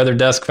 or Brother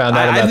Dusk found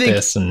out about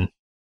this, and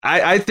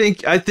I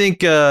think I'm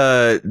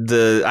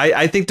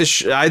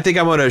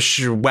going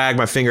to wag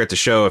my finger at the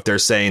show if they're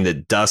saying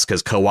that Dusk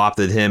has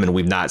co-opted him, and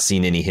we've not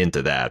seen any hint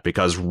of that,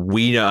 because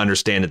we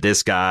understand that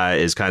this guy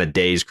is kind of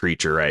Day's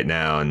creature right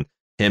now, and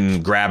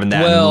him grabbing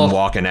that and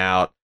walking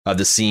out of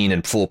the scene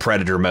in full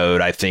Predator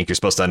mode, I think you're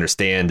supposed to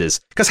understand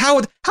is because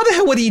how the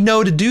hell would he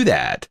know to do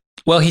that?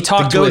 Well, he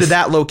talked to go to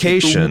that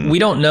location. We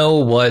don't know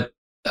what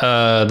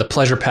the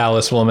Pleasure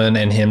Palace woman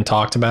and him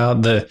talked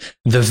about, the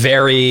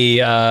very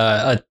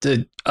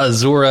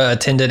Azura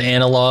attendant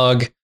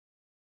analog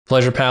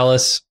Pleasure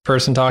Palace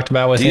person talked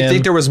about with him. Do you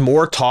think there was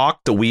more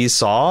talk that we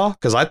saw?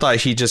 Because I thought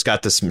she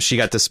got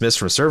dismissed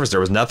from service. There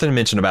was nothing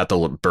mentioned about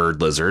the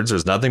bird lizards.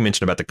 There's nothing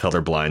mentioned about the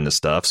color blindness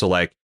stuff. So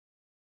like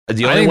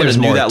the only one that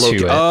knew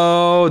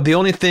that the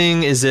only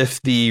thing is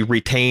if the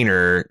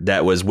retainer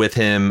that was with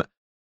him.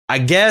 I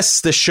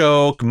guess the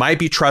show might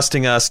be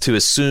trusting us to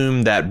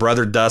assume that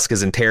Brother Dusk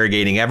is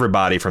interrogating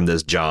everybody from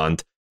this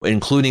jaunt,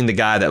 including the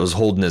guy that was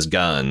holding his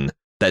gun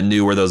that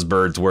knew where those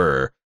birds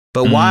were.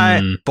 But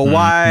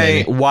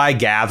why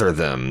gather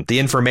them? The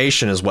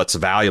information is what's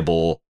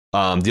valuable.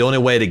 The only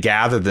way to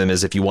gather them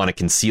is if you want to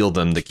conceal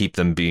them to keep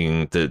them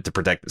being to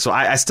protect. So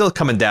I still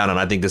coming down, and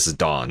I think this is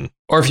Dawn.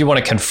 Or if you want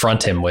to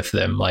confront him with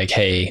them, like,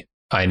 hey,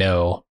 I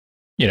know,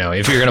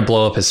 if you're going to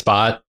blow up his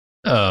spot.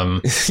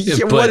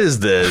 What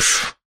is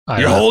this?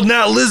 You're holding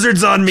out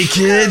lizards on me,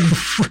 kid.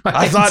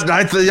 Right.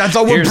 I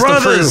thought we're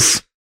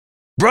brothers.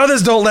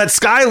 brothers don't let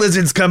sky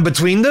lizards come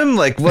between them.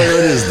 Like, what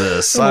is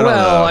this? I don't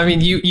know. I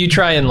mean, you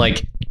try and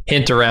like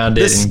hint around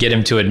it and get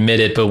him to admit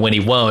it, but when he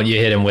won't, you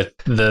hit him with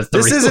the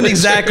three This isn't lizards.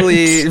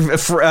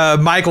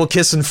 exactly Michael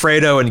kissing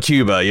Fredo in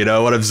Cuba. You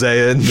know what I'm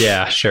saying?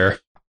 Yeah, sure.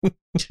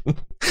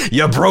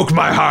 You broke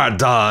my heart,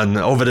 Don,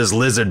 over this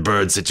lizard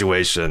bird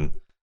situation.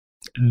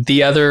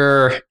 The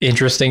other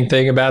interesting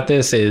thing about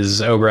this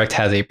is Obrecht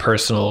has a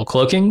personal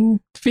cloaking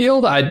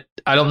field. I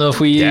don't know if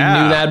we knew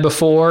that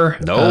before.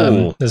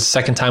 No. This is the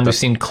second time we've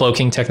seen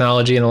cloaking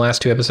technology in the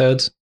last 2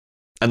 episodes.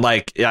 And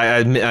like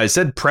I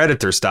said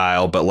Predator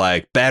style, but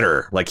like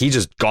better. Like he's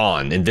just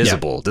gone,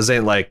 invisible. Yeah. This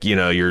ain't like, you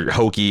know, your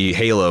hokey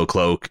Halo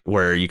cloak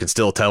where you can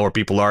still tell where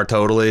people are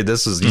totally.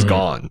 He's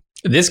gone.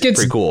 This gets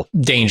pretty cool.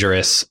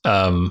 Dangerous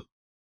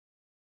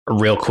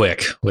real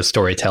quick with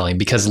storytelling,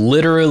 because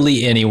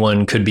literally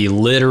anyone could be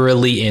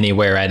literally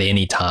anywhere at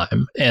any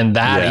time. And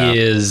that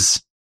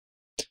is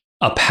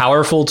a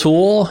powerful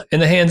tool in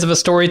the hands of a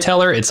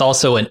storyteller. It's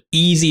also an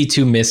easy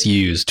to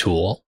misuse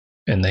tool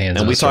in the hands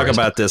of a storyteller. And we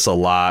talk about this a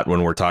lot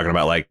when we're talking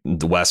about like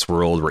the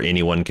Westworld, where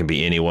anyone can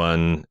be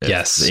anyone.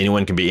 Yes.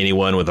 Anyone can be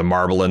anyone with a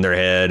marble in their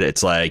head.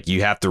 It's like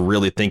you have to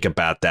really think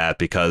about that,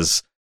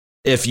 because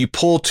if you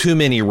pull too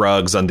many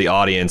rugs on the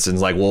audience and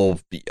like, well,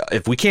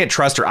 if we can't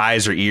trust our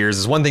eyes or ears,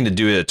 it's one thing to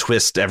do a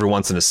twist every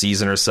once in a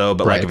season or so.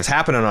 But like if it's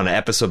happening on an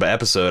episode by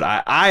episode,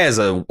 I as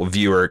a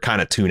viewer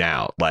kind of tune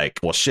out. Like,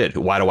 well, shit,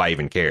 why do I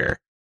even care?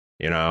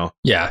 You know?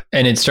 Yeah.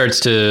 And it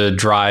starts to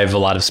drive a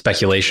lot of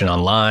speculation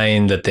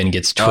online that then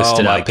gets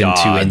twisted up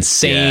into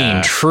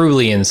insane,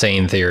 truly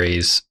insane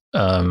theories.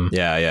 And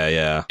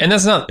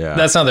that's not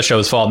the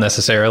show's fault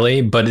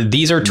necessarily, but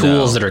these are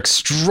tools that are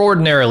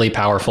extraordinarily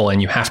powerful, and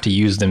you have to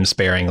use them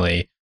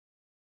sparingly.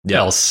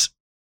 Else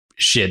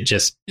shit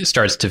just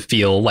starts to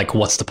feel like,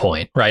 what's the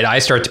point, right? I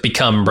start to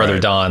become Brother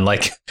Don,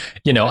 like,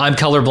 you know, I'm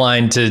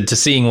colorblind to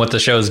seeing what the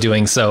show's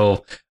doing,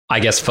 so I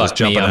guess fuck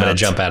me, I'm gonna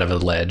jump out of a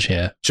ledge.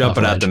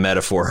 Jumping out the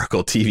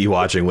metaphorical TV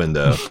watching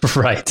window.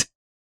 Right.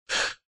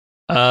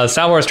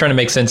 Salvor is trying to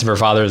make sense of her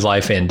father's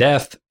life and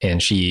death,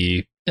 and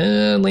she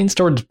leans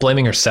towards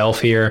blaming herself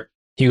here.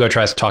 Hugo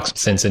tries to talk some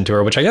sense into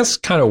her, which I guess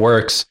kind of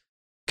works,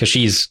 because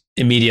she's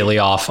immediately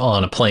off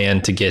on a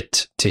plan to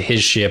get to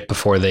his ship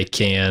before they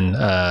can,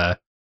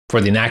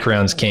 before the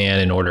Anacreons can,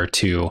 in order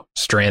to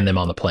strand them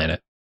on the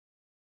planet.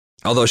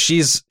 Although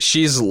she's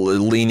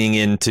leaning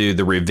into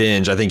the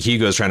revenge, I think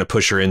Hugo's trying to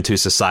push her into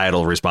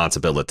societal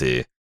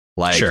responsibility.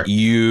 Like,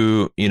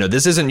 you know,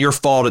 this isn't your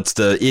fault. It's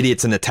the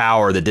idiots in the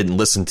tower that didn't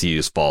listen to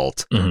you's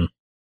fault. Mm-hmm.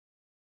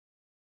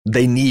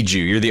 They need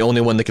you. You're the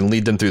only one that can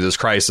lead them through this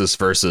crisis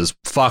versus,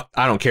 fuck,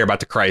 I don't care about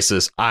the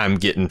crisis. I'm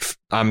getting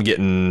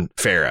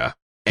Farah.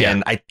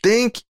 And I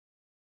think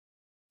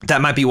that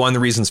might be one of the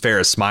reasons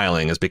Farah's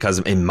smiling, is because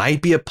it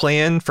might be a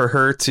plan for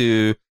her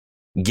to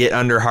get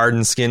under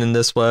Hardin's skin in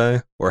this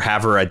way, or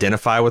have her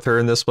identify with her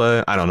in this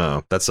way. I don't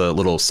know. That's a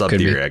little sub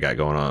theory I got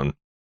going on.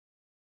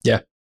 Yeah.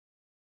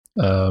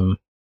 I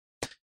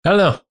don't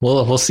know.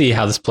 We'll see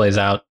how this plays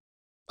out.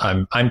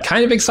 I'm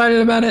kind of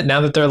excited about it now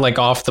that they're like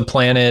off the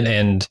planet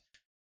and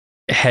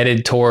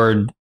headed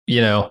toward, you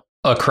know,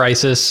 a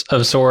crisis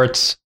of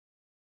sorts.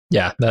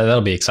 Yeah,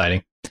 that'll be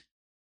exciting.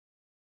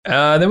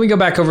 Then we go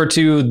back over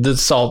to the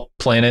Salt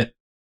Planet,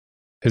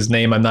 whose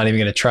name I'm not even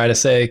going to try to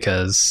say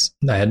because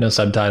I had no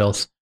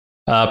subtitles.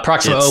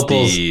 Proxima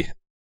Opals.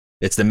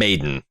 It's the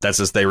Maiden. That's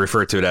just, they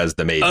refer to it as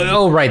the Maiden.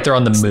 Oh, right. They're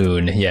on the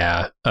moon.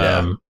 Yeah.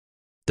 The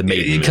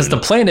Maiden. Because the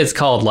planet's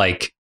called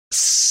like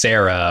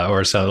Sarah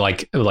or so,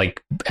 like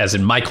as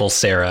in Michael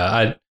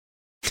Sarah,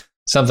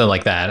 something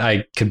like that.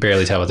 I could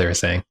barely tell what they were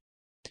saying.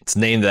 It's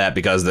named that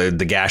because the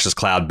gaseous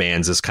cloud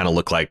bands just kind of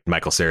look like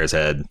Michael Sarah's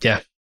head. Yeah,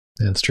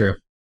 that's true.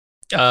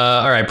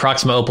 All right,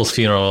 Proxima Opal's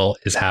funeral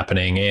is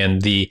happening,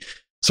 and the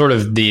sort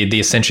of the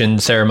ascension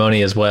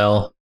ceremony as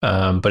well.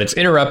 But it's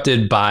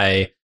interrupted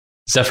by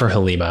Zephyr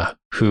Halima,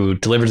 who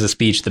delivers a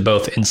speech that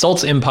both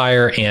insults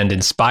Empire and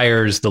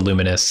inspires the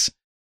Luminous,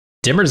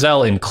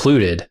 Demerzel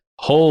included.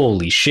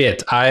 Holy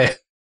shit! This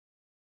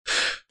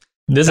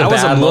is a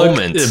bad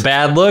moment.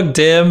 Bad look,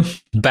 Dim.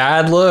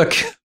 Bad look.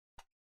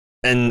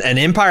 And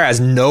Empire has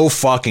no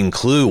fucking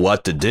clue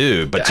what to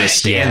do, but just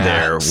stand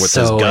there with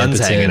his guns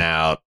hanging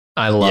out.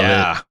 I love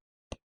it.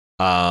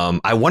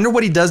 I wonder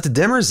what he does to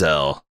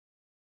Demerzel,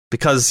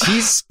 because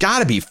he's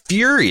got to be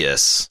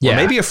furious, or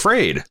maybe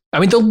afraid.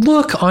 I mean, the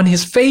look on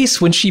his face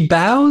when she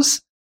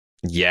bows.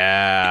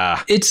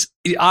 Yeah,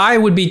 I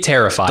would be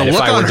terrified if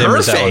I were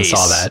Demerzel and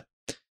saw that.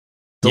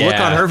 The look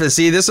on her face.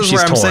 See, this is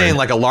where I'm saying,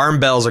 like,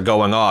 alarm bells are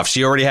going off.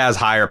 She already has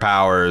higher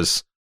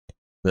powers.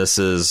 This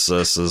is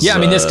I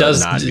mean, this does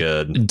not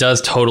good.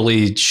 Does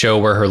totally show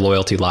where her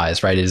loyalty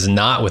lies, right? It is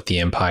not with the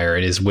Empire.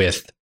 It is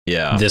with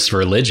this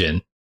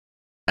religion.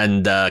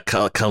 And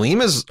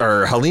Halima's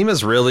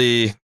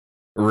really,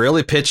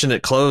 really pitching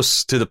it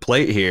close to the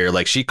plate here.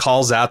 Like, she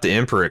calls out the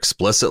Emperor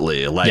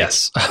explicitly. Like,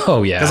 yes.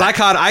 Oh, yeah. Because I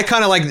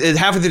kind of like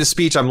halfway through the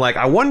speech, I'm like,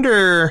 I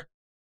wonder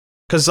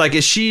Because, like,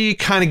 is she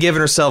kind of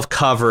giving herself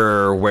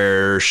cover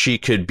where she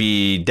could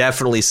be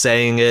definitely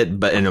saying it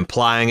and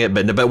implying it?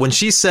 But when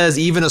she says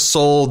even a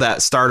soul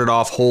that started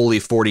off holy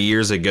 40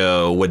 years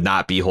ago would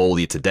not be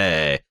holy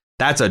today,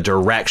 that's a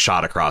direct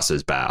shot across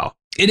his bow.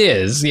 It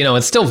is.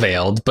 It's still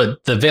veiled,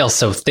 but the veil's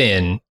so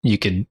thin, you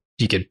could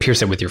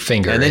pierce it with your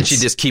finger. And then she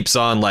just keeps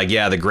on like,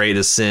 yeah, the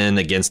greatest sin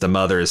against a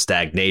mother is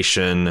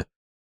stagnation.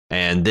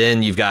 And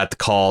then you've got the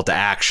call to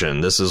action.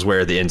 This is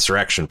where the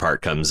insurrection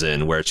part comes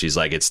in, where she's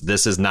like,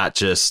 this is not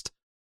just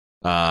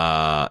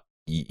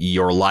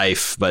your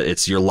life, but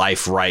it's your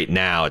life right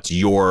now. It's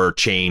your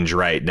change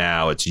right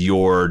now. It's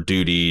your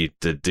duty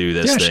to do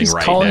this thing right now. She's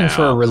calling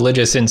for a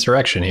religious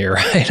insurrection here,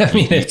 right? I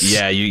mean, it's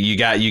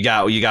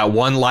you got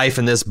one life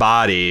in this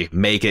body.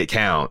 Make it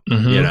count.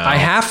 Mm-hmm.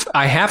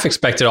 I half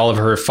expected all of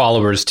her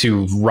followers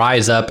to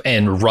rise up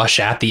and rush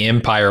at the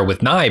Empire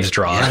with knives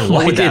drawn. Yeah,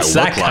 what would it's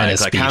that that kind like? of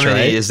speech, How many,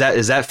 right? is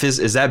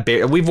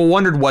that we've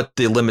wondered what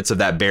the limits of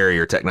that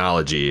barrier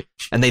technology,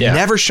 and they've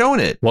never shown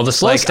it. Well, the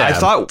slow stab. I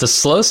thought the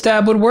slow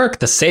stab would work.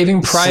 The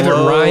Saving Private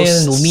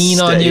Ryan lean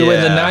on you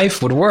with a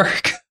knife would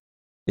work.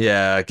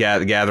 Yeah,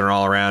 gathering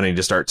all around and you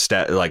just start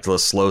the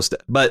slow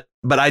step. But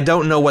I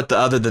don't know what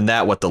other than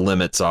that what the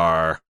limits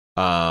are.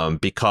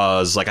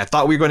 Because like I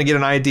thought we were going to get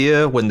an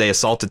idea when they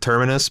assaulted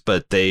Terminus,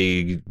 but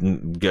they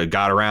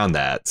got around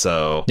that.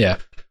 So yeah,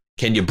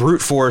 can you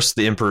brute force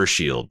the Emperor's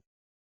shield?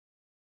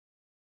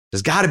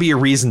 There's got to be a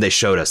reason they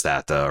showed us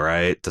that, though,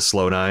 right? The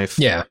slow knife.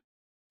 Yeah,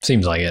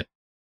 seems like it.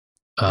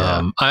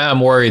 I'm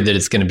worried that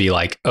it's going to be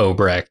like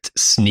Obrecht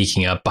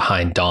sneaking up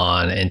behind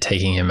Dawn and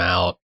taking him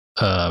out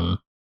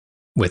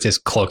with his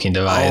cloaking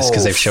device,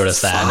 because they've showed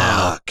us that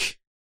now.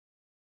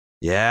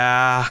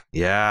 Yeah.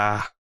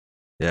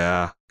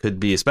 Could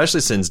be,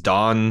 especially since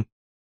Dawn.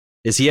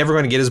 Is he ever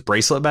going to get his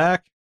bracelet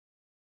back?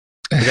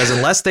 Because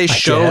unless they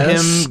show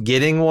him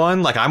getting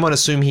one, like I'm going to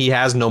assume he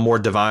has no more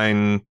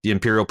the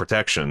Imperial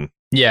protection.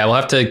 Yeah, we'll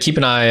have to keep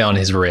an eye on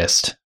his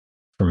wrist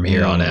from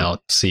here on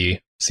out.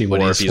 See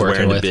what or if he's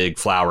wearing with. the big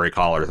flowery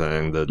collar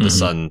thing, the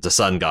sun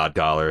god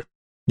collar.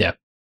 Yeah.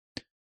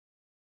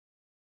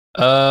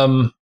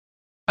 I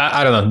don't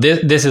know.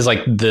 This is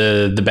like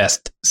the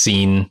best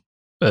scene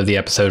of the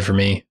episode for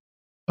me.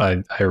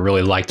 I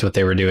really liked what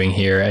they were doing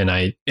here,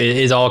 and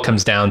it all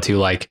comes down to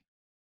like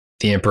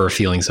the Emperor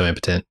feeling so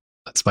impotent.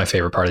 That's my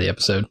favorite part of the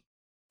episode.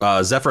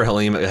 Zephyr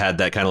Halim had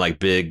that kind of like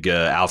big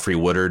Alfre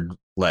Woodard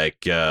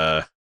like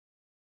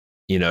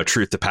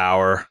truth to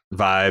power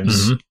vibes.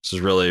 Mm-hmm. This is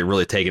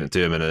really taking it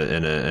to him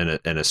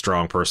in a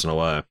strong personal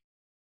way.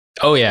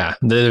 Oh yeah,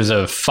 there's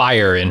a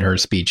fire in her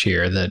speech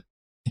here that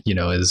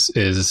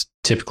is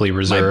typically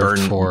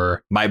reserved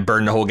might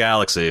burn the whole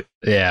galaxy.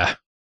 Yeah,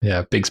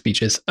 big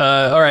speeches.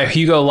 All right,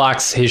 Hugo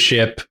locks his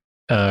ship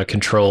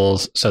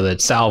controls so that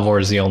Salvor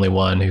is the only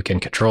one who can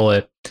control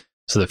it,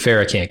 so that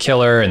Farah can't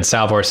kill her, and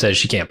Salvor says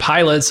she can't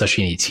pilot, so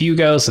she needs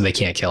Hugo, so they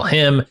can't kill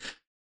him.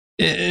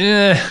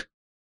 This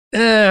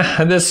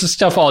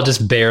stuff all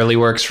just barely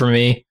works for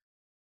me.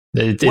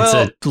 It's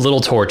a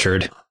little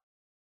tortured.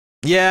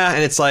 Yeah,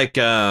 and it's like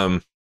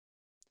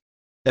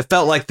it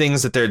felt like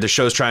things that the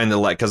show's trying to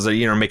like, because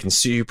they're making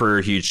super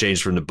huge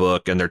changes from the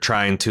book, and they're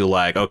trying to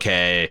like,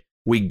 okay,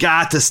 we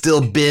got to still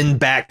bend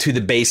back to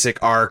the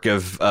basic arc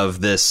of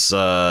this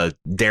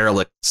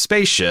derelict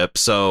spaceship.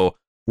 So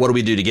what do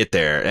we do to get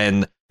there?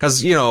 And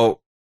because Farah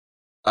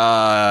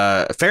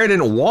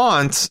didn't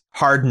want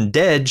Hardin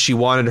dead. She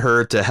wanted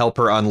her to help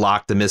her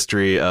unlock the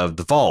mystery of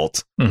the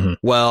vault. Mm-hmm.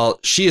 Well,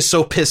 she is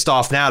so pissed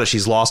off now that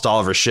she's lost all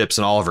of her ships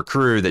and all of her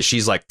crew that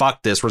she's like,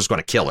 fuck this, we're just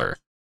going to kill her.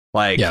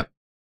 Like, yeah.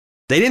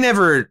 They didn't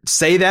ever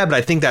say that, but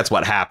I think that's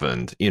what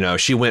happened.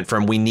 She went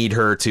from we need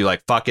her to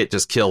like, fuck it,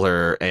 just kill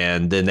her.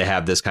 And then they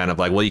have this kind of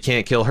like, well, you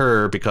can't kill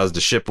her because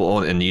the ship will,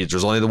 and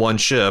there's only the one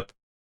ship.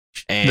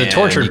 And the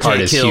tortured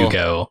part is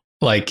Hugo.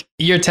 Like,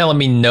 you're telling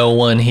me no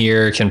one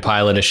here can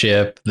pilot a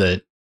ship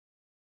that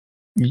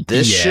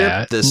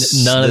ship,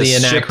 none of the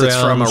ship that's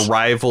Anacreons from a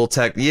rival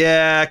tech.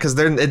 Yeah, because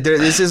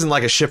this isn't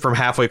like a ship from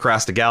halfway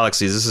across the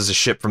galaxies. This is a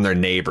ship from their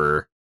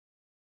neighbor.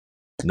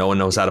 No one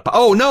knows how to.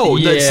 Oh no!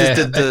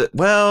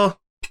 Yeah.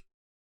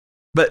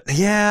 But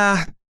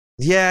yeah,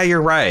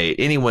 you're right.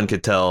 Anyone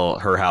could tell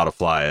her how to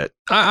fly it.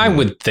 I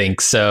would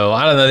think so.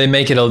 I don't know. They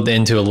make it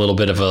into a little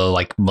bit of a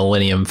like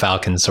Millennium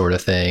Falcon sort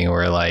of thing,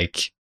 where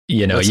like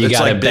you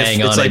gotta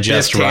bang on it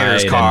just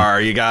right. Car.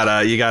 You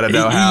gotta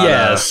know how.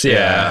 Yes,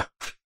 yeah.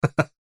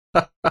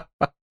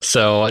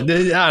 So I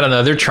don't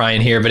know. They're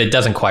trying here, but it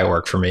doesn't quite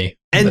work for me.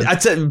 And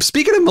I'd say,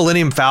 speaking of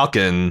Millennium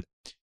Falcon.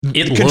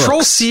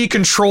 Control C,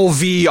 Control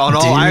V on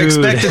all. Dude. I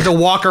expected to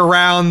walk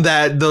around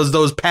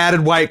those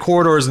padded white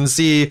corridors and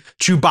see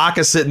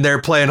Chewbacca sitting there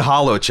playing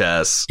holo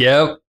chess.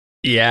 Yep.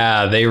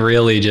 Yeah, they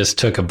really just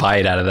took a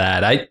bite out of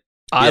that. I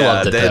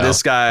loved it.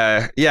 This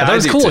guy, yeah, that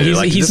was cool.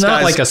 Too. He's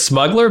not like a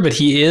smuggler, but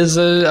he is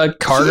a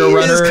cargo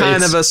runner. He is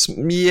kind of a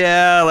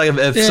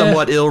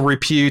somewhat ill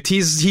repute.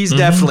 He's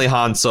definitely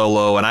Han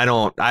Solo, and I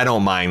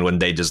don't mind when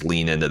they just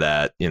lean into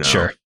that.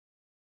 Sure.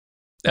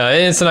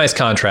 It's a nice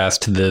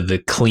contrast to the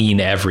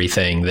clean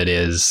everything that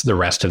is the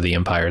rest of the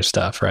Empire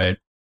stuff, right?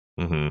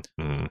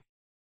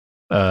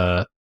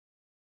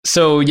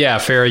 So yeah,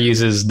 Farah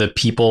uses the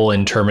people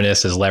in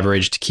Terminus as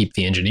leverage to keep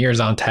the engineers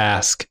on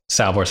task.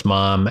 Salvor's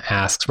mom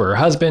asks where her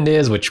husband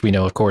is, which we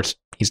know, of course,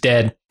 he's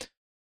dead.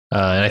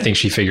 And I think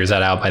she figures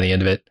that out by the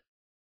end of it.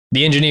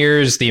 The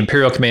engineers, the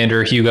Imperial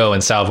commander, Hugo,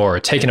 and Salvor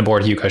are taken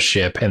aboard Hugo's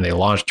ship, and they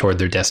launch toward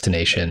their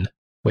destination,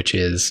 which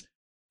is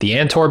the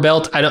Antor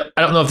Belt. I don't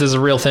know if this is a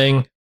real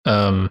thing.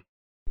 I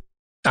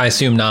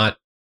assume not,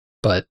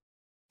 but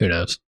who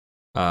knows?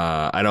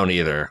 I don't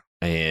either.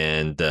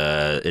 And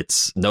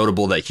it's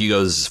notable that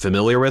Hugo's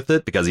familiar with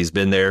it because he's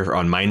been there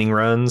on mining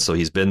runs, so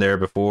he's been there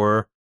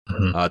before.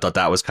 I thought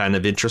that was kind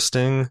of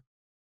interesting.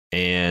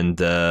 And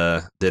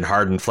then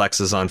Hardin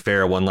flexes on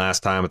Farah one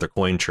last time with her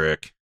coin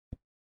trick,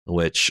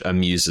 which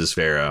amuses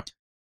Farah.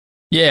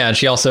 Yeah, and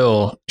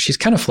she's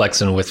kind of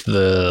flexing with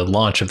the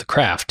launch of the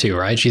craft too,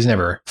 right? She's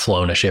never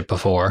flown a ship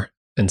before.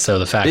 And so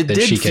the fact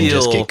that she can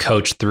just get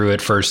coached through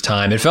it first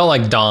time, it felt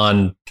like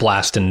Dawn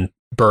blasting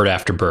bird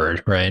after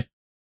bird, right?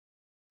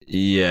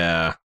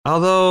 Yeah.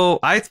 Although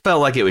I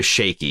felt like it was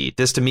shaky.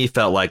 This to me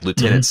felt like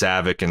Lieutenant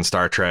Saavik in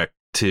Star Trek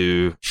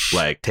 2,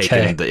 like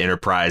taking the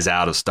Enterprise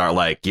out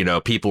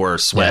of people were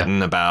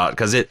sweating about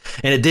because it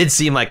did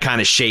seem like kind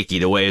of shaky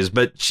the way it was,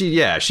 but she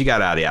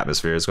got out of the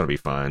atmosphere. It's going to be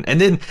fun.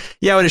 And then,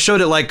 when it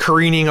showed it like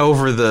careening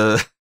over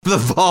the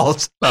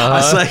vault, I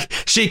was like,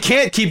 she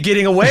can't keep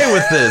getting away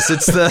with this.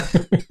 It's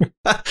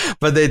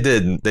but they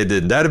didn't.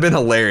 That'd have been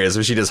hilarious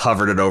if she just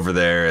hovered it over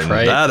there and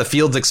the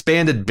field's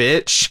expanded,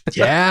 bitch.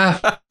 Yeah.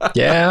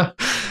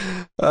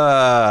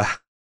 That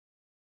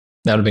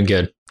would have been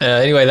good.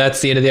 Anyway, that's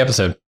the end of the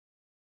episode.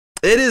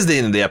 It is the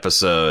end of the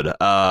episode,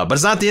 but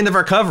it's not the end of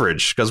our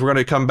coverage because we're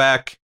going to come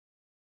back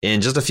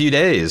in just a few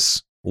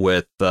days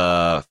with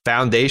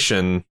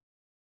Foundation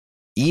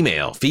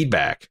email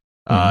feedback.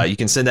 You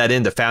can send that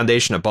in to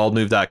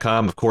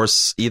foundation@baldmove.com. Of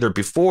course, either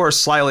before or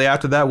slightly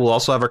after that, we'll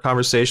also have our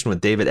conversation with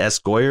David S.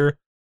 Goyer,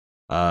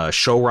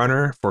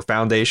 showrunner for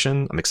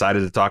Foundation. I'm excited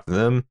to talk to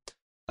them,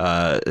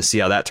 see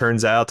how that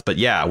turns out. But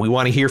yeah, we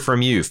want to hear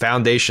from you.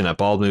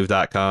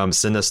 Foundation@baldmove.com.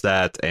 Send us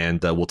that,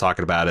 and we'll talk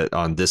about it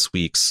on this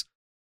week's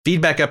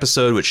feedback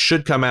episode, which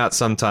should come out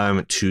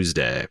sometime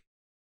Tuesday.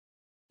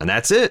 And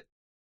that's it.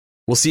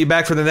 We'll see you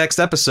back for the next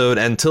episode.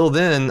 Until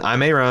then,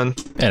 I'm Aaron.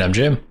 And I'm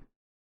Jim.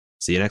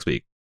 See you next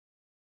week.